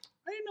 Sorg.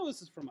 I didn't know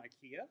this is from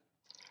IKEA.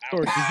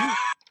 Sorg,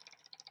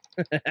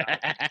 did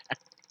you?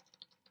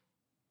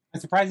 I'm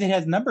surprised it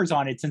has numbers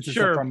on it since it's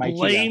Sure, from IKEA.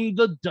 blame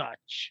the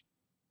Dutch.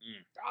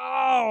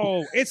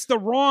 Oh, it's the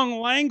wrong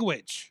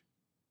language.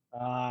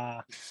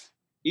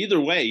 Either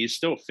way, you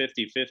still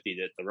 50-50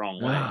 it the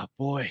wrong way. Ah,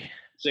 boy.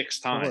 6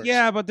 times.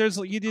 Yeah, but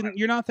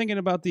you're not thinking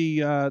about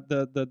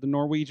the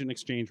Norwegian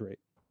exchange rate.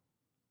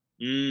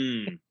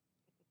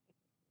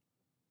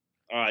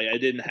 I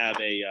didn't have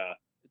a.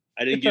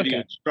 I didn't give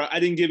you. I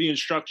didn't give you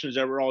instructions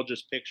that were all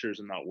just pictures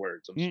and not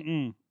words. I'm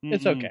sorry.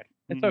 It's okay.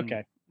 It's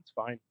okay. It's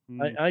fine.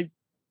 I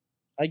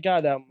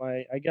got out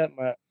my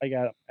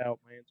inspiration.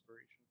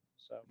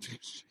 So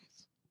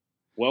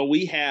Well,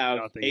 we have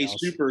Nothing a else.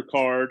 super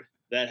card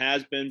that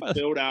has been By the-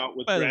 filled out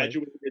with by the way.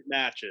 graduated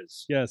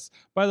matches. Yes.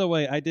 By the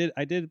way, I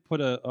did put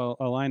a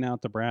line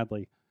out to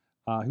Bradley,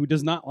 who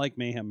does not like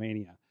Mayhem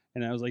Mania,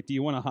 and I was like, "Do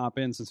you want to hop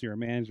in since you're a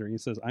manager?" And he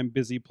says, "I'm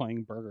busy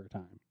playing Burger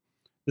Time."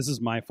 This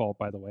is my fault,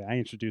 by the way. I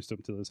introduced him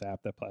to this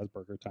app that plays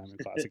Burger Time and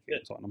classic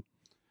games on them.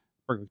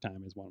 Burger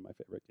Time is one of my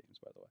favorite games,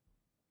 by the way.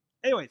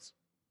 Anyways,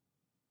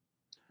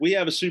 We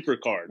have a super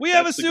card. we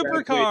have a That's the super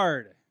graduate-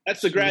 card.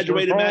 That's the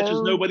graduated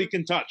matches nobody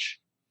can touch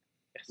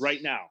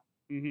right now.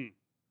 Mm-hmm.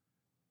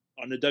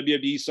 On the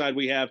WWE side,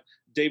 we have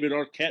David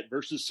Arquette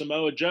versus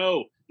Samoa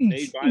Joe,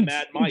 made by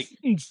Mad Mike.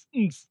 And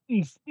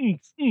we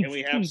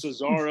have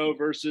Cesaro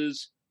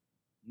versus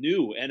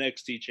new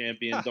NXT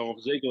champion Dolph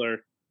Ziggler.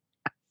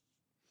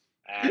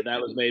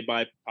 That was made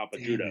by Papa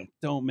Damn Judo. it.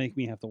 Don't make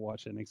me have to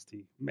watch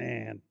NXT,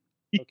 man.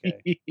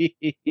 Okay.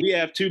 We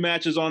have 2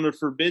 matches on the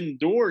Forbidden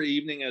Door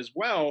evening as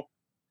well.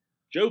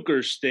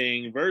 Joker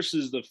Sting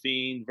versus The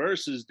Fiend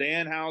versus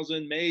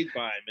Danhausen, made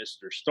by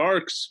Mr.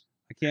 Starks.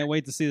 I can't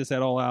wait to see this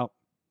at All Out.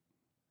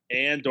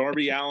 And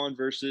Darby Allin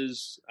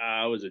versus,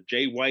 was it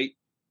Jay White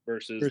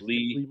versus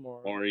Lee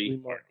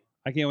Maury.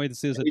 I can't wait to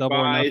see this at Made Double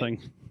or by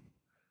Nothing.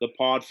 The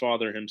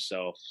Podfather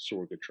himself,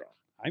 Sorgatron.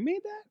 I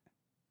made that?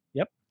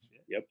 Yep.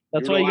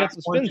 That's You're why the you got last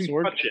the one spin to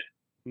sword. touch it.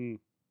 Hmm.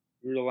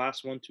 You're the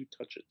last one to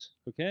touch it.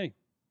 Okay.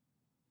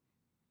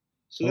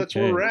 So that's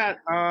Okay. where we're at.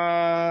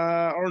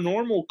 Our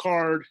normal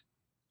card,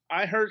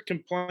 I heard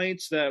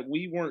complaints that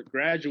we weren't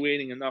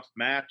graduating enough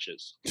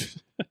matches.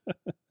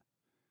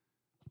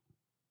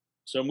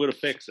 So I'm going to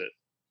fix it.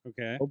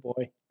 Okay. Oh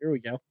boy, here we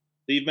go.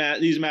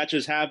 These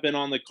matches have been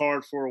on the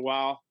card for a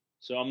while,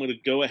 so I'm going to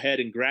go ahead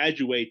and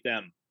graduate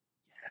them.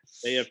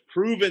 Yes. They have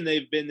proven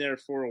they've been there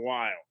for a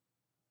while.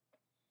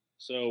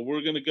 So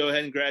we're going to go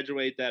ahead and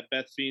graduate that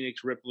Beth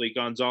Phoenix, Ripley,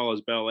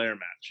 Gonzalez, Belair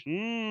match.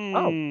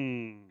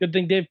 Mm. Good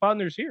thing Dave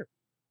Podner's here.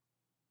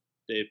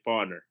 Dave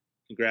Podner,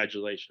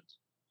 congratulations.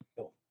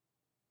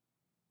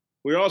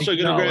 We're also going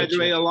to Acknowledge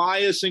graduate it.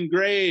 Elias and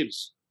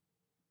Graves.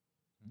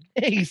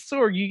 Hey,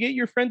 Sorg, you get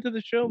your friend to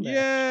the show, man.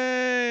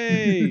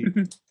 Yay!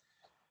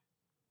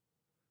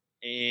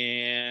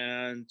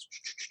 And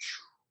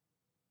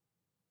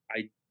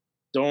I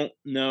don't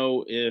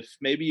know if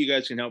maybe you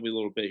guys can help me a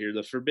little bit here.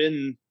 The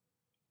Forbidden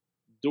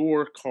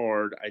Door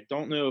card, I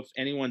don't know if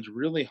anyone's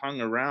really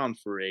hung around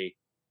for a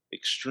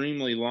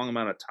extremely long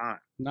amount of time.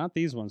 Not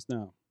these ones,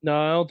 no. No,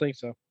 I don't think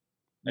so.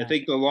 I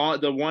think the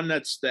one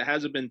that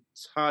hasn't been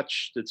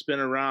touched that's been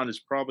around is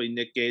probably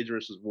Nick Gage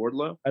versus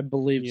Wardlow. I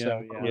believe Yeah,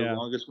 so. Probably Yeah. the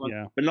longest one,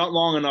 Yeah. but not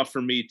long enough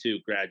for me to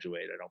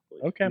graduate. I don't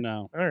believe. Okay.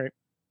 No. All right.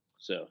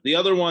 So the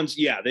other ones,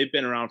 yeah, they've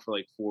been around for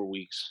like 4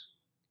 weeks.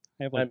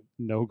 I have like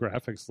no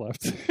graphics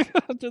left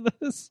after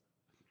this.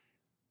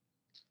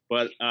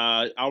 But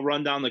I'll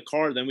run down the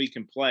card, then we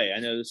can play. I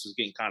know this is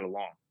getting kind of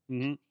long.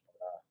 Mm-hmm.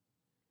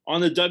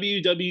 On the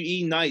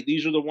WWE night,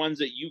 these are the ones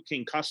that you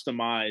can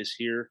customize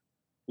here.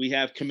 We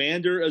have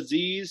Commander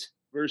Aziz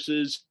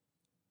versus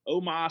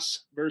Omos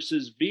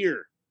versus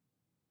Veer,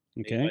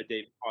 Okay. made by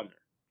Dave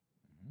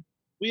Podner.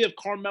 We have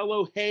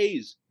Carmelo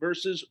Hayes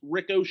versus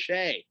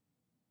Ricochet,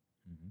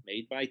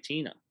 made by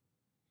Tina.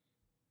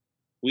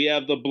 We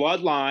have the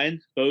Bloodline,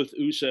 both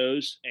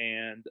Usos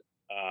and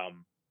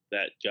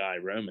that guy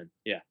Roman,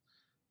 yeah,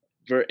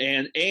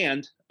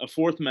 and a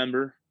fourth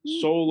member,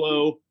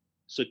 Solo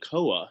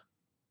Sikoa,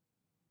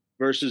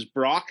 versus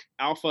Brock,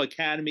 Alpha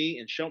Academy,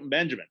 and Shelton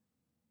Benjamin,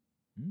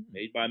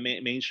 made by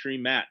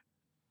Mainstream Matt.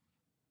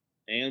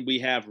 And we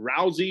have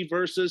Rousey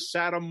versus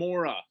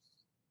Satomura,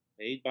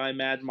 made by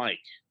Mad Mike.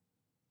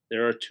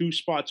 There are 2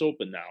 spots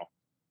open now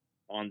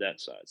on that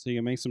side. So you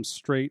can make some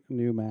straight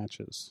new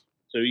matches.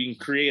 So you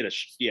can create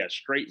a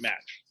straight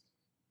match.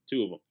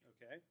 2 of them.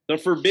 Okay. The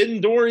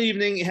Forbidden Door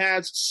evening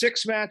has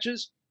 6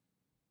 matches.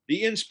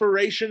 The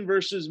Inspiration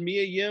versus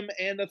Mia Yim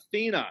and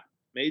Athena,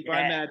 made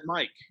by Mad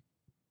Mike.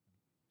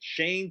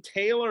 Shane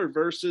Taylor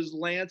versus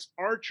Lance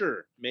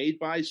Archer, made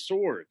by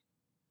Sorg.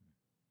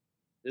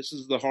 This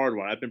is the hard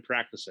one. I've been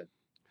practicing.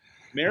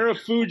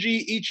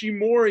 Marufuji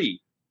Ichimori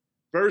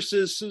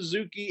versus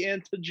Suzuki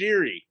and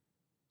Tajiri.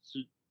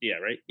 Yeah,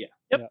 right? Yeah.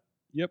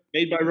 Yep.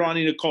 Made by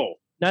Ronnie Nicole.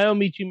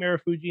 Naomichi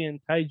Marufuji and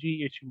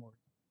Taiji Ishimori.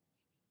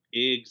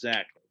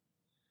 Exactly.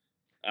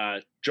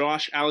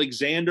 Josh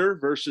Alexander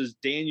versus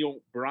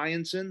Daniel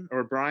Bryanson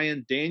or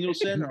Brian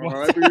Danielson or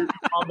however your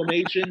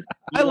combination.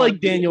 I like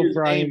Daniel His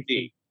Bryan.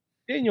 AMD.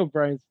 Daniel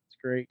Bryan's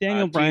great.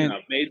 Daniel Bryan,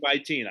 Tina, made by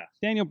Tina.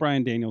 Daniel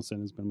Bryan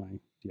Danielson has been my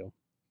deal.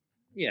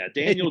 Yeah,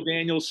 Daniel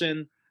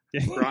Danielson,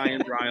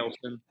 Brian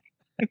Bryanson.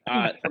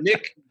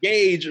 Nick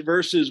Gage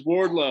versus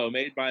Wardlow,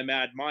 made by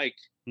Mad Mike.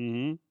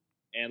 Mm-hmm.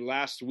 And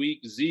last week,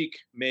 Zeke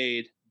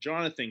made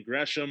Jonathan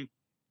Gresham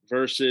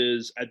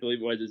versus, I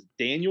believe it was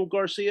Daniel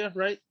Garcia,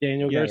 right?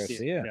 Daniel Yes.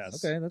 Garcia.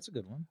 Yes. Okay, that's a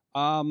good one.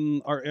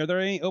 Are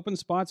there any open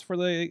spots for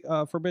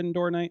the Forbidden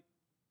Door night?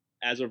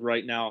 As of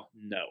right now,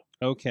 no.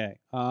 Okay.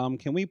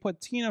 Can we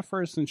put Tina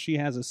first since she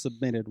has a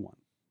submitted one?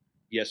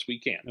 Yes, we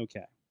can.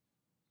 Okay.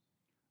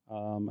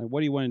 And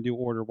what do you want to do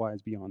order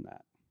wise beyond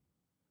that?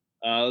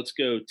 Let's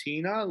go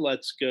Tina.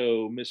 Let's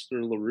go Mr.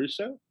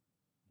 LaRusso.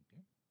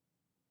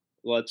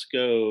 Let's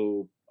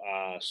go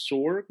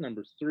Sorg,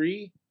 number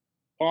 3.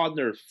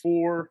 Podner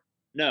 4.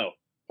 No,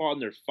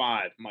 Podner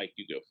 5. Mike,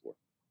 you go 4.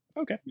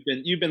 Okay.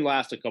 You've been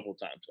last a couple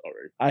times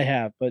already. I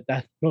have, but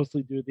that's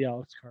mostly due to the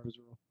Alex Cars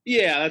rule.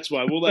 Yeah, that's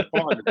why. We'll let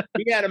Podner.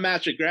 He had a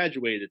match that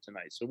graduated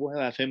tonight, so we'll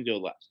have him go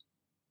last.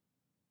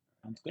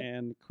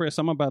 And Chris,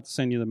 I'm about to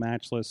send you the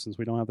match list since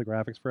we don't have the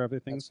graphics for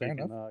everything, That's so you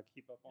fair can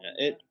keep up on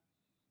Yeah,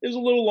 it was a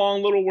little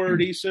long, little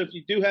wordy. So if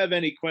you do have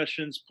any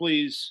questions,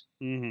 please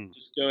Mm-hmm.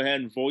 just go ahead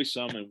and voice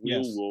them, and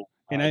Yes. we'll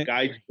And I-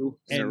 guide you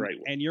in the And, right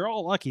way. and you're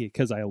all lucky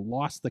because I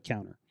lost the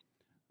counter.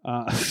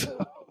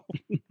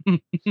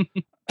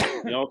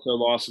 He also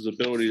lost his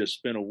ability to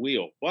spin a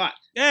wheel, but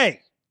Hey!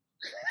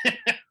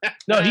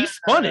 No, he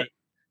spun it.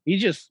 He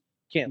just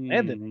can't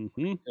land it.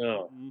 Mhm.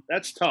 oh,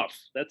 that's tough.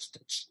 That's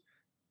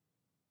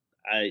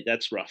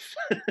rough.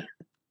 I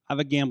have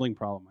a gambling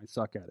problem. I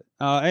suck at it.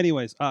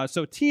 Anyways,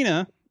 so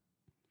Tina's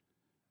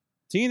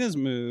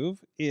move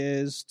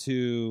is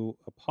to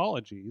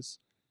apologies,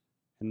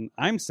 and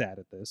I'm sad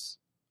at this.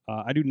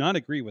 I do not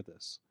agree with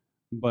this,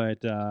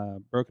 but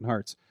broken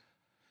hearts.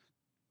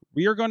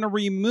 We are going to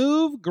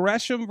remove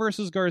Gresham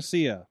versus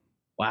Garcia.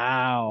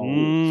 Wow.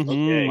 Mhm.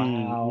 Okay.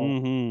 Wow.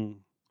 Mhm.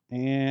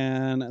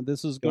 And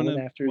this is Going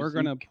gonna after we're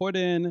gonna Zeke. put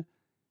in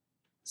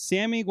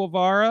Sammy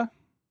Guevara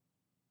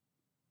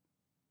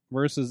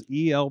versus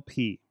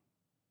ELP.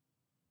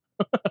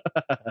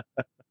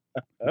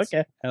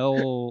 Okay.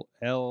 El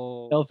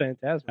El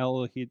Phantasm.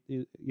 El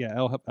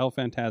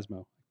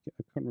Phantasmo.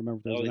 I couldn't remember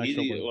if there was an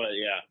extra word.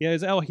 Yeah. Yeah,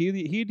 it's El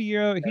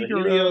Hideo.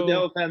 Helio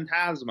del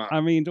Fantasma.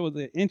 I mean, it was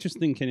an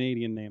interesting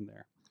Canadian name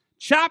there.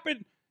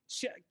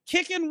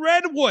 Kicking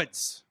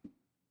Redwoods.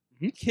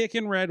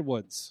 Kicking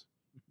Redwoods.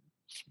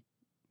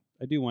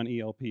 I do want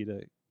ELP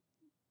to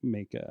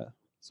make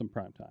some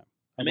prime time.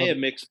 I may have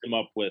mixed him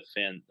up with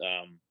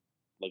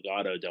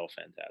Legado del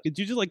Fantasma. Did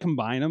you just like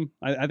combine them?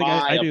 I think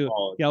I do.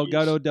 apologies. Yeah,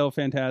 Elgato del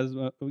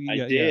Fantasma.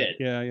 Yeah, did.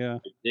 Yeah. I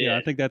Yeah,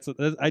 I did.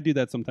 think I do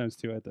that sometimes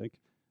too. I think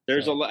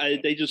There's So. a lot.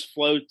 They just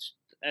flow.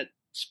 At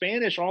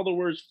Spanish, all the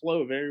words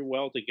flow very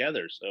well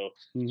together, so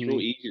it's Mhm. real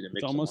easy to mix.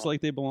 It's them almost up.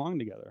 like they belong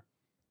together.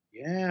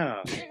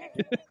 Yeah.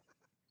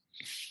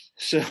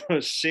 So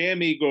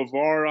Sammy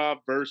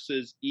Guevara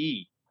versus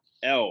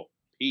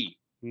ELP,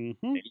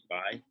 Mm-hmm. made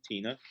by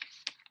Tina.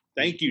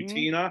 Thank you, Mhm.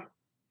 Tina.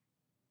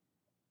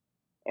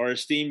 Our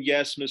esteemed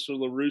guest, Mr.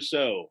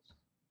 LaRusso,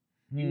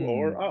 you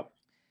are up.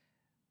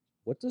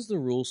 What does the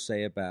rule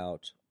say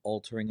about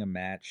altering a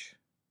match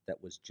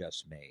that was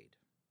just made?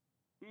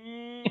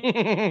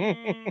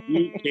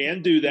 You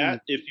can do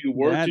that. If you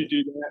were That- to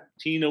do that,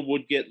 Tina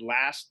would get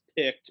last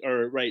pick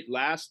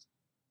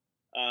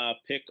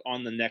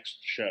on the next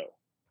show.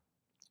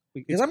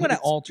 Because I'm going to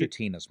It's- alter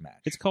Tina's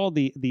match. It's called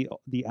the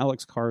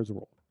Alex Cars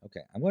rule.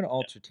 Okay, I'm going to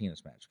alter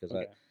Tina's match because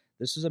Okay.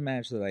 this is a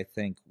match that I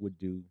think would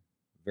do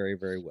very,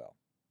 very well.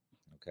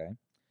 Okay,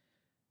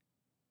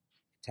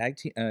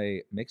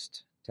 a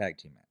mixed tag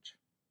team match: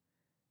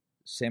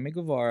 Sammy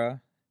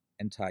Guevara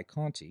and Ty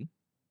Conti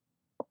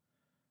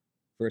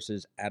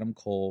versus Adam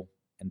Cole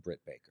and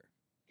Britt Baker.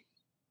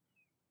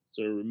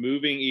 So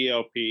removing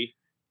ELP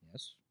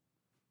Yes.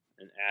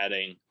 and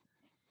adding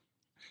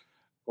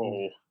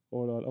Cole.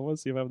 Hold on, I want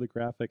to see if I have the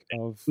graphic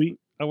of. We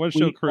I want to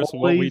show we Chris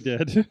what we always-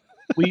 did.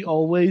 we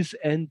always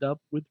end up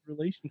with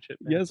relationship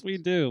matches. Yes, we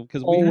do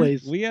because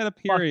Always. we had a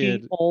Fucking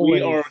period.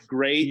 always. We are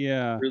great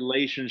Yeah,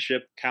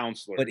 relationship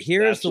counselors. But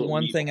here's That's the what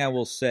one we thing are. I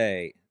will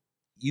say: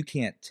 you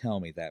can't tell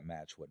me that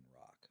match wouldn't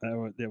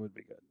rock. that would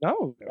be good.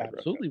 No, That would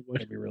absolutely That'd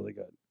would. be really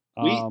good.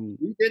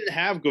 We didn't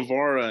have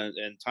Guevara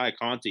and Ty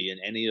Conti in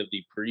any of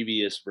the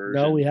previous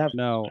versions. No, we have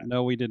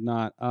No, we did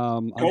not.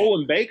 Cole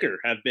and Baker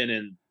have been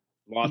in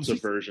lots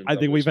of versions. I of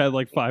think we've this. had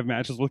like 5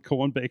 matches with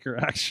Cole and Baker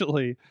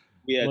actually.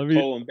 We had let me-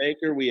 Cole and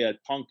Baker. We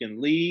had Punk and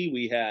Lee.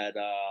 We had,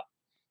 I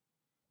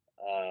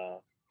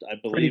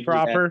believe, pretty we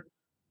proper.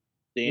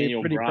 had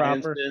Daniel Pretty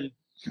proper. Bryanson.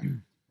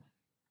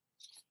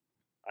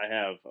 I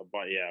have a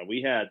bunch. Yeah,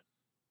 we had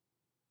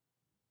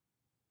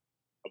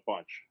a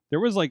bunch.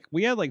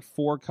 We had like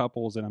 4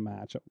 couples in a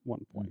match at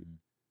one point.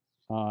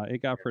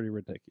 It got pretty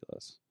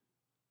ridiculous.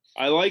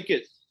 I like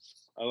it.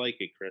 I like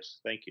it, Chris.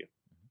 Thank you.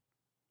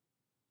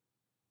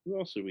 Who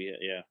else did we have?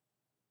 Yeah.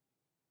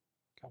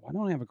 God, why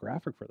don't I have a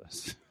graphic for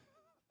this?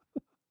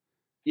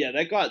 Yeah,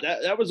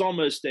 that was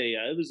almost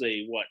it was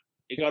a what?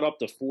 It got up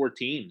to 4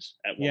 teams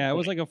at one Yeah, it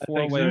was point. like a I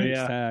think 4-way so,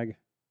 mixed yeah. tag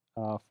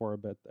for a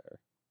bit there.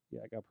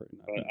 Yeah, it got pretty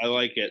nuts. But I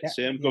like it. Yeah,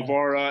 Sam yeah.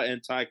 Guevara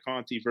and Ty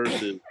Conti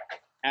versus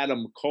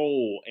Adam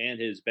Cole and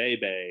his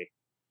baby,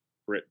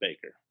 Britt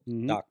Baker.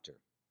 Mhm. Doctor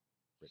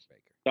Britt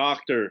Baker.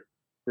 Dr.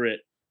 Britt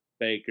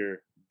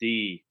Baker,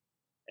 DMD.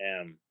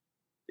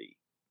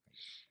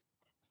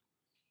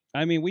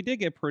 I mean, we did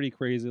get pretty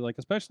crazy, like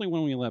especially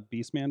when we let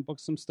Beastman book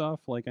some stuff.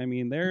 Like, I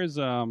mean, there's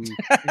I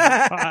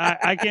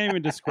can't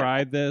even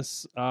describe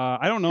this.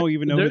 I don't know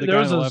even know who the guy on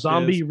There's the a left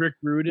zombie is. Rick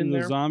Rude in The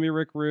there. zombie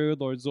Rick Rude,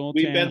 Lord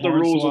Zoltan, We bent the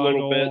rules a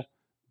little Hornswoggle, bit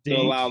to Dink,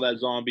 allow that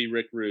zombie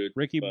Rick Rude.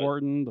 Ricky but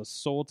Borton, the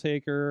Soul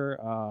Taker.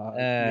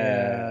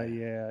 Yeah.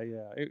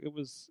 It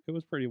was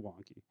pretty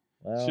wonky.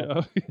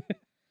 Well, So-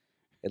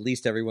 at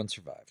least everyone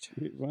survived.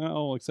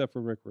 well, except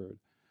for Rick Rude.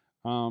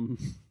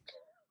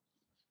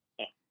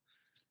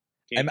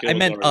 can't I kill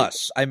meant already.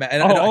 us. I meant.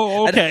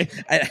 Okay.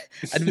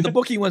 The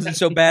booking wasn't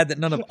so bad that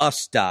none of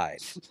us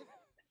died.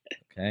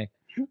 Okay.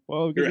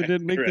 Well, because it Correct,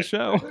 didn't make the correct.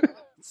 show.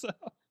 So-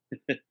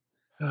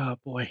 Oh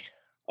boy.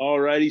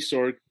 Alrighty,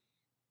 Sorg.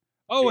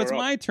 Oh, You're it's up.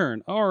 my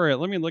turn. All right,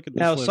 let me look at this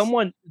Now,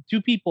 list.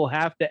 two people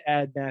have to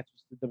add matches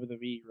to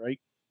WWE, right?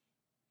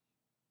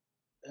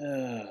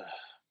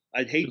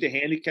 I'd hate to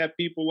handicap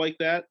people like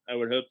that. I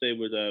would hope they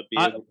would be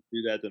able to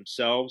do that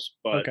themselves.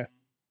 But Okay.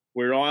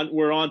 we're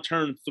on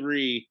turn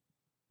 3.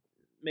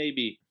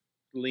 Maybe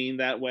lean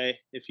that way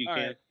if you All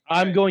can. right.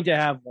 I'm going to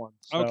have one.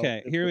 so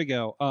Okay, if here we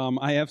go.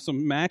 I have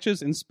some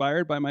matches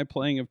inspired by my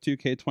playing of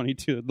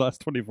 2K22 the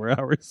last 24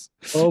 hours.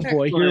 Oh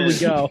boy, here we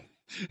go.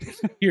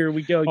 Here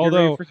we go. Get ready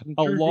Although for some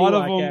a true lot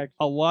of Gulak them, action.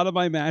 a lot of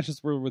my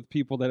matches were with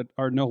people that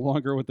are no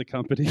longer with the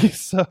company,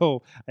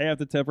 so I have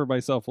to temper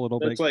myself a little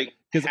That's bit. like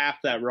 'cause- half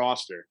that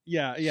roster.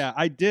 Yeah,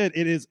 I did.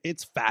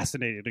 It's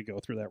fascinating to go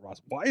through that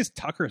roster. Why is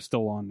Tucker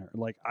still on there?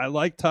 Like, I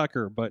like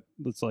Tucker, but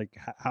it's like,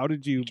 how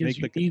did you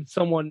Because make you need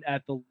someone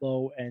at the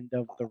low end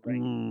of the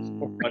range.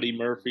 Mm. Buddy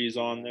Murphy's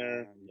on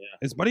there. Yeah.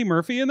 Is Buddy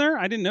Murphy in there?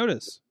 I didn't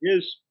notice. He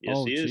is. Yes,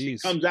 Oh, he is. He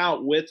geez. comes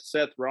out with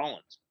Seth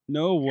Rollins.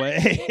 No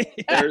way.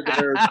 Their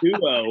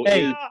duo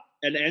Hey. is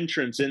an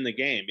entrance in the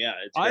game. Yeah,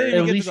 it's I very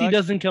didn't At get least to he doc-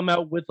 doesn't come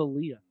out with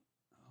Aaliyah.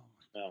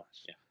 no,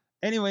 yeah.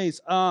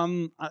 Anyways,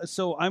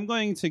 so I'm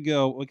going to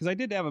go because I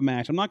did have a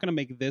match. I'm not going to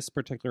make this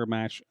particular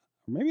match,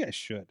 or maybe I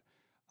should.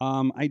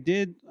 I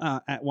did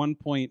at one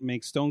point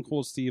make Stone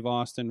Cold Steve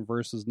Austin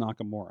versus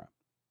Nakamura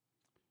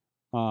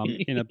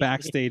in a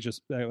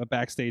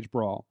backstage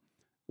brawl,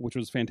 which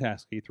was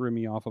fantastic. He threw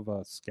me off of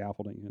a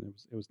scaffolding, and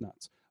it was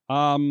nuts.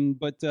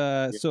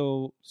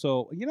 So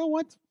you know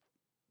what?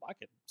 Fuck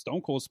it. Stone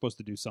Cold's supposed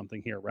to do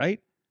something here,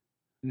 right?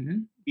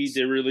 He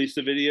did release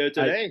the video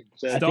today.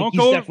 So I Stone think he's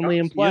Cold, definitely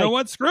in play. You know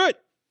what? Screw it.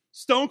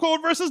 Stone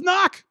Cold versus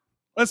Knock.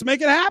 Let's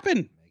make it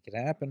happen. Make it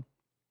happen.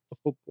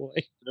 Oh boy.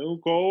 Stone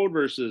Cold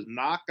versus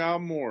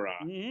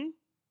Nakamura.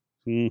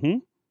 Mm-hmm.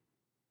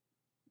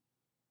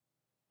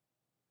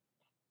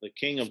 The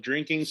king of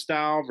drinking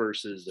style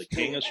versus the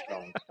king of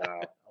strong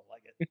style.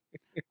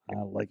 I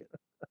like it.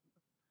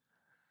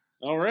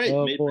 All right.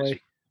 Oh made boy.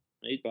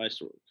 by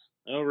Sorg.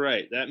 All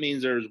right. That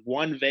means there's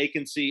one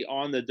vacancy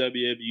on the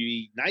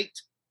WWE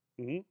night.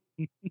 Mhm.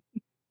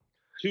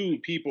 2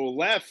 people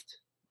left.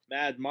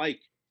 Mad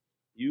Mike,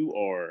 you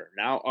are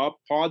now up.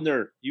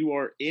 Podner, you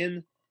are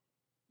in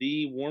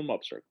the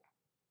warm-up circle.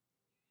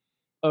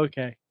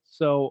 Okay,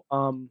 so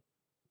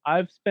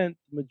I've spent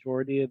the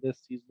majority of this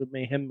season of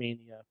Mayhem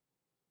Mania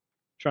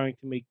trying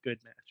to make good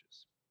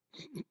matches.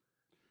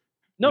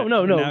 No, And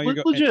now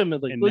you're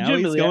legitimately, and now he's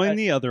legitimately. going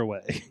the other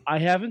way. I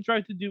haven't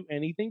tried to do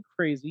anything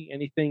crazy,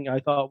 anything I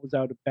thought was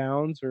out of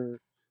bounds, or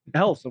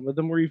hell, some of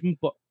them were even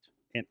booked.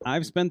 And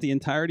I've spent the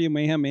entirety of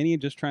Mayhem Mania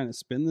just trying to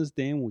spin this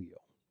damn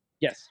wheel.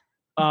 Yes.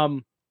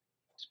 Spot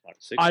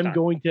 6 I'm times.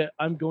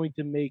 going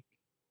to make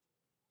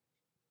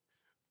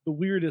the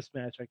weirdest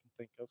match I can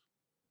think of.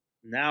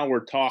 Now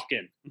we're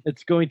talking.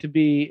 It's going to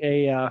be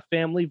a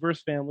family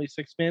versus family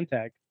 6-man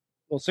tag.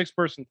 Well,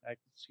 6-person tag,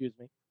 excuse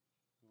me.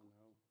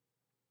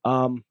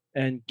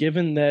 And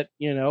given that,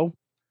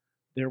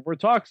 there were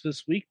talks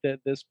this week that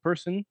this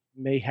person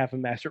may have a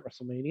match at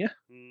WrestleMania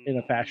in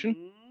a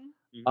fashion,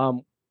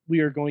 we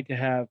are going to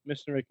have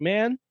Mr.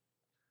 McMahon,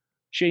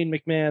 Shane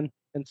McMahon,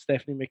 and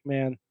Stephanie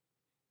McMahon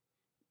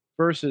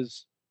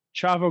versus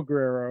Chavo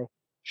Guerrero,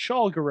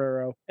 Shaul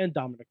Guerrero, and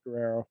Dominic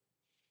Guerrero.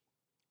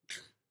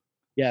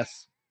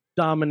 Yes,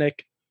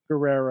 Dominic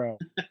Guerrero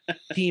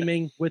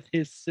teaming with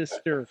his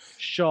sister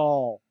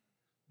Shaul,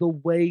 the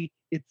way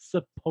it's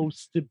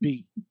supposed to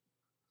be.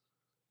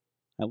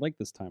 I like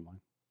this timeline.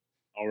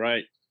 All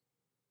right.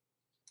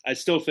 I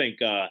still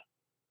think, I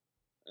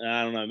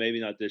don't know, maybe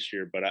not this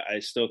year, but I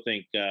still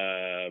think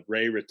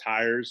Ray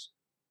retires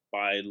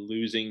by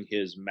losing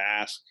his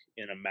mask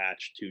in a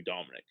match to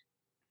Dominic.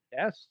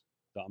 Yes,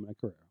 Dominic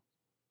Guerrero.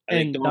 I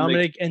think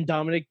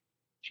Dominic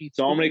cheats.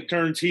 Dominic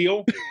turns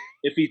heel.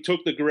 If he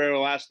took the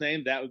Guerrero last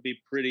name, that would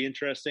be pretty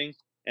interesting.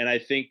 And I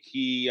think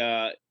he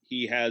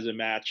has a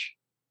match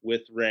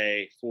with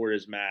Ray for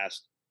his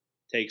mask,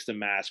 takes the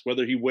mask.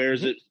 Whether he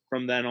wears it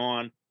from then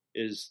on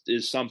is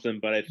something,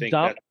 but I think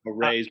that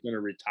Ray's going to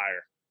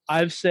retire.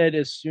 I've said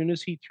as soon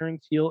as he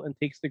turns heel and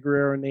takes the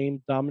Guerrero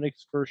name,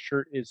 Dominic's first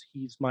shirt is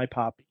 "He's My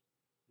Poppy."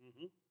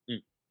 Mm-hmm.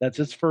 That's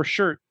his first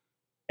shirt,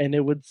 and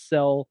it would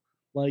sell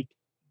like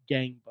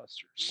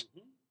gangbusters.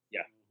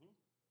 Yeah,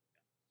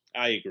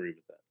 I agree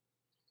with that.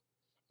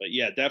 But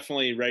yeah,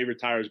 definitely Ray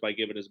retires by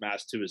giving his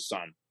mask to his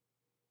son.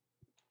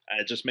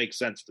 It just makes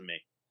sense to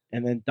me.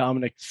 And then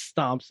Dominic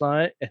stomps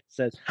on it and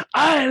says,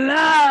 "I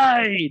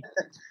lied."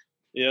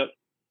 Yep,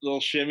 little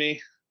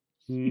shimmy.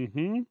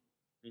 Mm-hmm.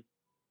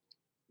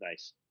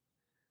 Nice.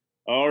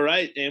 All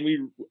right, and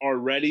we are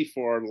ready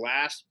for our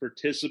last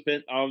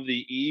participant of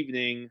the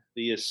evening,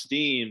 the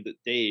esteemed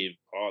Dave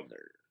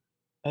Podner.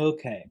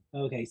 Okay.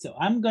 So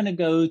I'm going to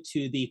go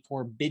to the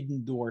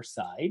Forbidden Door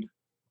side.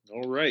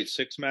 All right,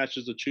 6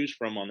 matches to choose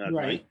from on that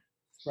night.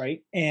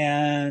 Right.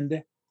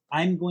 And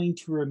I'm going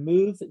to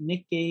remove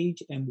Nick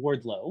Gage and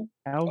Wardlow.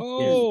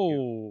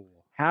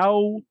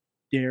 How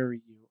dare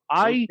you?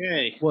 I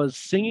was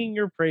singing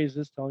your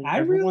praises, telling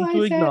everyone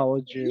to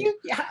acknowledge you.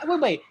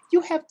 Wait.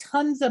 You have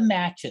tons of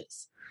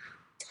matches.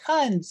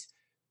 Tons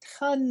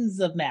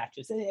of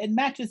matches. And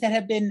matches that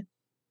have been,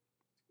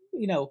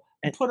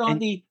 put on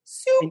the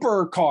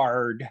super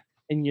card.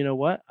 And you know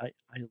what? I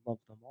love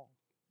them all.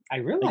 I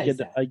realize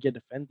that. I get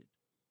offended.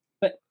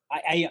 But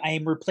I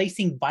am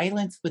replacing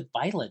violence with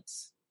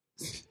violence.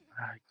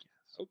 I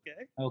guess.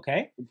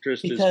 Okay.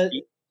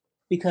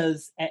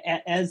 Because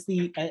as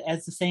the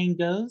saying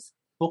goes,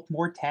 book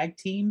more tag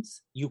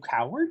teams, you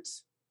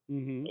cowards.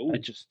 I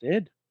just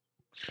did.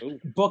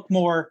 Book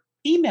more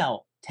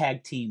female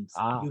tag teams,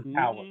 you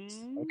cowards.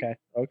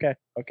 Okay.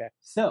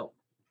 So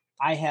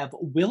I have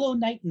Willow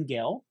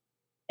Nightingale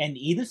and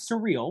Edith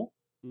Surreal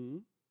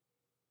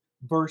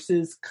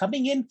versus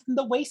coming in from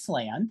the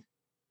wasteland,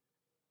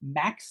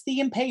 Max the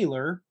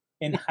Impaler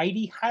and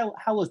Heidi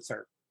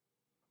Howitzer.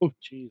 Oh,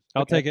 jeez.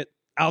 I'll take it.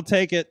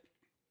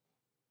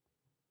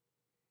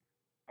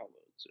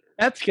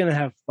 That's going to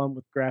have fun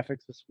with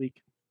graphics this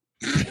week.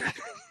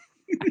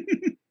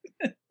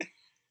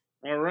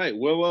 All right,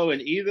 Willow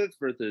and Edith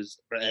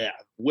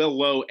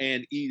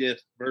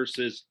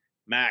versus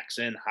Max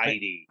and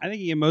Heidi. I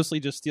think you can mostly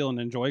just steal an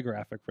Enjoy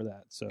graphic for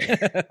that. So,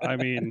 I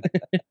mean,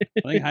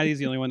 I think Heidi's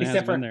the only one that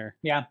hasn't been there.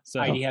 Yeah, so,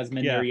 Heidi hasn't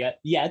been there yet.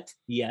 Yes.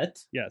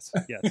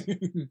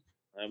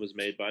 That was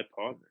made by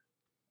Podner.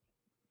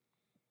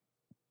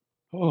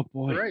 Oh,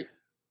 boy.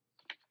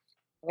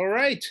 All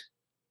right.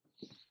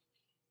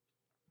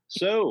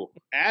 So,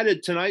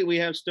 added tonight, we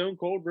have Stone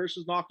Cold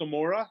versus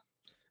Nakamura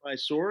by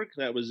Sorg.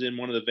 That was in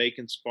one of the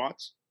vacant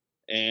spots.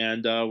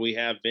 And we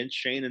have Vince,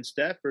 Shane, and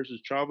Steph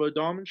versus Chavo,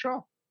 Dom, and Shaw.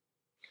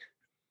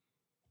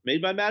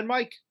 Made by Mad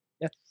Mike.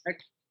 Yes.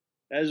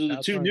 Those are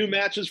the 2 new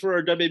matches for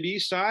our WB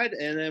side.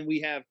 And then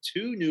we have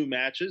 2 new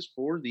matches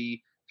for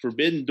the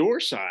Forbidden Door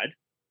side.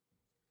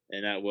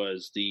 And that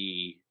was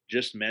the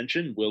just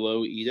mentioned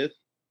Willow, Edith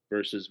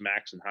versus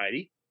Max and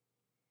Heidi.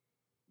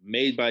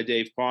 Made by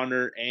Dave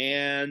Podner.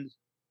 And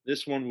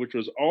this one, which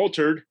was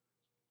altered,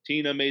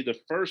 Tina made the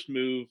first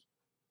move.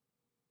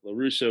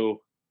 LaRusso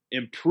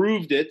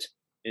improved it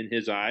in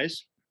his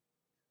eyes.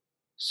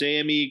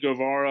 Sammy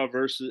Guevara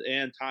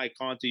and Ty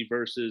Conti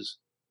versus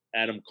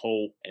Adam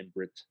Cole and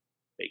Britt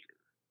Baker.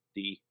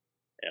 DMD.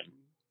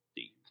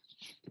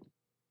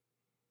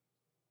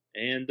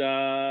 And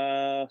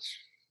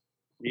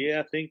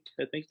Yeah, I think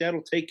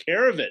that'll take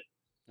care of it.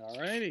 All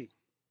righty.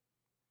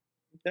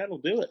 That'll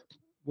do it.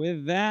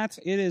 With that,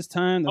 it is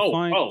time to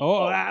find.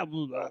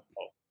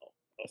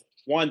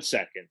 1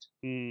 second.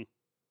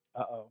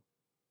 Uh-oh.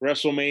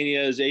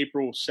 WrestleMania is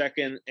April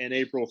 2nd and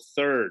April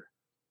 3rd.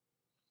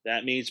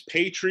 That means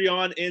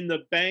Patreon in the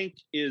Bank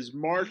is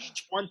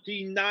March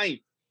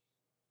 29th.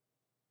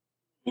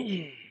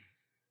 3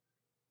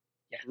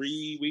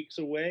 weeks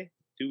away?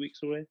 2 weeks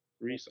away?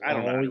 I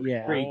don't know.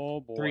 Yeah.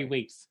 Oh, 3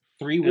 weeks.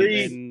 3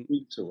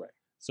 weeks away.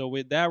 So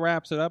with that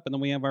wraps it up, and then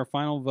we have our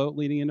final vote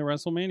leading into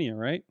WrestleMania,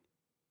 right?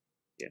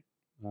 Yeah.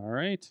 All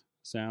right.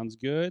 Sounds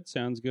good. That's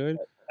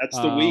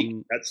the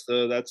week. That's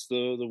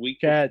the week.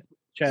 Chad,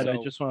 So- I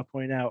just want to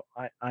point out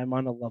I'm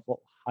on a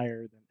level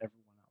higher than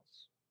everyone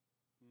else.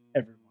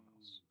 Everyone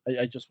else.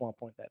 I just want to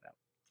point that out.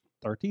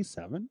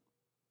 37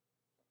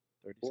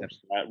 Of course,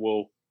 that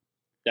will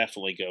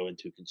definitely go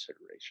into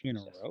consideration. in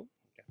a row.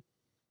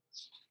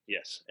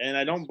 Yes, and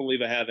I don't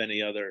believe I have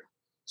any other.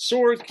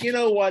 Sorg, you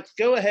know what?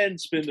 Go ahead and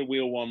spin the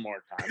wheel one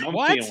more time. I'm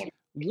What? feeling it.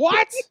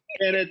 What?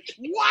 Spin it.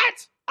 What?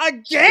 Spin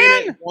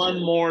Again? it one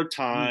more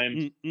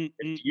time.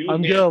 If you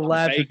I'm hit going to a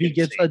laugh if he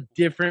gets vacancy, a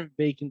different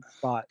vacant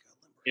spot.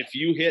 If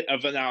you hit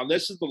a now,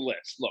 this is the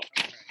list. Look,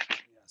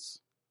 Yes.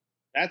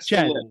 that's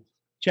Chad, the list.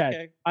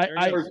 Chad,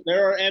 Okay.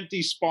 There are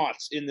empty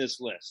spots in this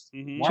list.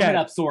 Mhm. Warm Chad, it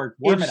up, Sword.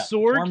 Warm if it up.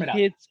 Sorg Warm it up.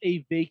 hits a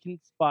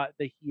vacant spot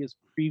that he has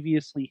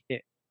previously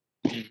hit,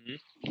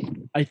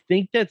 Mhm. I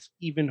think that's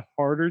even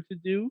harder to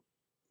do.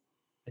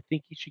 I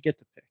think he should get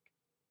the pick.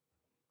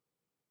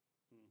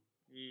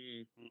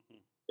 Mm.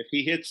 If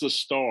he hits the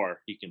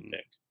star, he can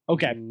pick.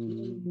 Okay.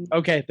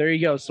 Okay, there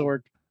you go,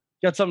 Sorg.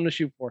 Got something to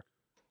shoot for.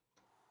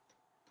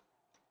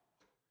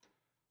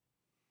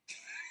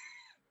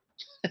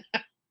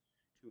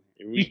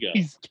 Here we go.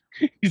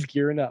 He's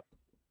gearing up.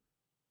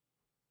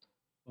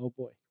 Oh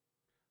boy.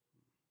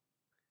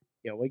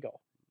 Here we go.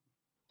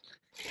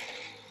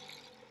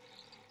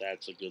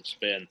 That's a good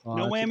spin. Oh,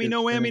 No that's a whammy, good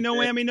no whammy, spin. no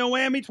whammy, no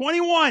whammy.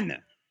 21.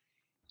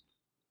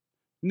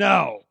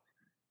 No.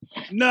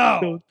 No.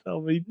 Don't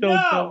tell me. Don't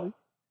tell me.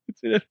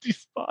 It's an empty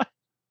spot.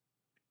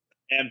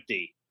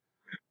 Empty.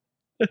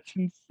 That's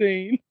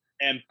insane.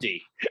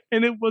 Empty.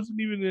 And it wasn't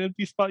even an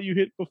empty spot you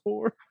hit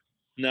before.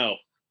 No.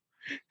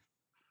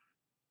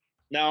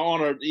 Now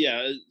on a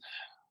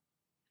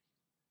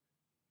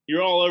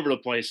you're all over the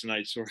place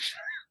tonight, Sorg.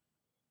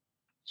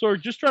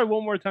 Sorg, just try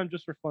one more time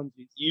just for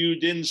funsies. You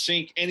didn't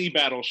sink any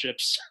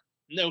battleships.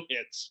 No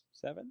hits.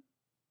 7.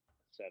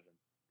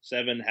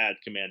 7 had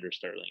Commander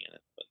Sterling in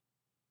it,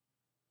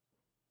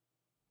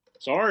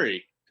 but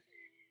sorry.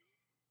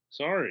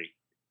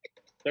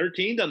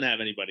 13 doesn't have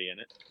anybody in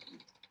it.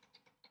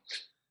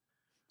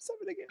 7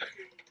 again.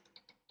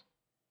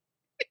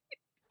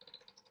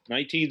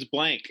 19's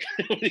blank.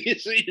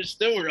 You're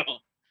still wrong.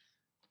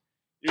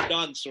 You're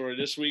done, Sora.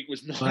 This week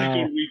was not Wow. a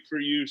good week for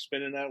you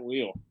spinning that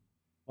wheel.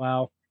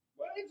 Wow.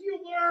 What did you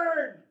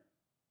learn?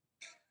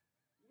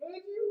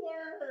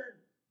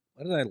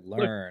 What did I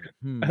learn?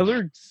 I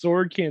learned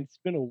Sorg can't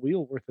spin a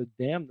wheel worth a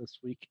damn this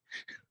week.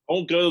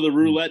 Don't go to the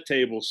roulette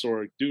table,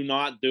 Sora. Do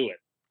not do it.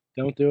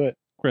 Don't do it.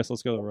 Chris,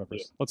 let's go to the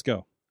Rippers. Let's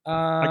go.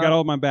 I I got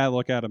all my bad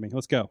luck out of me.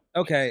 Let's go.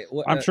 Okay.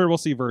 Well, I'm sure we'll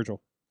see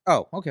Virgil.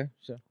 Oh, okay.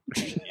 So,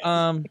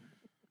 what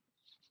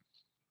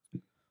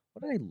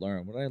did I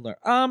learn?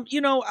 I'll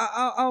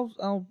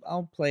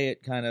play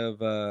it kind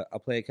of. I'll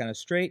play it kind of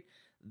straight.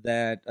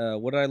 That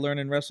what did I learn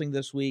in wrestling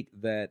this week?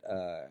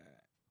 That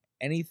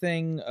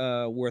anything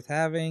worth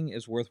having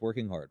is worth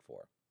working hard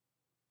for.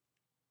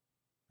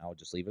 I'll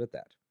just leave it at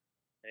that.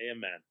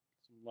 Amen.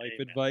 Life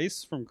Amen.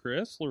 advice from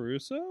Chris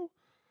LaRusso.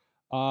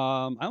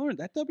 I learned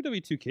that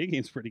WWE 2K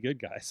game's pretty good,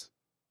 guys.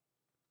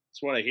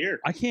 That's what I hear.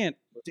 I can't,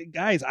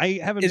 guys. I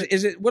haven't.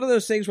 Is it one of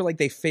those things where like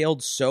they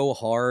failed so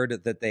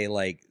hard that they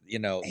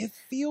It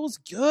feels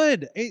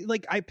good.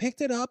 I picked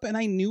it up and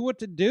I knew what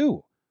to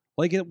do.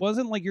 Like it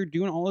wasn't like you're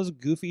doing all this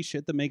goofy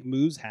shit to make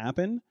moves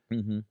happen.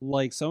 Mm-hmm.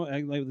 Like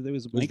it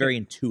was very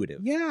intuitive.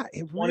 Yeah,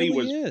 it 20 really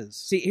was- is.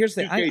 See, here's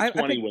the thing. I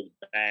 2K20 think, was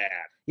bad.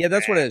 yeah,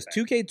 that's what it is.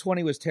 Bad.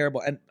 2K20 was terrible,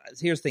 and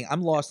here's the thing.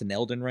 I'm lost in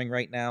Elden Ring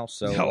right now,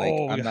 so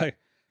Oh,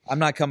 I'm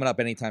not coming up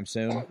anytime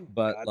soon.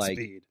 But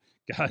Godspeed.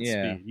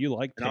 yeah. You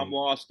like And I'm pain.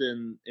 lost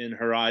in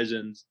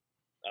Horizons,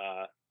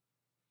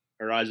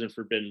 Horizon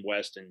Forbidden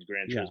West and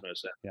Gran Yeah. Turismo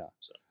 7. Yeah.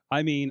 So,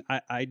 I mean,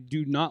 I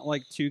do not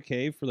like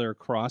 2K for their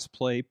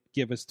cross-play,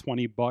 give us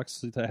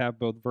 $20 to have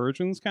both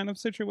versions kind of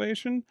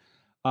situation,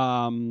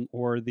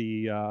 or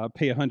the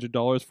pay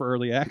 $100 for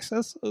early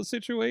access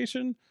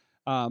situation.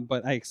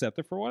 But I accept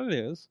it for what it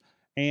is.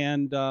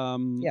 And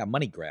yeah,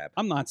 money grab.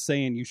 I'm not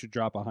saying you should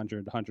drop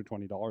 $100,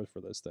 $120 for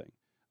this thing.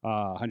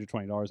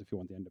 $120 if you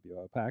want the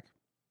NWO pack.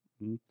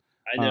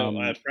 I know Um,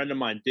 a friend of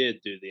mine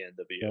did do the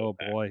NWO.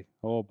 pack.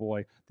 Oh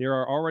boy. They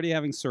are already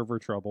having server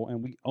trouble,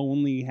 and we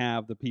only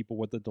have the people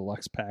with the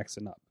deluxe packs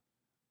and up.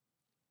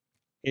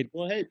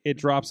 Well, hey, It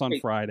drops on Hey.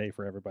 Friday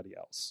for everybody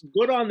else.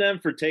 good on them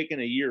for taking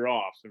a year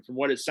off. And from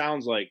what it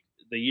sounds like,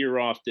 the year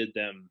off did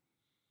them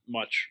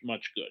much,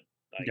 much good.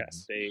 Like,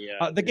 Yes.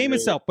 the The game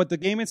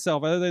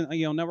itself, other than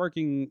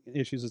networking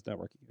issues is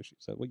networking issues.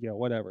 So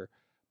whatever.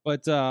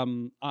 But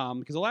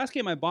because the last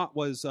game I bought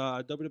was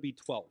WWE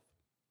 12,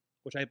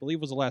 which I believe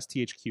was the last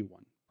THQ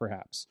one,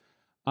 perhaps.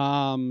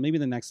 Maybe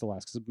the next to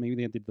last, because maybe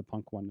they did the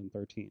Punk one in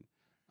 13.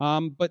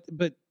 But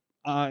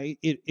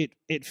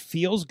it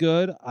feels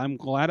good. I'm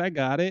glad I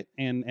got it,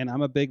 and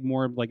I'm a big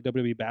more like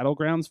WWE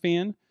Battlegrounds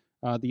fan,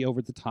 the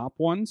over the top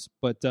ones.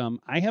 But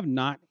I have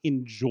not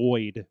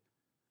enjoyed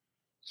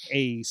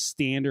a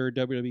standard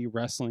WWE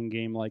wrestling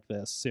game like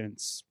this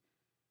since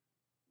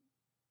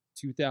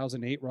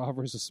 2008 Raw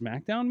vs.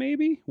 SmackDown,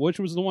 maybe, which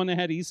was the one that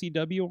had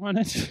ECW on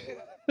it.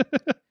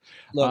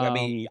 Look, I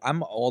mean,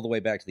 I'm all the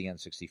way back to the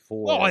N64.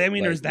 Well, I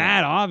mean, there's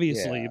that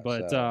obviously, yeah,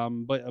 but so.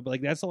 but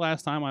like that's the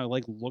last time I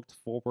like looked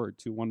forward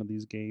to one of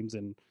these games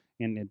and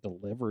it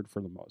delivered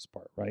for the most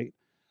part, right?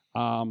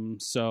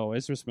 So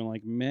it's just been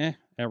like meh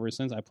ever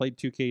since. I played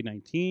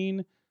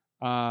 2K19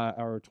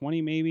 or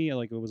 20 maybe,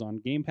 like it was on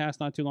Game Pass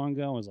not too long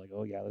ago. I was like,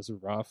 oh yeah, this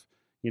is rough.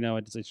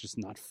 It's just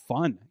not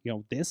fun.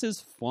 This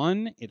is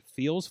fun. It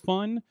feels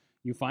fun.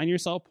 You find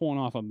yourself pulling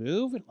off a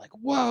move and like,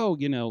 whoa,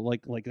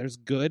 like there's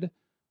good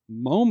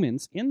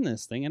moments in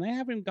this thing, and I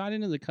haven't got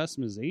into the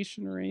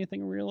customization or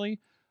anything really.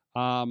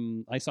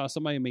 I saw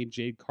somebody made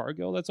Jade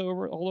Cargill that's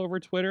all over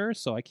Twitter,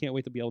 so I can't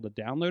wait to be able to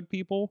download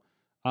people.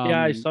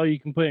 Yeah, I saw you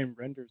can put in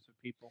renders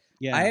of people.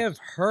 Yeah, I have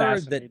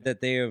heard that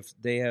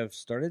they have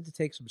started to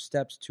take some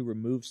steps to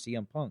remove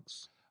CM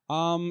Punk's.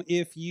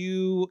 If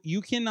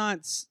you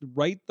cannot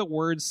write the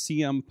word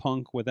CM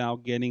Punk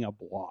without getting a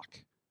block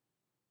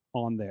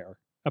on there,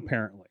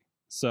 apparently.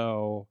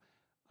 So,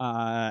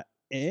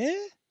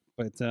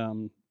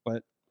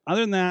 but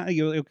other than that,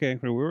 okay,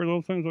 we were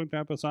those things like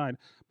that aside.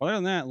 But other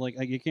than that, like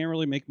you can't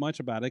really make much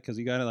about it because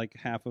you got like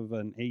half of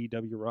an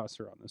AEW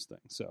roster on this thing.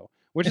 So,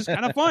 which is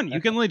kind of fun.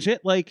 You can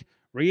legit like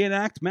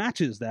reenact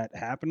matches that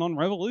happened on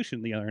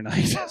Revolution the other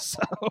night. So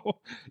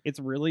it's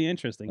really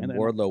interesting. And then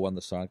Wardlow won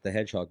the Sonic the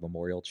Hedgehog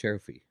Memorial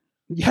Trophy.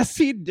 Yes,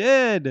 he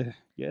did.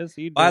 Yes,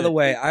 he did. By the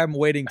way, I'm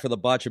waiting for the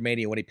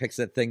Botchamania when he picks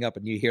that thing up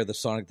and you hear the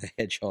Sonic the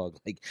Hedgehog.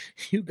 Like,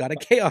 you got a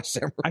Chaos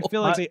Emerald. I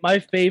feel like my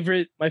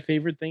favorite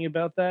thing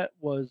about that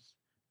was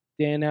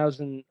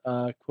Danhausen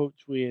quote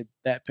tweeted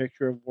that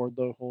picture of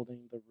Wardlow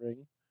holding the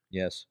ring.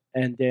 Yes.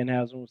 And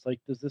Danhausen was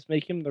like, does this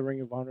make him the Ring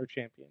of Honor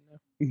champion now?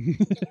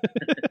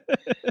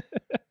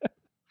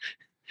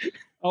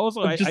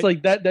 Also,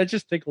 that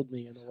just tickled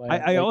me in a way.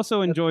 I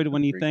also enjoyed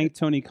when he thanked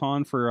Tony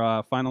Khan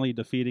for finally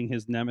defeating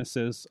his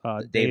nemesis,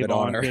 David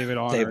Honor. David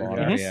Honor. Dave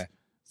Honor, yes. yeah.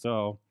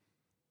 So,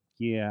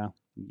 yeah.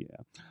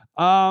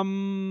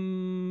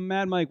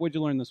 Mad Mike, what'd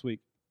you learn this week?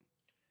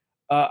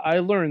 I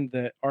learned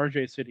that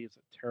RJ City is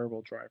a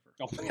terrible driver.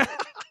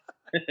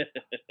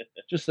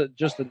 just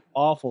an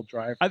awful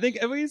driver. I think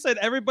he said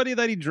everybody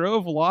that he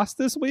drove lost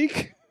this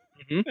week.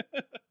 Mm-hmm.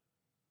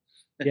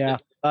 Yeah.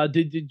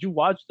 Did you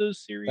watch those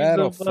series?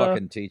 That'll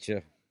fucking teach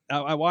you.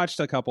 I watched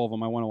a couple of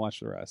them. I want to watch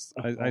the rest.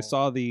 I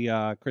saw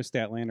the Chris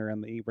Statlander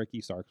and the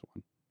Ricky Starks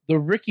one. The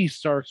Ricky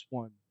Starks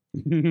one.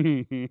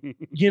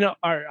 All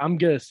right, I'm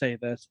gonna say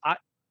this. I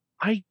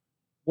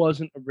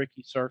wasn't a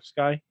Ricky Starks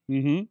guy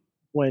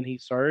when he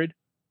started.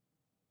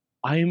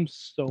 I am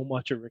so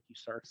much a Ricky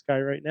Starks guy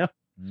right now.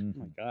 Oh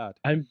my God.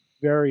 I'm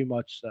very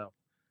much so.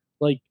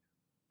 Like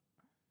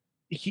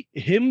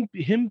him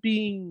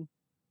being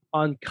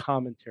on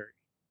commentary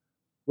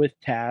with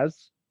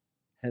Taz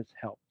has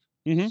helped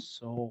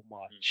so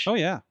much. Oh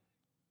yeah.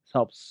 It's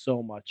helped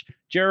so much.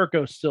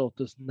 Jericho still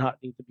does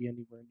not need to be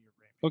anywhere near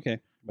Ray. Okay,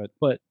 but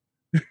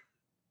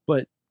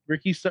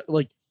Ricky,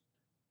 like,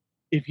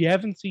 if you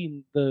haven't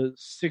seen the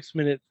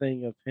 6-minute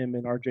thing of him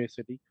in RJ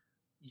City,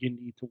 you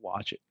need to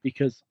watch it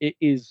because it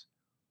is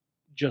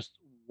just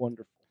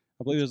wonderful.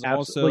 I believe there's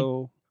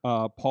also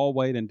Paul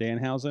White and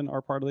Danhausen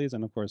are part of these,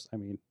 and of course, I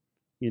mean,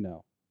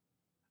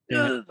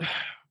 I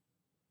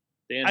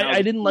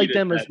didn't like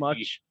them as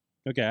much.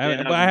 Okay,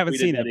 I haven't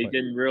seen it. He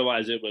didn't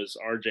realize it was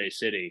RJ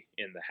City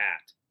in the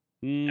hat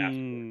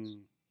afterwards.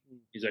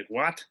 He's like,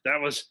 "What?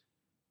 That was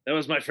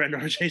my friend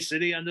RJ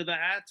City under the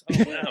hat?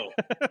 Oh no!"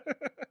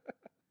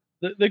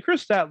 the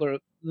Chris Statlander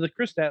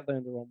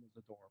one was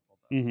adorable.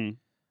 Though.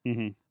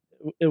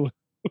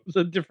 It was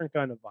a different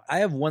kind of vibe. I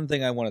have one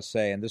thing I want to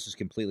say, and this is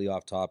completely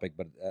off topic,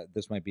 but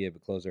this might be a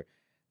bit closer.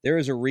 There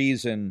is a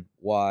reason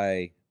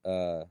why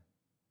Braun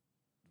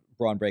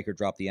Breaker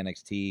dropped the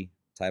NXT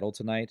title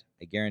tonight.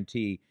 I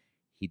guarantee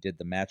he did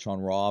the match on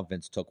Raw.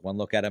 Vince took one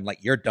look at him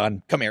like, "You're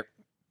done. Come here."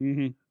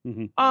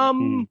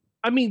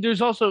 I mean,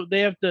 there's also they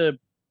have to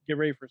get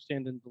ready for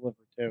Stand and Deliver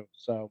too.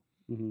 So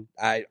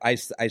I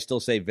still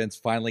say Vince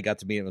finally got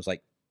to me and was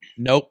like,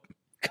 "Nope."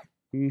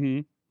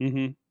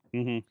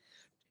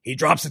 He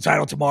drops the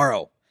title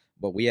tomorrow,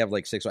 but we have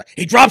like 6.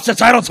 He drops the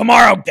title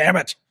tomorrow. Damn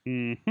it!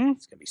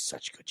 It's gonna be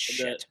such good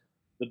shit.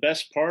 The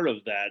best part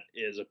of that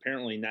is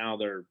apparently now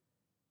they're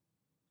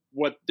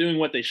doing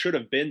what they should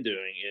have been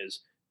doing is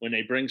when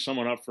they bring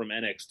someone up from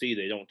NXT,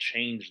 they don't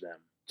change them.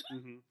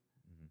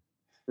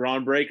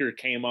 Braun Breaker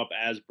came up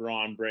as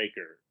Braun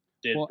Breaker.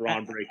 did Well,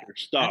 Braun Breaker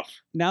stuff.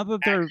 Now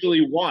that they're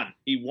Actually won.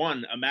 He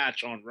won a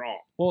match on Raw.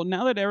 well,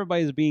 now that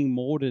everybody's being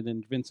molded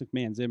in Vince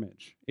McMahon's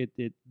image, it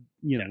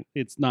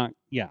it's not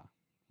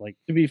like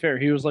To be fair,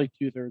 he was like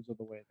 2/3 of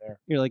the way there.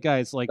 you're like,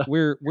 guys, like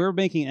we're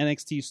making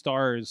NXT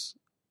stars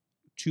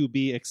to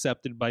be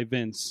accepted by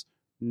Vince,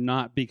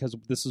 not because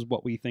this is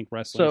what we think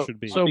wrestling should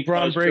be. So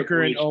Braun Because Breaker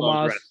Triple and H loves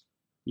Omos. wrestling.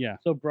 Yeah,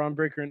 So Braun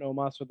Breaker and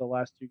Omos are the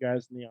last two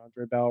guys in the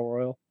Andre Battle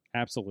Royal.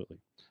 absolutely.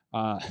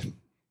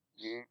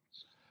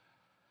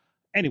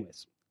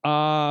 Anyways,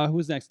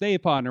 who's next?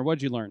 Dave Podner,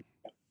 what'd you learn?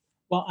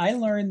 Well, I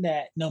learned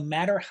that no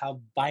matter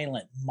how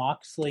violent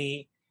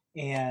Moxley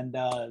and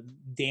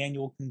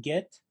Daniel can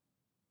get,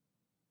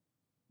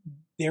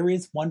 there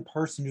is one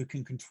person who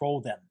can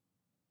control them.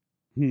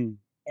 And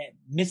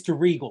Mr.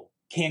 Regal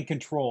can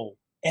control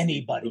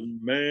anybody.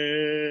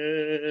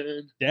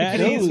 Man,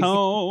 Daddy's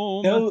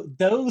home.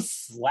 Those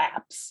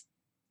slaps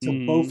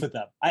to both of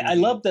them. I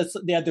love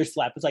the other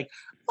slap. It's like,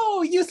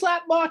 oh, you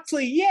slapped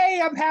Moxley.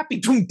 Yay, I'm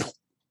happy.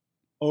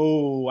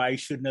 Oh, I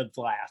shouldn't have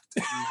laughed.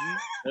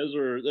 those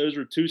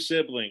were two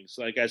siblings.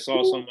 Like I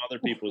saw some other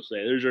people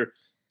say, those are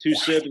two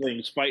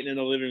siblings fighting in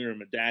the living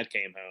room, and Dad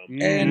came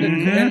home.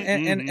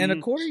 And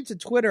according to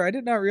Twitter, I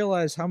did not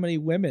realize how many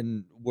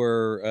women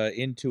were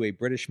into a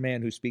British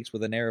man who speaks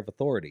with an air of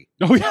authority.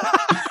 Oh yeah.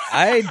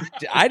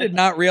 I did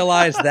not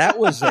realize that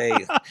was I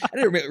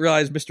didn't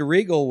realize Mr.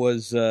 Regal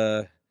was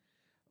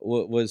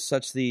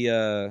such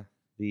the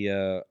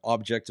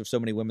object of so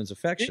many women's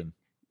affection.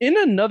 In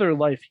another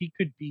life, he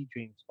could be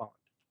James Bond.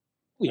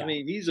 Yeah. I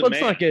mean, he's a Let's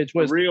man, not get it a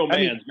twisted. real I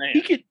mean, man's man.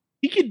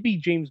 He could be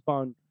James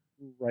Bond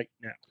right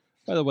now.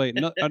 By the way,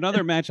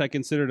 another match I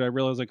considered I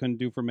realized I couldn't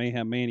do for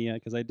Mayhem Mania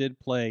because I did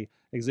play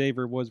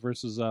Xavier Woods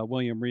versus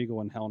William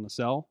Regal in Hell in a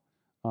Cell.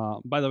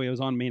 By the way, it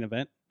was on main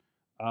event.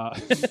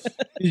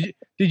 Did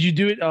you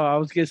do it? Oh, I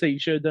was gonna say you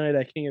should have done it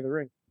at King of the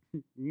Ring.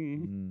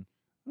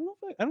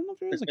 I don't know if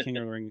there is a King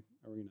of the Ring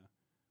arena.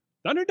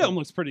 Thunderdome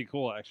looks pretty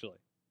cool, actually.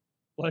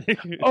 Like,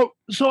 Oh,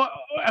 so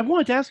I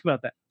wanted to ask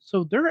about that.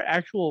 So there are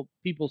actual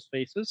people's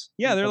faces.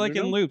 yeah, they're like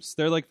in Thunderdome? loops.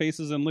 They're like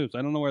faces in loops.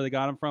 I don't know where they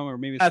got them from, or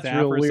maybe That's staff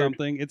real or weird.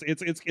 something.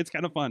 It's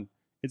kind of fun.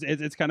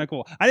 It's kind of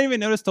cool. I didn't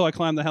even notice till I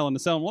climbed the Hell in the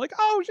Cell. I'm like,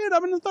 oh shit,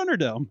 I'm in the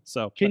Thunderdome.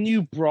 So Can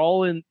you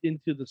brawl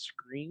into the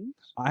screens?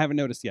 I haven't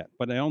noticed yet,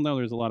 but I don't know.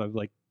 There's a lot of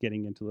like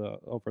getting into the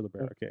over the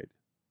barricade.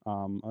 I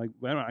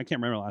can't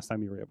remember the last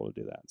time you were able to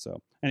do that.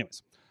 So,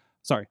 anyways,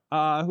 sorry.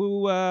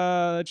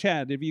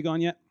 Chad, have you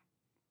gone yet?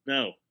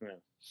 No.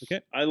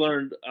 Okay. I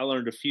learned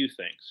a few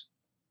things.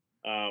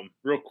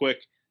 Real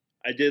quick,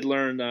 I did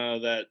learn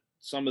that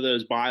some of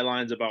those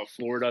bylines about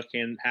Florida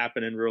can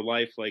happen in real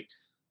life. Like,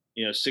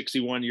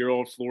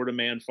 61-year-old Florida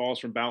man falls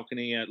from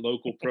balcony at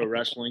local pro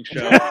wrestling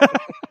show.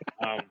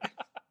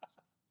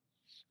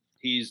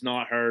 He's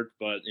not hurt,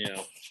 but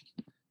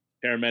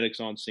paramedics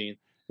on scene.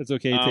 It's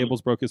okay.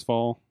 Tables broke his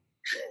fall.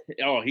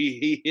 Oh,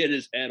 he hit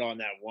his head on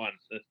that one.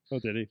 Oh,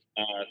 did he?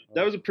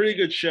 That was a pretty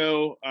good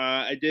show.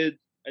 I did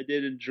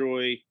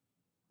enjoy.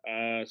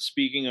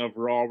 Speaking of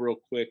Raw, real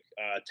quick,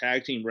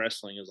 tag team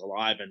wrestling is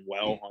alive and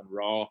well on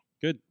Raw.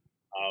 Good.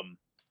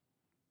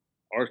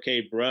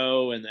 RK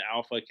Bro and the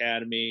Alpha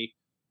Academy,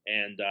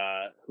 and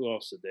who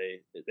else did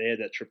they had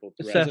that triple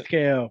threat? Seth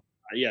KO.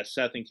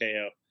 Seth and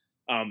KO.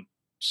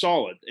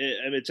 Solid.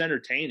 It's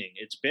entertaining.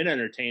 It's been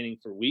entertaining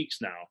for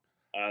weeks now.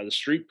 The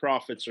Street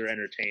Profits are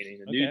entertaining.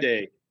 The New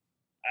Day.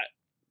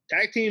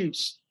 Tag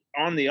teams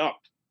on the up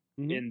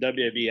in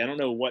WWE. I don't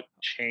know what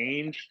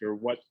changed or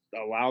what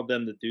allowed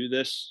them to do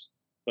this,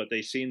 but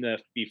they seem to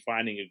be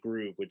finding a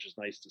groove, which is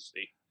nice to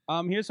see.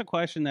 Here's a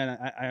question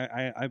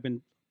that I've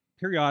been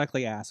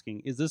periodically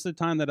asking. Is this the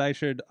time that I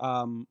should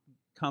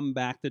come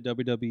back to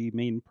WWE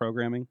main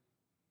programming?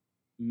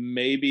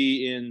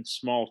 Maybe in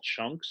small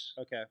chunks.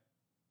 Okay.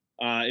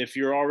 If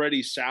you're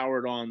already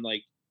soured on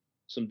like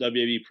some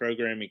WWE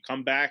programming,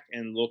 come back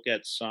and look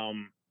at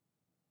some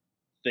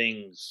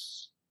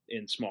things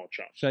in small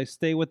chunks. Should I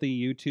stay with the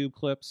YouTube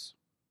clips?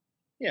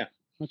 Yeah.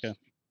 Okay.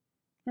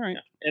 All right.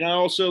 Yeah. And I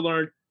also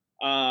learned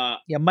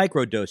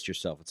microdose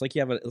yourself. It's like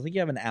you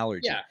have an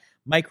allergy. Yeah.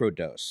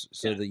 Microdose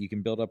so that you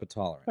can build up a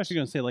tolerance. I was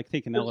going to say like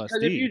taking LSD.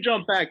 Because if you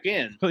jump back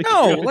in,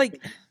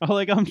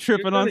 I'm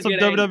tripping on some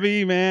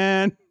WWE,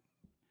 man.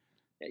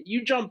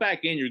 You jump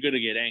back in, you're going to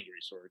get angry.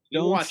 Sorg. You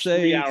Don't watch say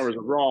 3 it. hours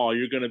of Raw,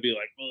 you're going to be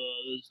like, oh,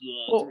 this is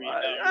 3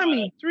 hours. I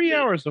mean, 3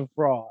 hours of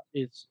Raw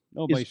is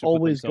Nobody should put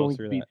always themselves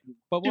going to through be. that.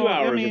 But 2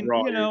 hours of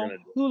Raw, you're gonna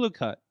do. Hulu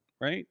cut,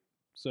 right?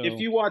 So If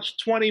you watch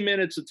 20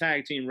 minutes of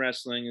tag team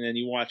wrestling and then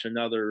you watch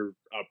another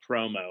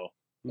promo,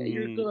 yeah,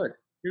 you're good.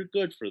 You're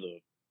good for the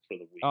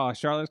week. Oh,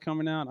 Charlotte's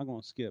coming out. I'm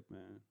going to skip,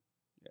 man.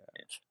 Yeah.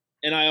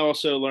 And I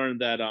also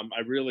learned that I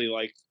really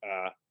like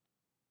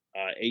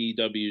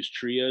AEW's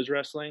trios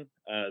wrestling.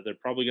 They're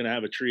probably going to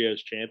have a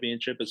trios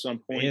championship at some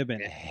point. They have been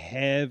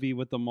heavy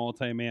with the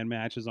multi-man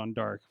matches on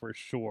Dark for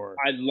sure.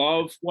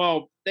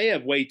 They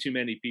have way too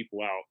many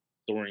people out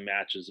during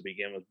matches to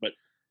begin with, but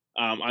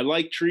I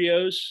like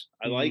trios.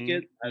 I like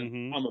it.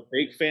 I'm a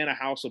big fan of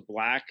House of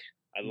Black.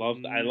 I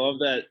love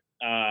that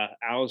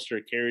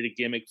Alistair carried a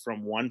gimmick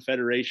from one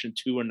federation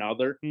to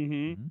another.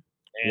 Mm-hmm.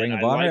 And Ring of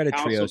I Honor like had a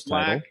House trios of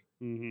Black. title.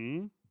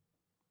 Mm-hmm.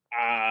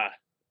 I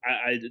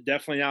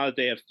definitely, now that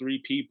they have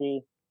 3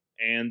 people,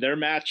 and their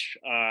match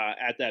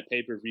at that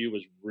pay-per-view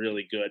was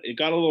really good. It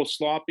got a little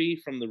sloppy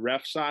from the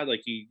ref side,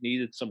 like he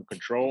needed some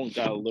control and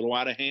got a little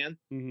out of hand.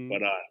 Mm-hmm.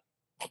 But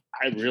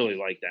I really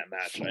like that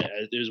match.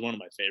 It was one of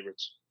my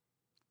favorites.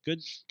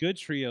 Good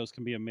trios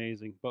can be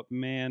amazing, but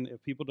man,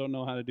 if people don't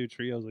know how to do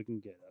trios, it can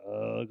get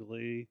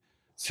ugly.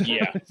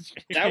 Yeah,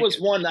 that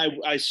was one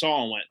I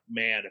saw and went,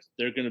 man, if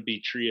they're going to be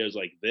trios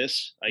like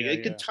this, like they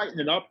could tighten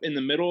it up in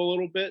the middle a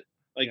little bit.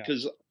 Like,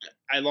 because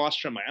I lost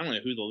track. I don't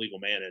know who the legal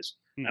man is.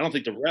 I don't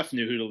think the ref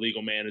knew who the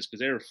legal man is because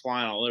they were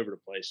flying all over the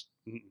place.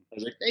 I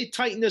was like, they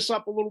tighten this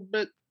up a little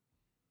bit.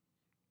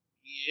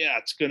 Yeah,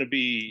 it's gonna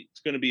be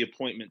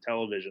appointment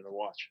television to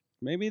watch.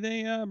 Maybe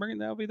they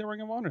that'll be the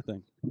Ring of Honor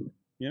thing.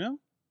 You know?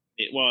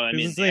 Well, I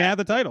mean, they have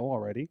the title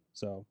already,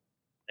 so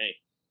hey,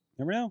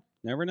 never know.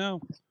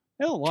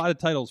 They have a lot of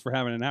titles for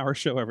having an hour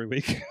show every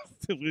week.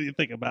 When you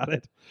think about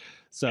it,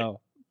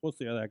 so we'll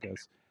see how that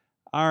goes.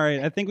 All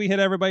right, I think we hit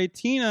everybody.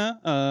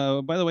 Tina,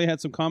 by the way, had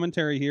some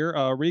commentary here.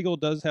 Regal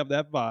does have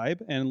that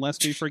vibe, and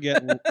lest we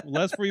forget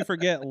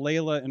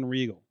Layla and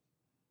Regal.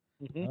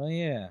 Oh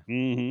yeah.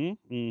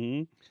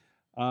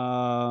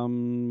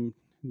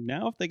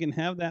 Now, if they can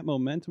have that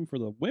momentum for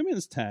the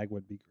women's tag,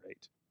 would be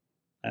great.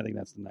 I think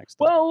that's the next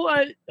step. Well,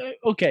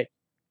 okay.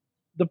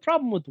 The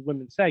problem with the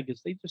women's tag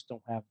is they just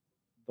don't have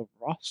the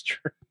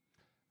roster.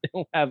 They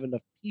don't have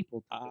enough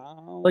people to do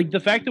it. Like the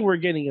fact that we're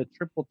getting a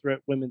triple threat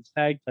women's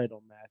tag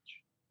title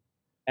match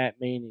at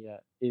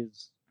Mania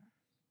is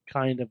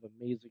kind of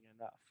amazing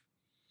enough.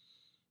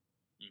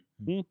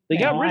 They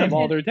got rid of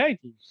all their tag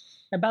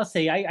teams. I'm about to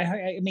say,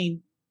 I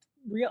mean,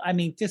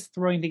 just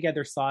throwing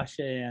together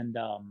Sasha and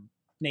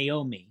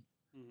Naomi.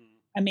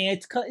 I mean,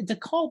 it's a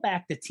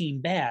callback to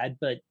Team Bad,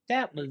 but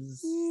that was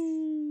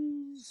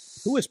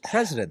Who was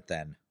president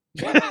then?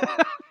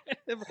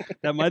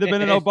 That might have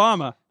been an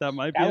Obama. That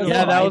might be. That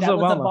was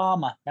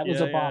Obama. That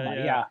was Obama.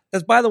 Yeah.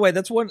 Because by the way,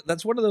 that's one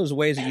of those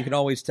ways that you can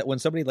always tell when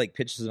somebody like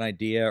pitches an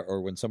idea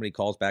or when somebody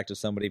calls back to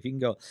somebody. If you can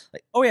go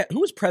like, "Oh yeah,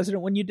 who was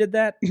president when you did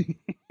that?"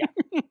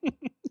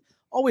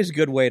 Always a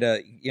good way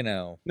to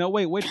No,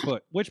 wait, which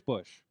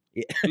Bush?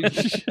 Yeah.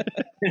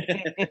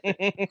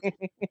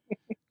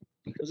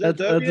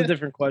 That's a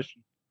different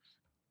question.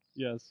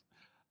 Yes.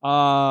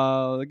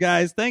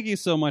 Guys, thank you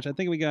so much. I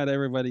think we got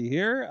everybody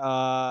here.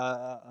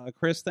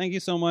 Chris, thank you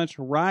so much.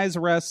 Rise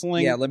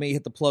Wrestling. Yeah, let me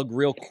hit the plug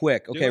real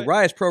quick. Okay,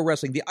 Rise Pro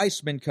Wrestling, the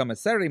Iceman coming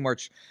Saturday,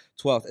 March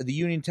 12th at the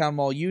Uniontown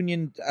Mall,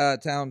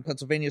 Uniontown,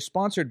 Pennsylvania,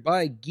 sponsored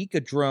by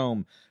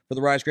Geekadrome. For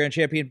the Rise Grand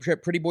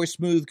Championship, Pretty Boy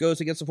Smooth goes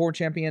against the former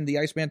champion, the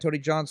Iceman Tony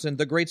Johnson.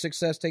 The Great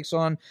Success takes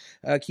on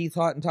Keith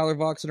Hott and Tyler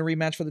Vox in a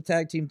rematch for the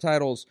tag team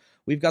titles.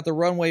 We've got The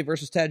Runway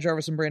versus Tad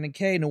Jarvis and Brandon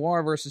Kay.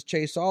 Noir versus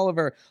Chase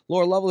Oliver.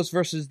 Laura Lovelace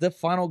versus The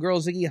Final Girl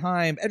Ziggy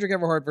Heim. Edric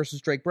Everhart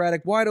versus Drake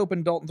Braddock. Wide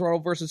Open Dalton Throttle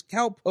versus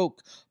Cowpoke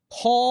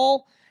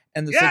Paul.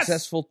 And the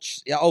successful...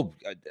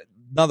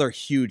 another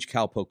huge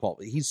Cowpoke Paul.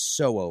 He's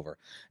so over.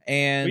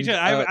 And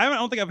I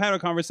don't think I've had a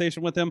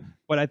conversation with him,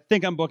 but I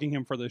think I'm booking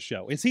him for this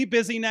show. Is he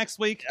busy next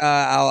week?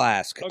 I'll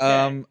ask.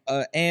 Okay.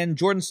 And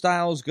Jordan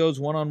Styles goes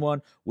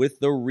one-on-one with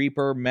the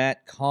Reaper,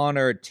 Matt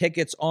Connor.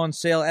 Tickets on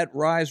sale at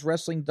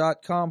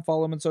risewrestling.com.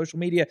 Follow him on social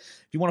media.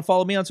 If you want to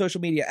follow me on social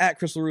media, at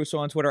Chris LaRusso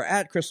on Twitter,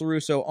 at Chris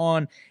LaRusso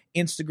on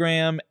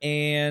Instagram,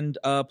 and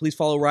please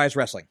follow Rise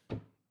Wrestling.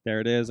 There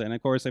it is. And,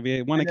 of course, if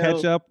you want to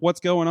catch up what's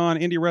going on,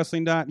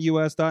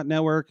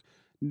 indiewrestling.us.network,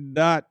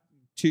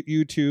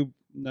 .YouTube.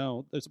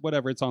 No, there's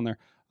whatever. It's on there.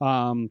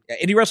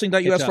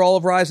 indiewrestling.us for all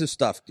of Rise's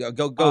stuff.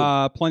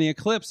 Go. Plenty of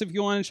clips if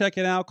you want to check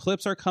it out.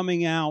 Clips are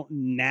coming out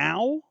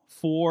now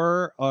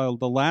for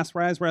the last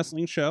Rise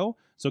Wrestling show.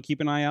 So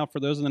keep an eye out for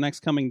those in the next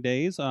coming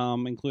days,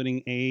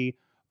 including a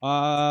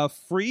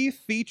free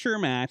feature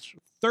match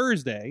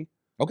Thursday.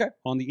 Okay.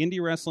 On the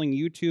Indie Wrestling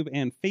YouTube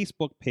and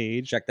Facebook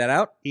page. Check that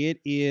out. It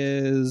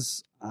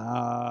is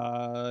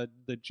the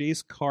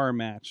Jace Carr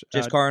match.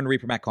 Jace Carr and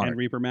Reaper Matt Connor. And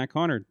Reaper Matt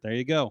Connor. There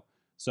you go.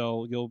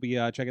 So you'll be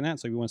checking that.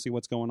 So if you want to see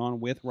what's going on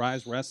with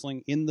Rise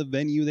Wrestling in the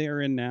venue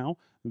they're in now.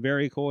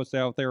 Very cool. It's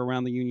out there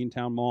around the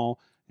Uniontown Mall.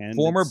 And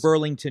former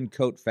Burlington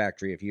Coat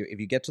Factory. If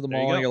you get to the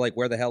mall and you're like,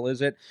 where the hell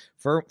is it?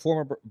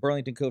 Former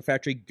Burlington Coat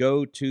Factory,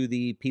 go to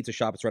the pizza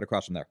shop. It's right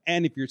across from there.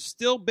 And if you're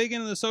still big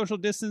into the social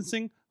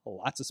distancing,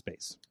 lots of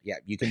space. Yeah,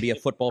 you can be a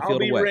football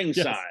field away. I'll be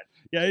ringside. Yes.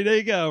 Yeah, there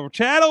you go.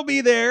 Chad will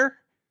be there.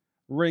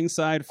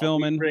 Ringside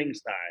filming.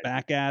 Ringside.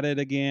 Back at it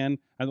again.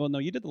 Well, no,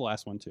 you did the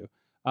last one too.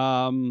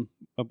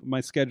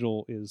 My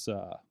schedule is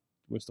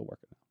we're still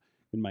working out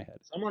in my head.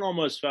 Someone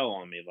almost fell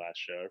on me last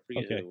show. I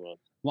forget who it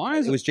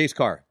was. It was Jace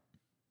Carr.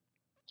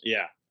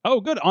 Yeah.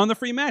 Oh, good. On the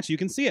free match. You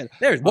can see it.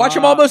 Watch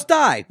him almost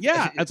die.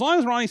 Yeah, as long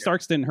as Ronnie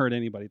Starks didn't hurt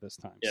anybody this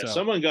time. Yeah, so.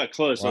 Someone got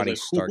close. Ronnie I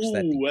was Starks,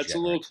 like, ooh, that's a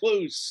little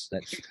close.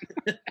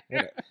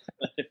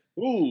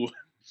 Ooh.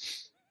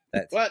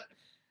 But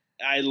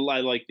I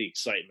like the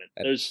excitement.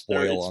 There's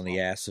oil on the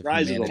ass of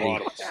Rise humanity. is a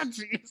lot of fun.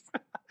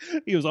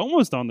 He was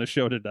almost on the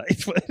show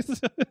tonight, but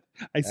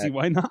I see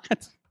why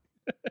not.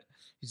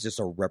 He's just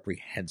a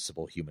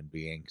reprehensible human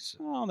being.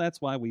 Oh,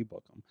 that's why we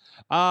book him.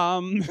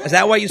 Is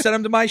that why you sent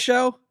him to my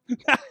show?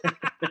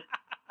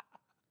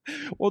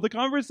 Well, the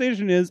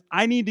conversation is,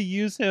 I need to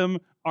use him.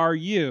 Are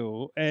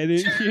you? And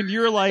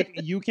you're like,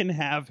 you can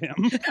have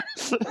him.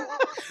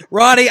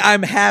 Ronnie,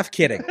 I'm half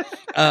kidding.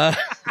 That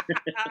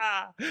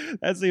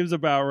seems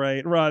about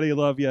right. Ronnie,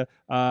 love you.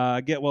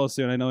 Get well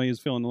soon. I know he's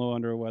feeling a little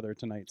under the weather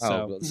tonight.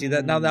 So See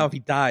that now if he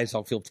dies,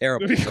 I'll feel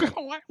terrible. I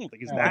don't think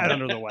he's that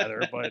under the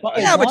weather, but Well,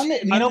 Yeah, but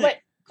you know what,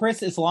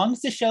 Chris? As long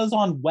as the show's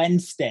on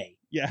Wednesday,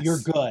 yes. you're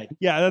good.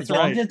 Yeah, that's as long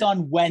right. as it's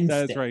on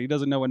Wednesday. That's right. He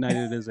doesn't know what night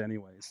it is,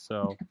 anyways.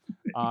 So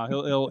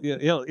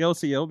he'll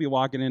see. He'll be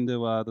walking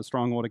into the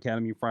Stronghold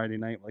Academy Friday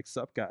night, like,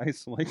 sup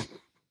guys, like.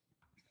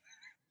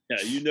 Yeah,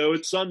 you know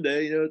it's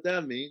Sunday. You know what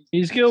that means.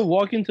 He's gonna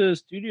walk into the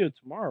studio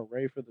tomorrow,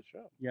 ready for the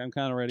show. Yeah, I'm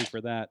kind of ready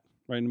for that.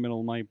 Right in the middle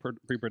of my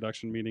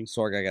pre-production meeting.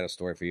 Sorg, I got a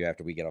story for you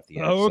after we get off the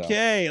air.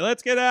 Okay,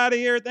 let's get out of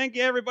here. Thank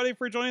you, everybody,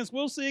 for joining us.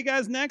 We'll see you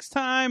guys next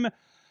time.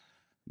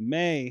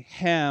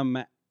 Mayhem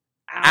out.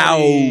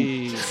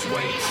 Just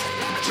wait,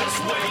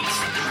 just wait,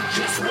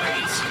 just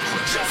wait,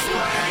 just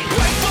wait.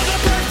 Wait for the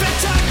perfect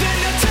time,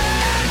 then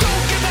attack.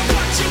 Don't give up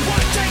what you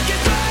want, take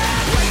it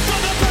back. Wait for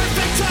the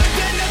perfect time,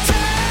 then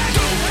attack.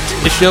 Do what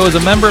you This show is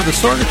a member of the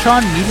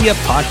Sorgatron Media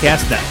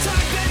Podcast Network.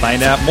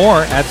 Find out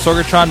more at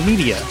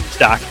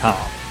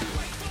sorgatronmedia.com.